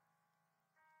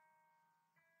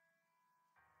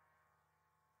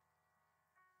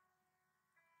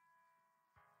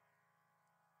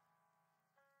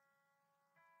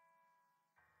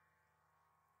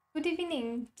 Good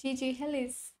evening, Gigi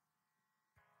Hellis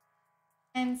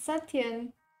and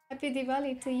Satyan. Happy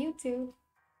Diwali to you too.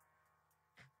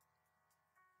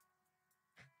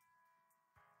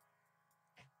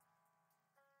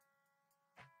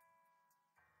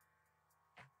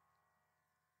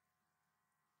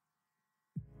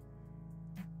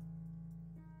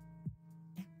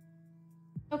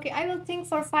 Okay, I will think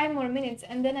for 5 more minutes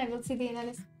and then I will see the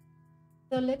analysis.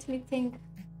 So let me think.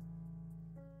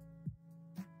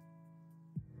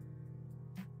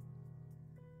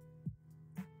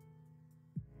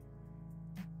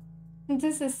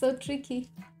 This is so tricky.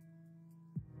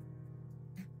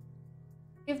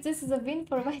 If this is a win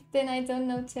for white, then I don't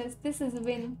know chess. This is a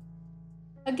win.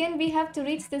 Again, we have to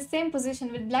reach the same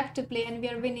position with black to play and we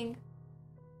are winning.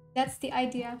 That's the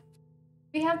idea.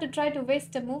 We have to try to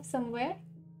waste a move somewhere.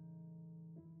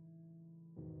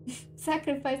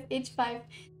 Sacrifice h5,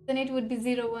 then it would be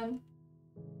 0-1.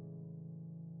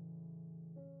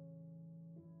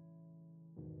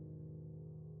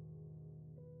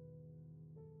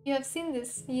 You have seen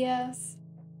this? Yes.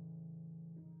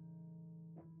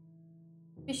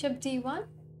 Bishop d1.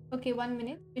 Okay, 1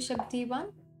 minute. Bishop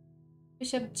d1.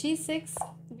 Bishop g6.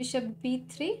 Bishop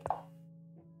b3.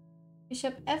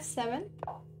 Bishop f7.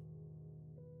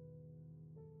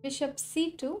 Bishop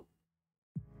c2.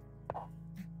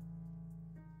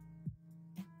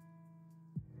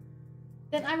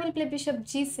 Then I will play bishop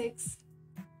g6.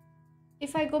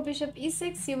 If I go bishop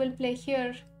e6, you will play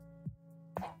here.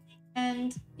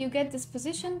 And you get this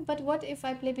position. But what if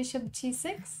I play bishop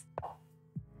g6?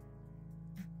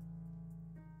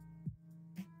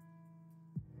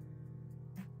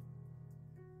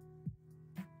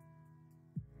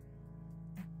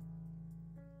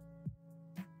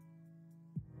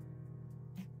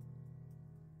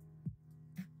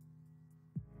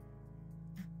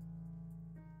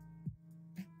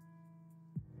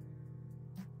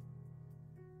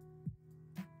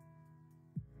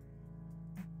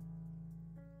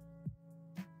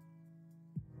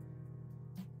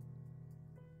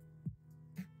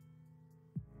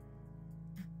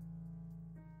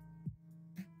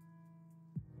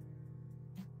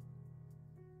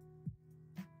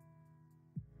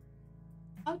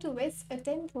 How to waste a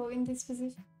tempo in this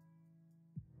position?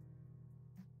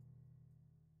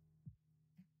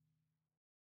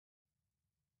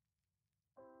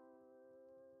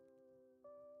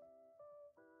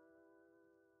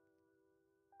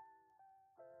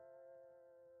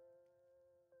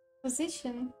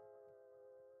 Position.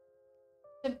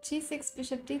 Bishop g6,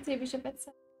 bishop d3, bishop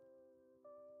h7,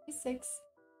 g6.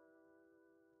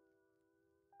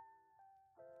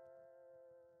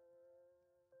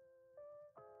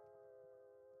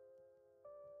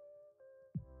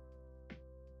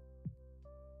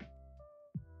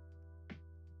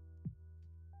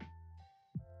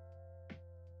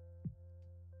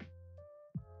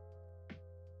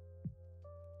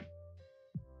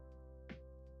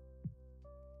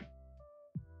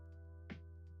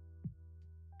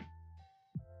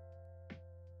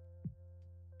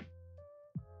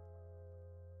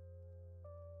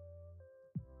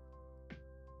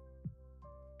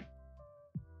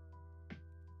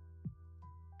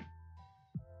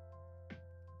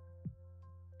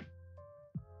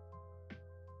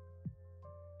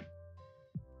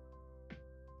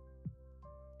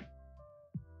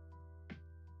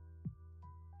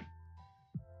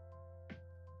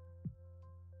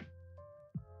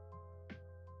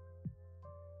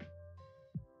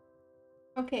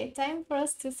 Okay, time for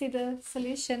us to see the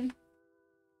solution.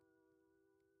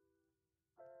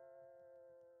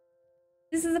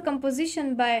 This is a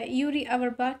composition by Yuri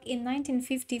Auerbach in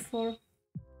 1954.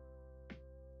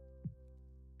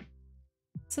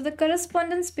 So the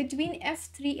correspondence between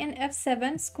f3 and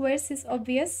f7 squares is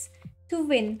obvious. To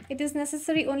win, it is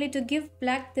necessary only to give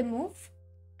black the move.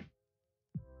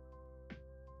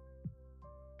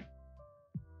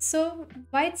 So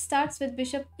white starts with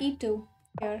bishop e2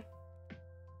 here.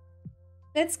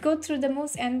 Let's go through the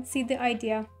moves and see the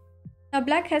idea. Now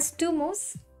black has two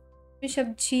moves,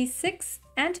 bishop g6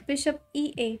 and bishop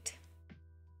e8.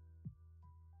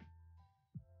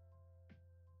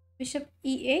 Bishop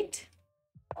e8.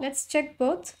 Let's check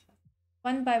both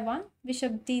one by one.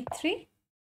 Bishop d3.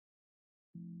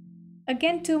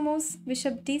 Again two moves,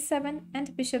 bishop d7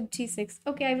 and bishop g6.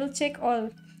 Okay, I will check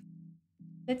all.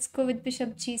 Let's go with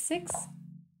bishop g6.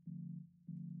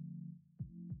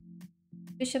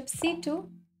 Bishop c2.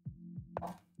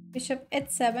 bishop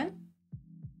h7,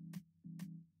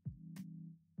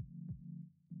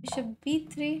 bishop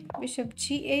b3, bishop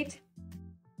g8,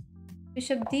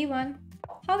 bishop d1.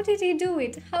 How did he do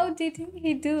it? How did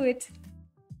he do it?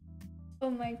 Oh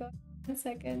my god, 1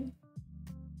 second.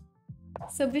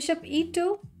 So bishop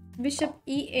e2, bishop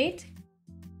e8,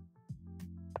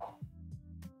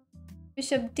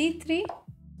 bishop d3,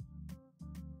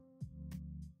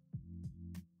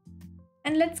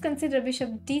 and let's consider bishop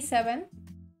d7.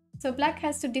 So black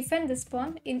has to defend this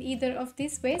pawn in either of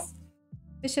these ways.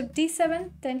 Bishop d7,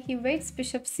 then he waits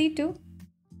bishop c2.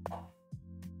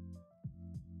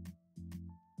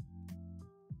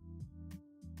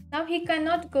 Now he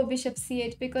cannot go bishop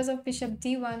c8 because of bishop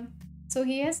d1. So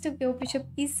he has to go bishop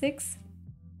e6,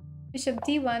 bishop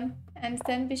d1, and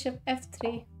then bishop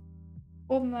f3.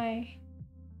 Oh my.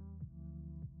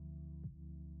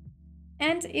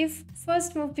 And if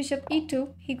first move bishop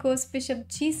e2, he goes bishop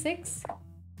g6,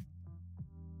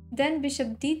 then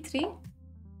bishop d3,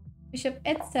 bishop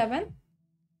h7,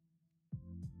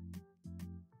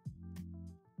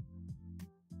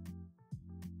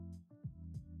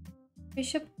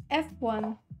 bishop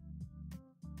f1,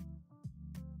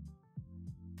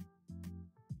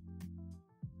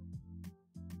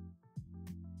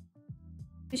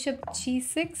 bishop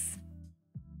g6,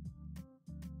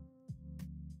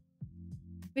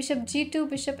 bishop g2,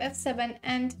 bishop f7,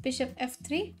 and bishop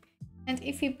f3. And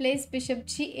if he plays bishop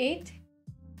g8,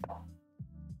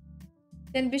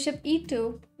 then bishop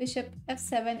e2, bishop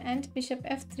f7, and bishop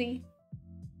f3.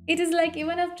 It is like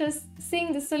even after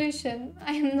seeing the solution,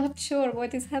 I am not sure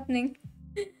what is happening.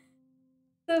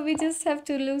 So we just have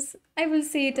to lose. I will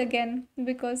see it again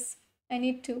because I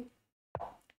need to.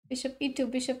 Bishop e2,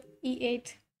 bishop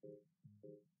e8,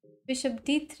 bishop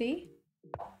d3,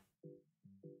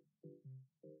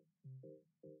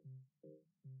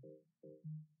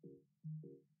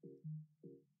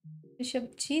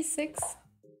 bishop g6.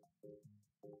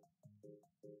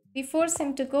 We force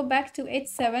him to go back to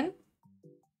h7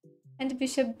 and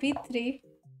bishop b3.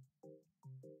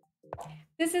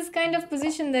 This is kind of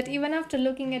position that even after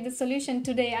looking at the solution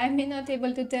today, I may not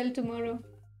able to tell tomorrow.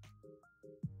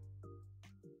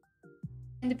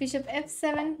 And bishop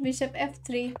f7, bishop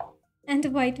f3, and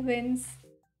white wins.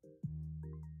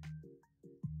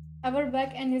 Our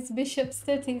back and his bishop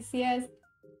studies, yes.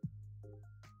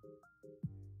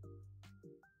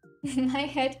 My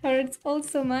head hurts,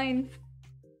 also mine.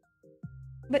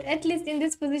 But at least in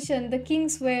this position, the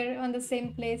kings were on the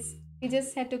same place. We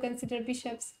just had to consider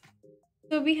bishops.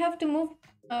 So we have to move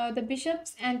the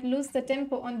bishops and lose the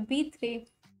tempo on b3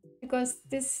 because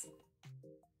this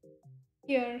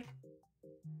here.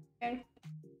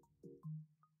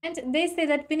 And they say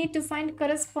that we need to find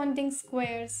corresponding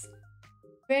squares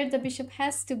where the bishop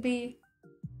has to be.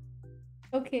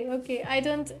 Okay. I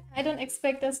don't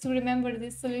expect us to remember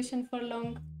this solution for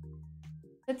long.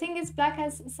 The thing is, black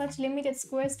has such limited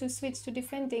squares to switch to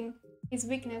defending his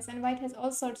weakness, and white has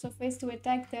all sorts of ways to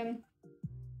attack them.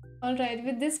 Alright,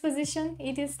 with this position,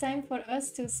 it is time for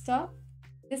us to stop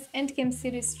this endgame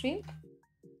series stream.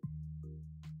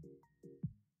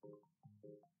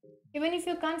 Even if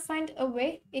you can't find a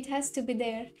way, it has to be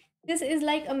there. This is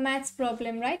like a maths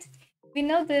problem, right? We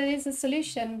know there is a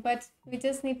solution, but we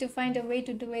just need to find a way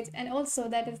to do it, and also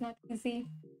that is not easy.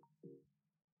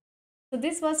 So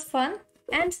this was fun,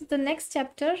 and the next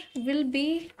chapter will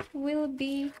be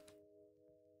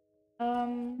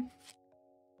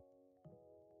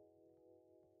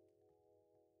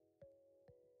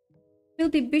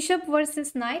bishop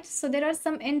versus knight. So there are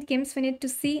some end games we need to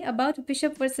see about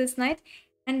bishop versus knight,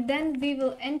 and then we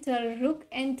will enter rook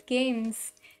end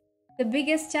games, the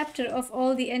biggest chapter of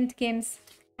all the end games,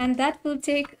 and that will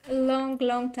take a long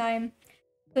time.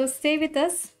 So stay with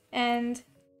us, and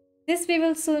this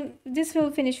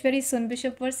will finish very soon,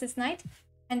 bishop versus knight,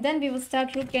 and then we will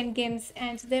start rook end games.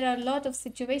 And there are a lot of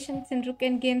situations in rook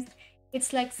end games.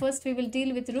 It's like first we will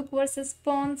deal with rook versus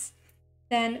pawns,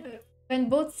 then when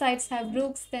both sides have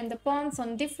rooks, then the pawns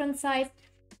on different sides,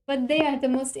 but they are the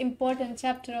most important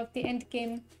chapter of the end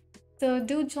game. So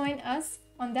do join us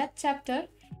on that chapter,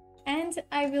 and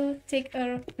I will take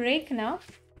a break now.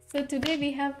 So today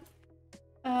we have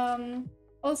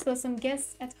also some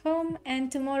guests at home,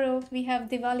 and tomorrow we have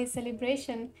Diwali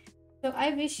celebration. So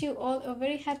I wish you all a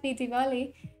very happy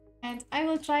Diwali, and I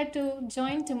will try to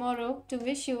join tomorrow to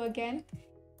wish you again.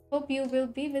 Hope you will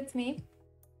be with me.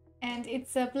 And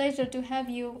it's a pleasure to have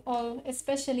you all,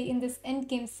 especially in this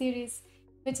endgame series,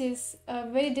 which is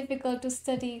very difficult to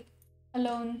study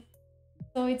alone.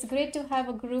 So it's great to have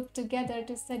a group together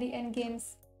to study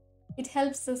endgames. It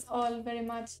helps us all very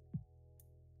much.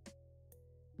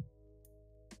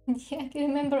 Yeah,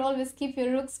 remember, always keep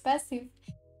your rooks passive.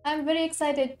 I'm very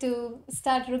excited to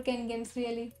start rook endgames,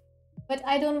 really. But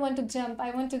I don't want to jump.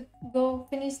 I want to go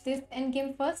finish this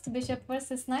endgame first, bishop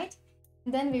versus knight.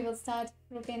 Then we will start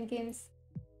rook endgames.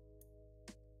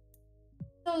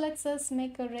 So let's just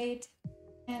make a raid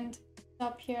and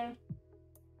stop here.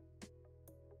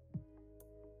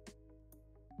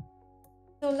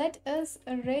 So let us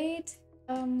raid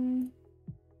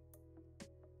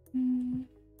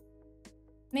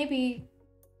maybe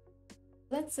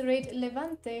let's raid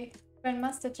Levante,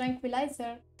 Grandmaster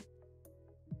Tranquilizer.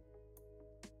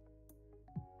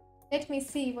 Let me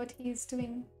see what he is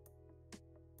doing.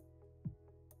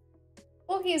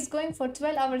 Oh, he is going for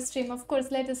 12-hour stream. Of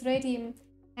course, let us raid him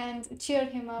and cheer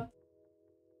him up.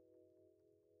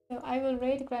 So I will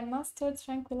raid Grandmaster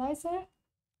Tranquilizer.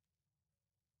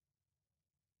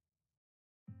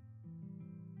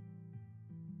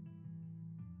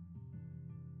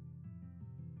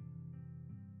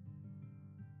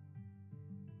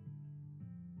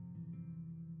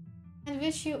 And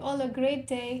wish you all a great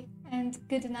day and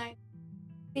good night.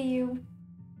 See you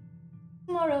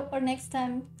tomorrow or next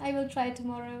time. I will try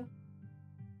tomorrow.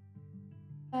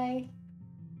 Bye.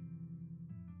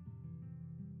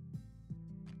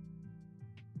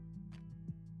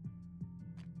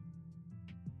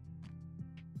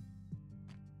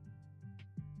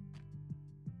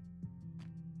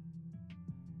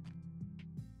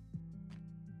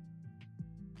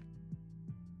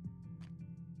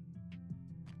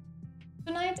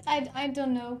 Tonight, I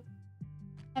don't know.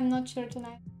 I'm not sure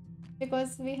tonight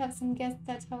because we have some guests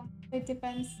at home. It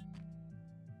depends.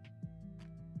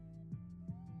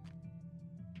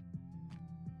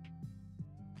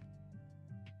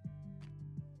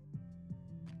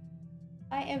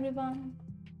 Bye everyone.